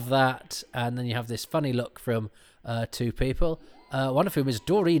love that. And then you have this funny look from two people. One of whom is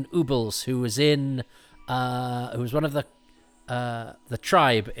Doreen Ubles, who was one of the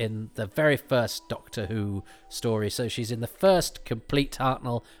tribe in the very first Doctor Who story. So she's in the first complete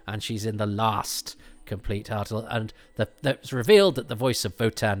Hartnell, and she's in the last complete Hartnell. And it's revealed that the voice of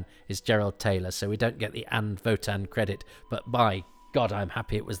Wotan is Gerald Taylor, so we don't get the and Wotan credit. But by God, I'm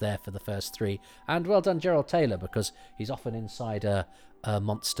happy it was there for the first three. And well done, Gerald Taylor, because he's often inside a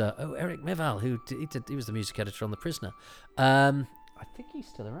monster. Oh, Eric Meval, he was the music editor on The Prisoner. I think he's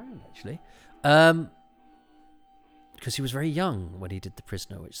still around, actually. Because he was very young when he did The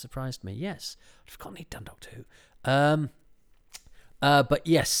Prisoner, which surprised me. Yes, I'd forgotten he'd done Doctor Who. But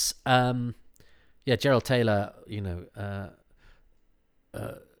yes, Gerald Taylor,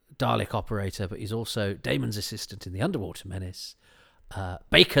 Dalek operator, but he's also Damon's assistant in The Underwater Menace,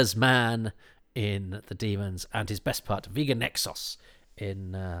 Baker's man in The Demons, and his best part, Vega Nexus,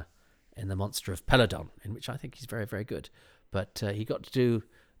 in The Monster of Peladon, in which I think he's very, very good. But he got to do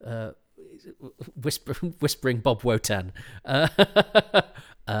whispering Bob Wotan as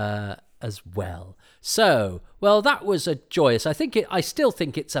well. So, well, that was a joyous. I still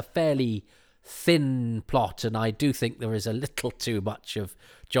think it's a fairly thin plot, and I do think there is a little too much of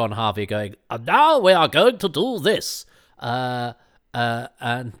John Harvey going, and now we are going to do this, and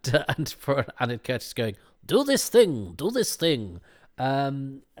Curtis going, do this thing,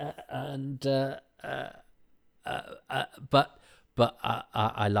 but but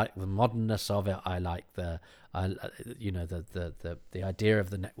I like the modernness of it. I like the idea of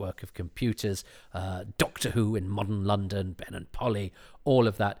the network of computers, Doctor Who in modern London, Ben and Polly, all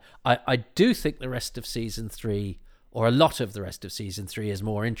of that. I do think the rest of season 3, or a lot of the rest of season 3, is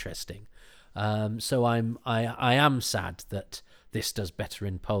more interesting. So I am sad that this does better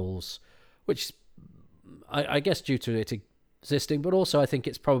in polls, which I guess due to it existing, but also I think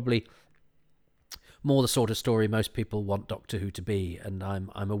it's probably more the sort of story most people want Doctor Who to be, and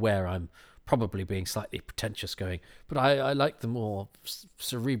I'm aware I'm probably being slightly pretentious going, but I like the more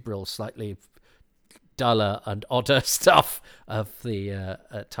cerebral, slightly duller and odder stuff of the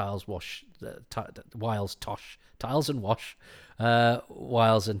Wiles and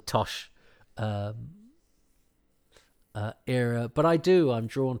Tosh era. But I'm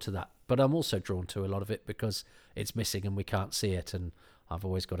drawn to that. But I'm also drawn to a lot of it because it's missing and we can't see it, and I've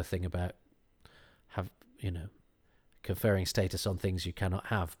always got a thing about conferring status on things you cannot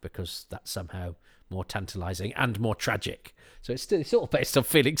have, because that's somehow more tantalizing and more tragic. So it's all based on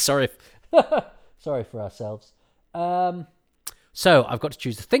feeling sorry for ourselves. So I've got to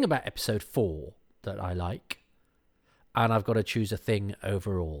choose a thing about episode 4 that I like, and I've got to choose a thing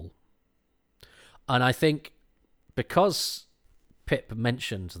overall. And I think because Pip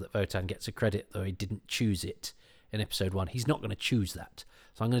mentioned that Votan gets a credit, though he didn't choose it in episode 1, he's not going to choose that.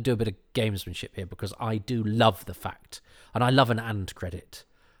 So I'm going to do a bit of gamesmanship here, because I do love the fact, and I love an and credit.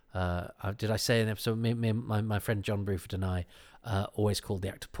 Did I say in the episode, my friend John Bruford and I always called the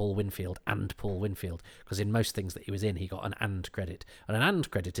actor Paul Winfield and Paul Winfield, because in most things that he was in, he got an and credit. And an and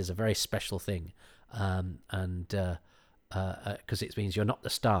credit is a very special thing, because it means you're not the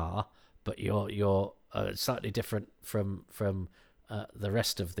star, but you're slightly different from the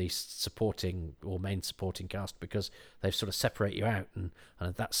rest of the supporting or main supporting cast, because they sort of separate you out, and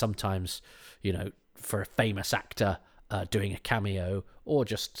that sometimes, for a famous actor doing a cameo, or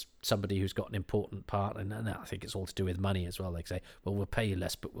just somebody who's got an important part, and I think it's all to do with money as well. They say, well, we'll pay you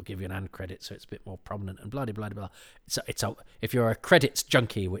less, but we'll give you an and credit, so it's a bit more prominent, and blah blah blah. If you're a credits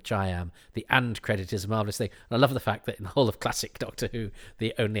junkie, which I am, the and credit is a marvelous thing. And I love the fact that in the whole of classic Doctor Who,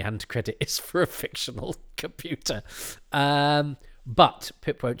 the only and credit is for a fictional computer. But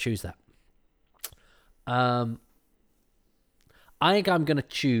Pip won't choose that. I think I'm going to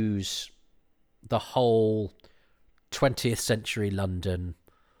choose the whole 20th century London,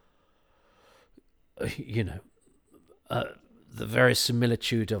 the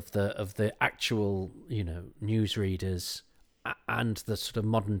verisimilitude of the actual, newsreaders and the sort of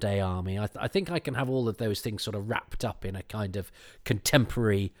modern day army. I think I can have all of those things sort of wrapped up in a kind of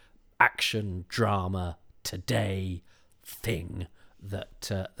contemporary action drama today thing that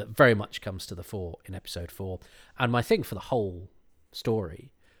very much comes to the fore in episode 4. And my thing for the whole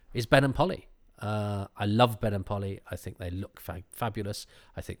story is Ben and Polly. I love Ben and Polly. I think they look fabulous.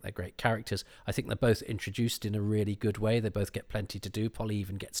 I think they're great characters. I think they're both introduced in a really good way. They both get plenty to do. Polly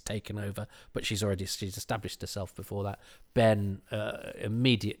even gets taken over, but she's established herself before that. Ben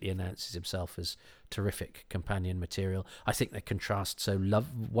immediately announces himself as terrific companion material. I think they contrast so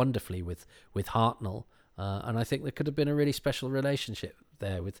wonderfully with Hartnell. And I think there could have been a really special relationship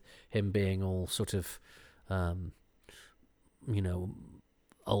there, with him being all sort of,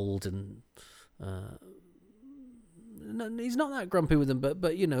 old and he's not that grumpy with them, but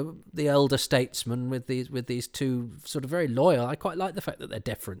the elder statesman with these two sort of very loyal. I quite like the fact that they're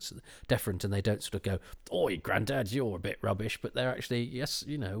different, and they don't sort of go, "Oh, granddad, you're a bit rubbish," but they're actually, yes,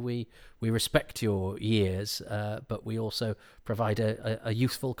 we respect your years, but we also provide a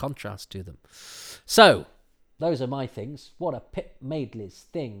youthful contrast to them. So those are my things. What are Pip Madeley's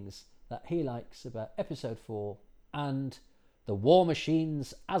things that he likes about episode 4 and the War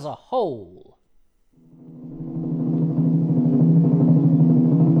Machines as a whole?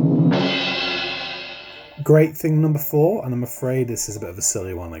 Great thing number 4, and I'm afraid this is a bit of a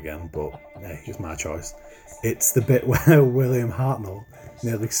silly one again, but hey, it's my choice. It's the bit where William Hartnell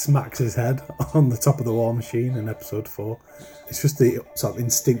nearly smacks his head on the top of the war machine in episode 4. It's just the sort of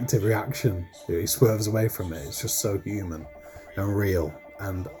instinctive reaction. He swerves away from it. It's just so human and real.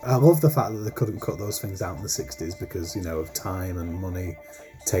 And I love the fact that they couldn't cut those things out in the 60s because, of time and money,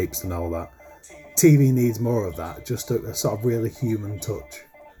 tapes and all that. TV needs more of that, just a sort of really human touch.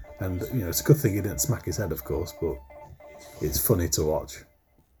 And, it's a good thing he didn't smack his head, of course, but it's funny to watch.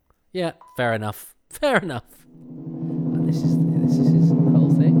 Yeah, fair enough. And this is his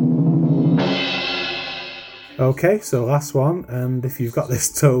whole thing. Okay, so last one, and if you've got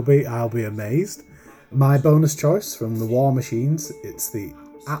this, Toby, I'll be amazed. My bonus choice from the War Machines, it's the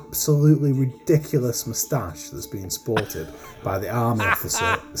absolutely ridiculous moustache that's being sported by the army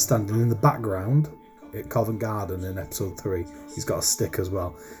officer standing in the background at Covent Garden in episode 3. He's got a stick as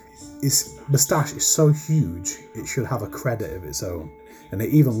well. His moustache is so huge, it should have a credit of its own. And it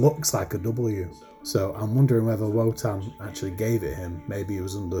even looks like a W. So I'm wondering whether Wotan actually gave it him. Maybe he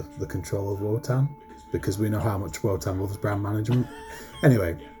was under the control of Wotan, because we know how much Wotan loves brand management.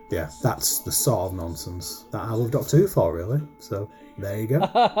 Anyway, yeah, that's the sort of nonsense that I love Doctor Who for, really. So there you go.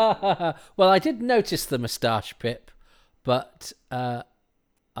 Well, I did notice the moustache, Pip, but I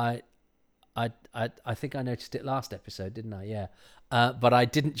think I noticed it last episode, didn't I? Yeah. But I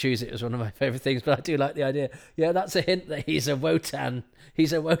didn't choose it as one of my favourite things, but I do like the idea. Yeah, that's a hint that he's a Wotan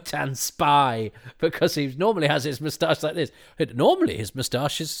spy, because he normally has his moustache like this. Normally his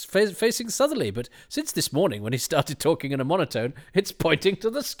moustache is facing southerly, but since this morning when he started talking in a monotone, it's pointing to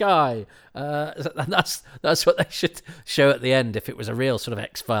the sky. And that's what they should show at the end. If it was a real sort of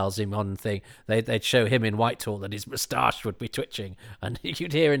X-Files Zimon thing, they'd show him in Whitehall and his moustache would be twitching, and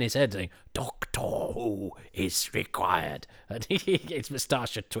you'd hear in his head saying, "Doctor Who is required," and his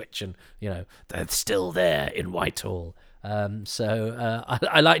moustache would twitch, and they're still there in Whitehall. So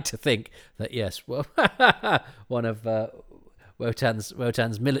I like to think that yes, well, one of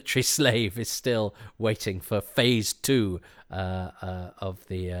Wotan's military slave is still waiting for phase 2 of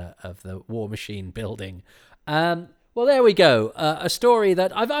the War Machine building. Well, there we go. A story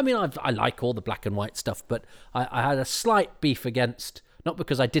that I like all the black and white stuff, but I had a slight beef against. Not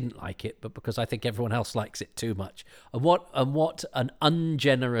because I didn't like it, but because I think everyone else likes it too much. And what an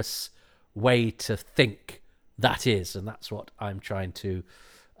ungenerous way to think that is. And that's what I'm trying to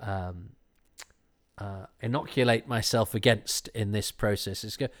inoculate myself against in this process.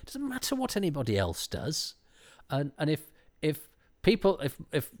 It doesn't matter what anybody else does. And if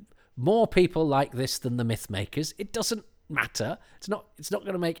more people like this than the myth makers, it doesn't matter. It's not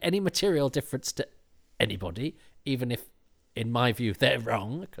going to make any material difference to anybody, even if, in my view, they're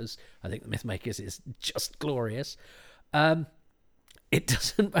wrong, because I think the Mythmakers is just glorious. It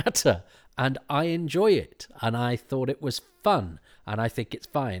doesn't matter, and I enjoy it, and I thought it was fun, and I think it's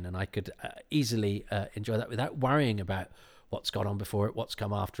fine, and I could easily enjoy that without worrying about what's gone on before it, what's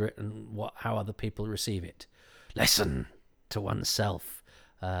come after it, and how other people receive it. Listen to oneself.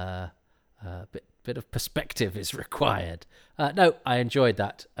 Bit of perspective is required. No, I enjoyed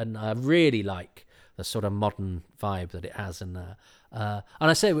that, and I really like the sort of modern vibe that it has, and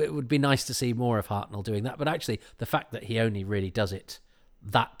I say it would be nice to see more of Hartnell doing that, but actually the fact that he only really does it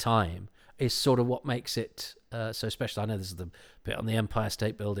that time is sort of what makes it so special. I know this is the bit on the Empire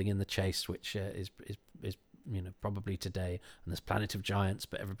State Building in the Chase, which is probably today, and there's Planet of Giants,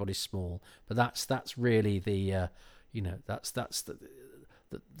 but everybody's small. But that's really the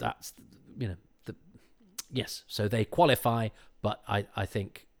yes. So they qualify, but I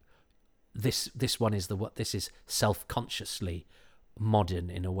think. This one is this is self-consciously modern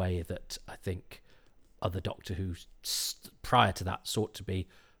in a way that I think other Doctor Who prior to that sought to be,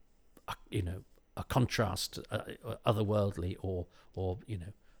 a contrast, otherworldly or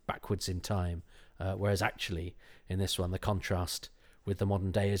backwards in time. Whereas actually in this one, the contrast with the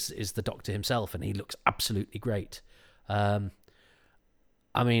modern day is the Doctor himself, and he looks absolutely great. I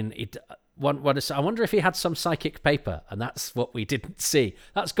wonder if he had some psychic paper, and that's what we didn't see.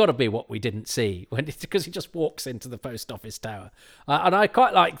 That's got to be what we didn't see, because he just walks into the post office tower. And I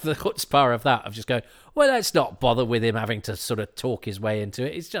quite like the chutzpah of that, of just going, well, let's not bother with him having to sort of talk his way into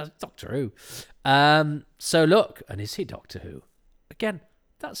it. It's just Doctor Who. So look, and is he Doctor Who? Again,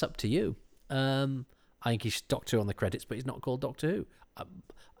 that's up to you. I think he's Doctor Who on the credits, but he's not called Doctor Who.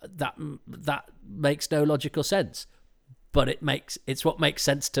 That makes no logical sense, but it's what makes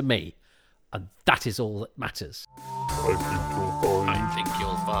sense to me. And that is all that matters. I think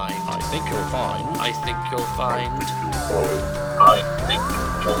you'll find. I think you'll find. I think you'll find. I think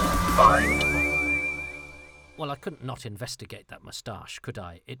you'll find. Well, I couldn't not investigate that moustache, could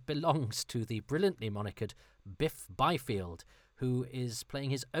I? It belongs to the brilliantly monikered Biff Byfield, who is playing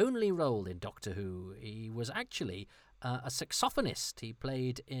his only role in Doctor Who. He was actually a saxophonist. He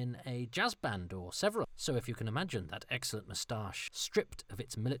played in a jazz band or several. So if you can imagine that excellent moustache stripped of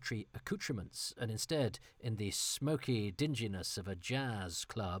its military accoutrements and instead in the smoky dinginess of a jazz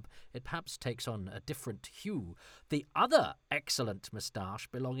club, it perhaps takes on a different hue. The other excellent moustache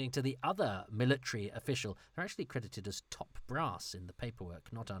belonging to the other military official, they're actually credited as top brass in the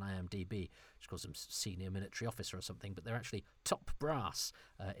paperwork, not on IMDb, which calls them senior military officer or something, but they're actually top brass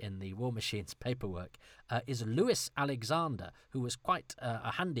in the War Machine's paperwork, is Louis Alexander, who was quite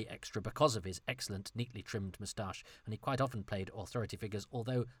a handy extra because of his excellent, neatly trimmed moustache, and he quite often played authority figures,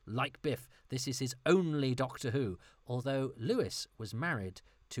 although, like Biff, this is his only Doctor Who, although Louis was married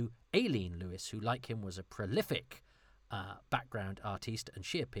to Aileen Lewis, who, like him, was a prolific background artiste, and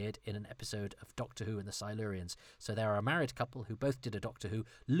she appeared in an episode of Doctor Who and the Silurians. So they are a married couple who both did a Doctor Who.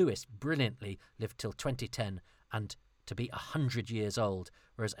 Lewis brilliantly lived till 2010 and to be 100 years old,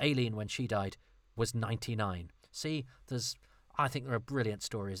 whereas Aileen, when she died, was 99. See, I think there are brilliant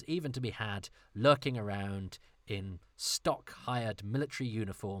stories even to be had lurking around in stock hired military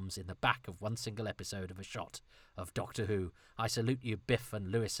uniforms in the back of one single episode of a shot of Doctor Who. I salute you, Biff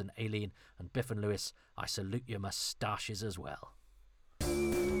and Lewis and Aileen, and Biff and Lewis, I salute your moustaches as well.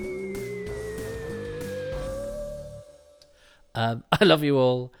 I love you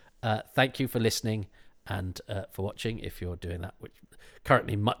all. Thank you for listening and for watching, if you're doing that, which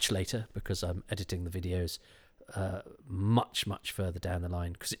currently much later because I'm editing the videos much further down the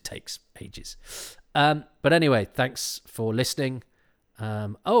line because it takes ages. But anyway, thanks for listening.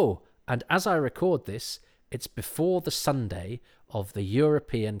 And as I record this, it's before the Sunday of the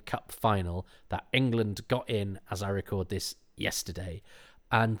European Cup final that England got in, as I record this, yesterday.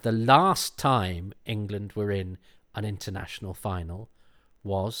 And the last time England were in an international final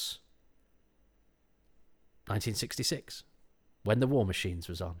was 1966, when the War Machines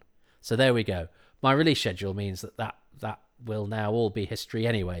was on. So there we go. My release schedule means that will now all be history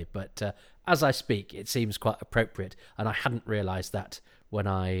anyway, but as I speak, it seems quite appropriate, and I hadn't realised that when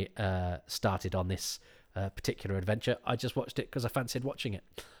I started on this particular adventure. I just watched it because I fancied watching it.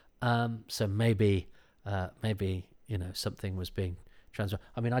 So maybe something was being transferred.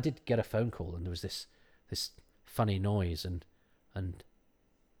 I mean, I did get a phone call, and there was this funny noise, and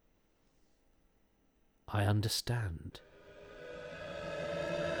I understand.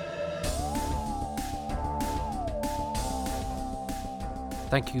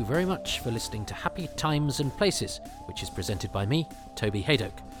 Thank you very much for listening to Happy Times and Places, which is presented by me, Toby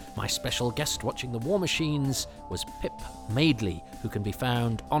Haydock. My special guest watching the War Machines was Pip Madeley, who can be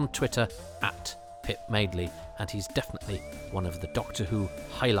found on Twitter at Pip Madeley, and he's definitely one of the Doctor Who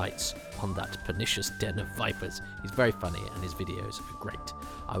highlights on that pernicious den of vipers. He's very funny and his videos are great.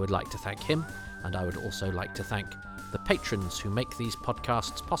 I would like to thank him, and I would also like to thank the patrons who make these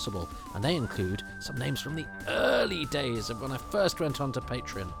podcasts possible, and they include some names from the early days of when I first went onto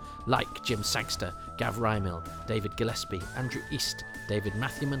Patreon, like Jim Sangster, Gav Rymil, David Gillespie, Andrew East, David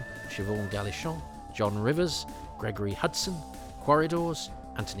Matthewman, Siobhan Galichon, John Rivers, Gregory Hudson, Corridors,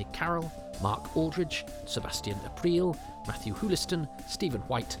 Anthony Carroll, Mark Aldridge, Sebastian April, Matthew Houliston, Stephen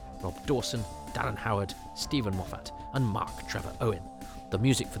White, Rob Dawson, Darren Howard, Stephen Moffat, and Mark Trevor Owen. The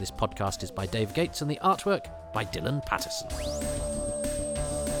music for this podcast is by Dave Gates and the artwork by Dylan Patterson.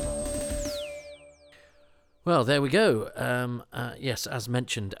 Well, there we go. Yes, as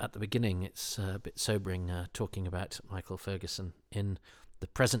mentioned at the beginning, it's a bit sobering talking about Michael Ferguson in the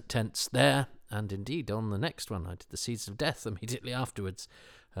present tense there, and indeed on the next one. I did The Seeds of Death immediately afterwards.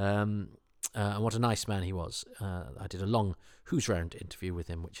 And what a nice man he was. I did a long Who's Round interview with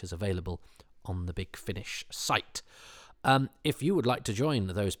him, which is available on the Big Finish site. If you would like to join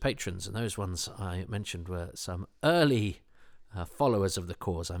those patrons, and those ones I mentioned were some early followers of the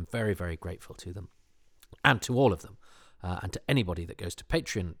cause, I'm very, very grateful to them, and to all of them, and to anybody that goes to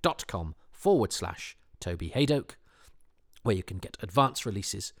patreon.com/Toby Haydock, where you can get advance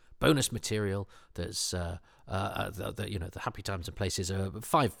releases, bonus material. There's the Happy Times and Places are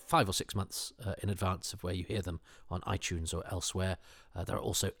five or 6 months in advance of where you hear them on iTunes or elsewhere. There are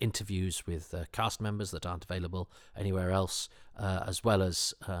also interviews with cast members that aren't available anywhere else, as well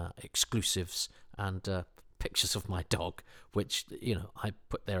as exclusives and pictures of my dog, which I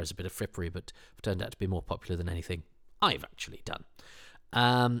put there as a bit of frippery, but turned out to be more popular than anything I've actually done.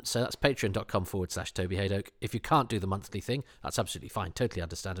 So that's patreon.com/Toby Haydock. If you can't do the monthly thing, that's absolutely fine, totally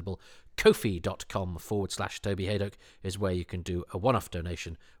understandable. Ko-fi.com/Toby Haydock is where you can do a one-off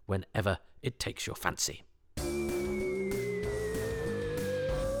donation whenever it takes your fancy.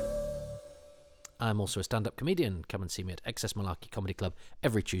 I'm also a stand-up comedian. Come and see me at Excess Malarkey Comedy Club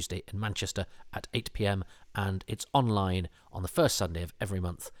every Tuesday in Manchester at 8 p.m, and it's online on the first Sunday of every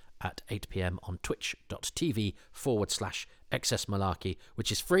month at 8 p.m. on twitch.tv/Excess Malarkey,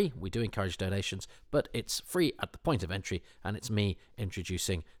 which is free. We do encourage donations, but it's free at the point of entry, and it's me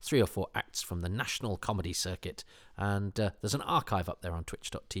introducing 3 or 4 acts from the national comedy circuit. And there's an archive up there on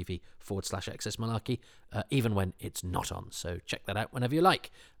twitch.tv/Excess Malarkey, even when it's not on. So check that out whenever you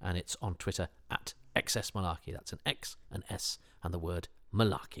like. And it's on Twitter at Excess Malarkey. That's an X, an S, and the word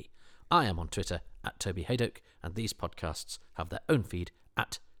Malarkey. I am on Twitter at Toby Haydock, and these podcasts have their own feed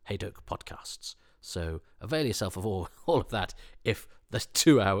at Haydock Podcasts. So avail yourself of all of that if the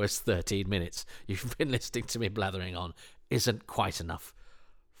 2 hours, 13 minutes you've been listening to me blathering on isn't quite enough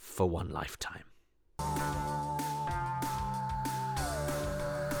for one lifetime.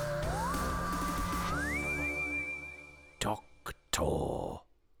 Doctor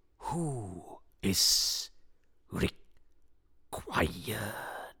Who is required.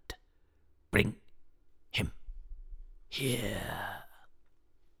 Bring him here.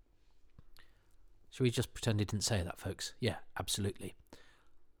 Shall we just pretend he didn't say that, folks? Yeah, absolutely.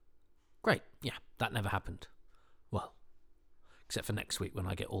 Great. Yeah, that never happened. Well, except for next week when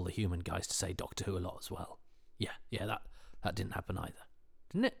I get all the human guys to say Doctor Who a lot as well. Yeah, that didn't happen either.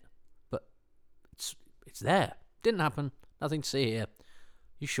 Didn't it? But it's there. Didn't happen. Nothing to see here.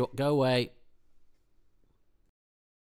 You sure? Go away.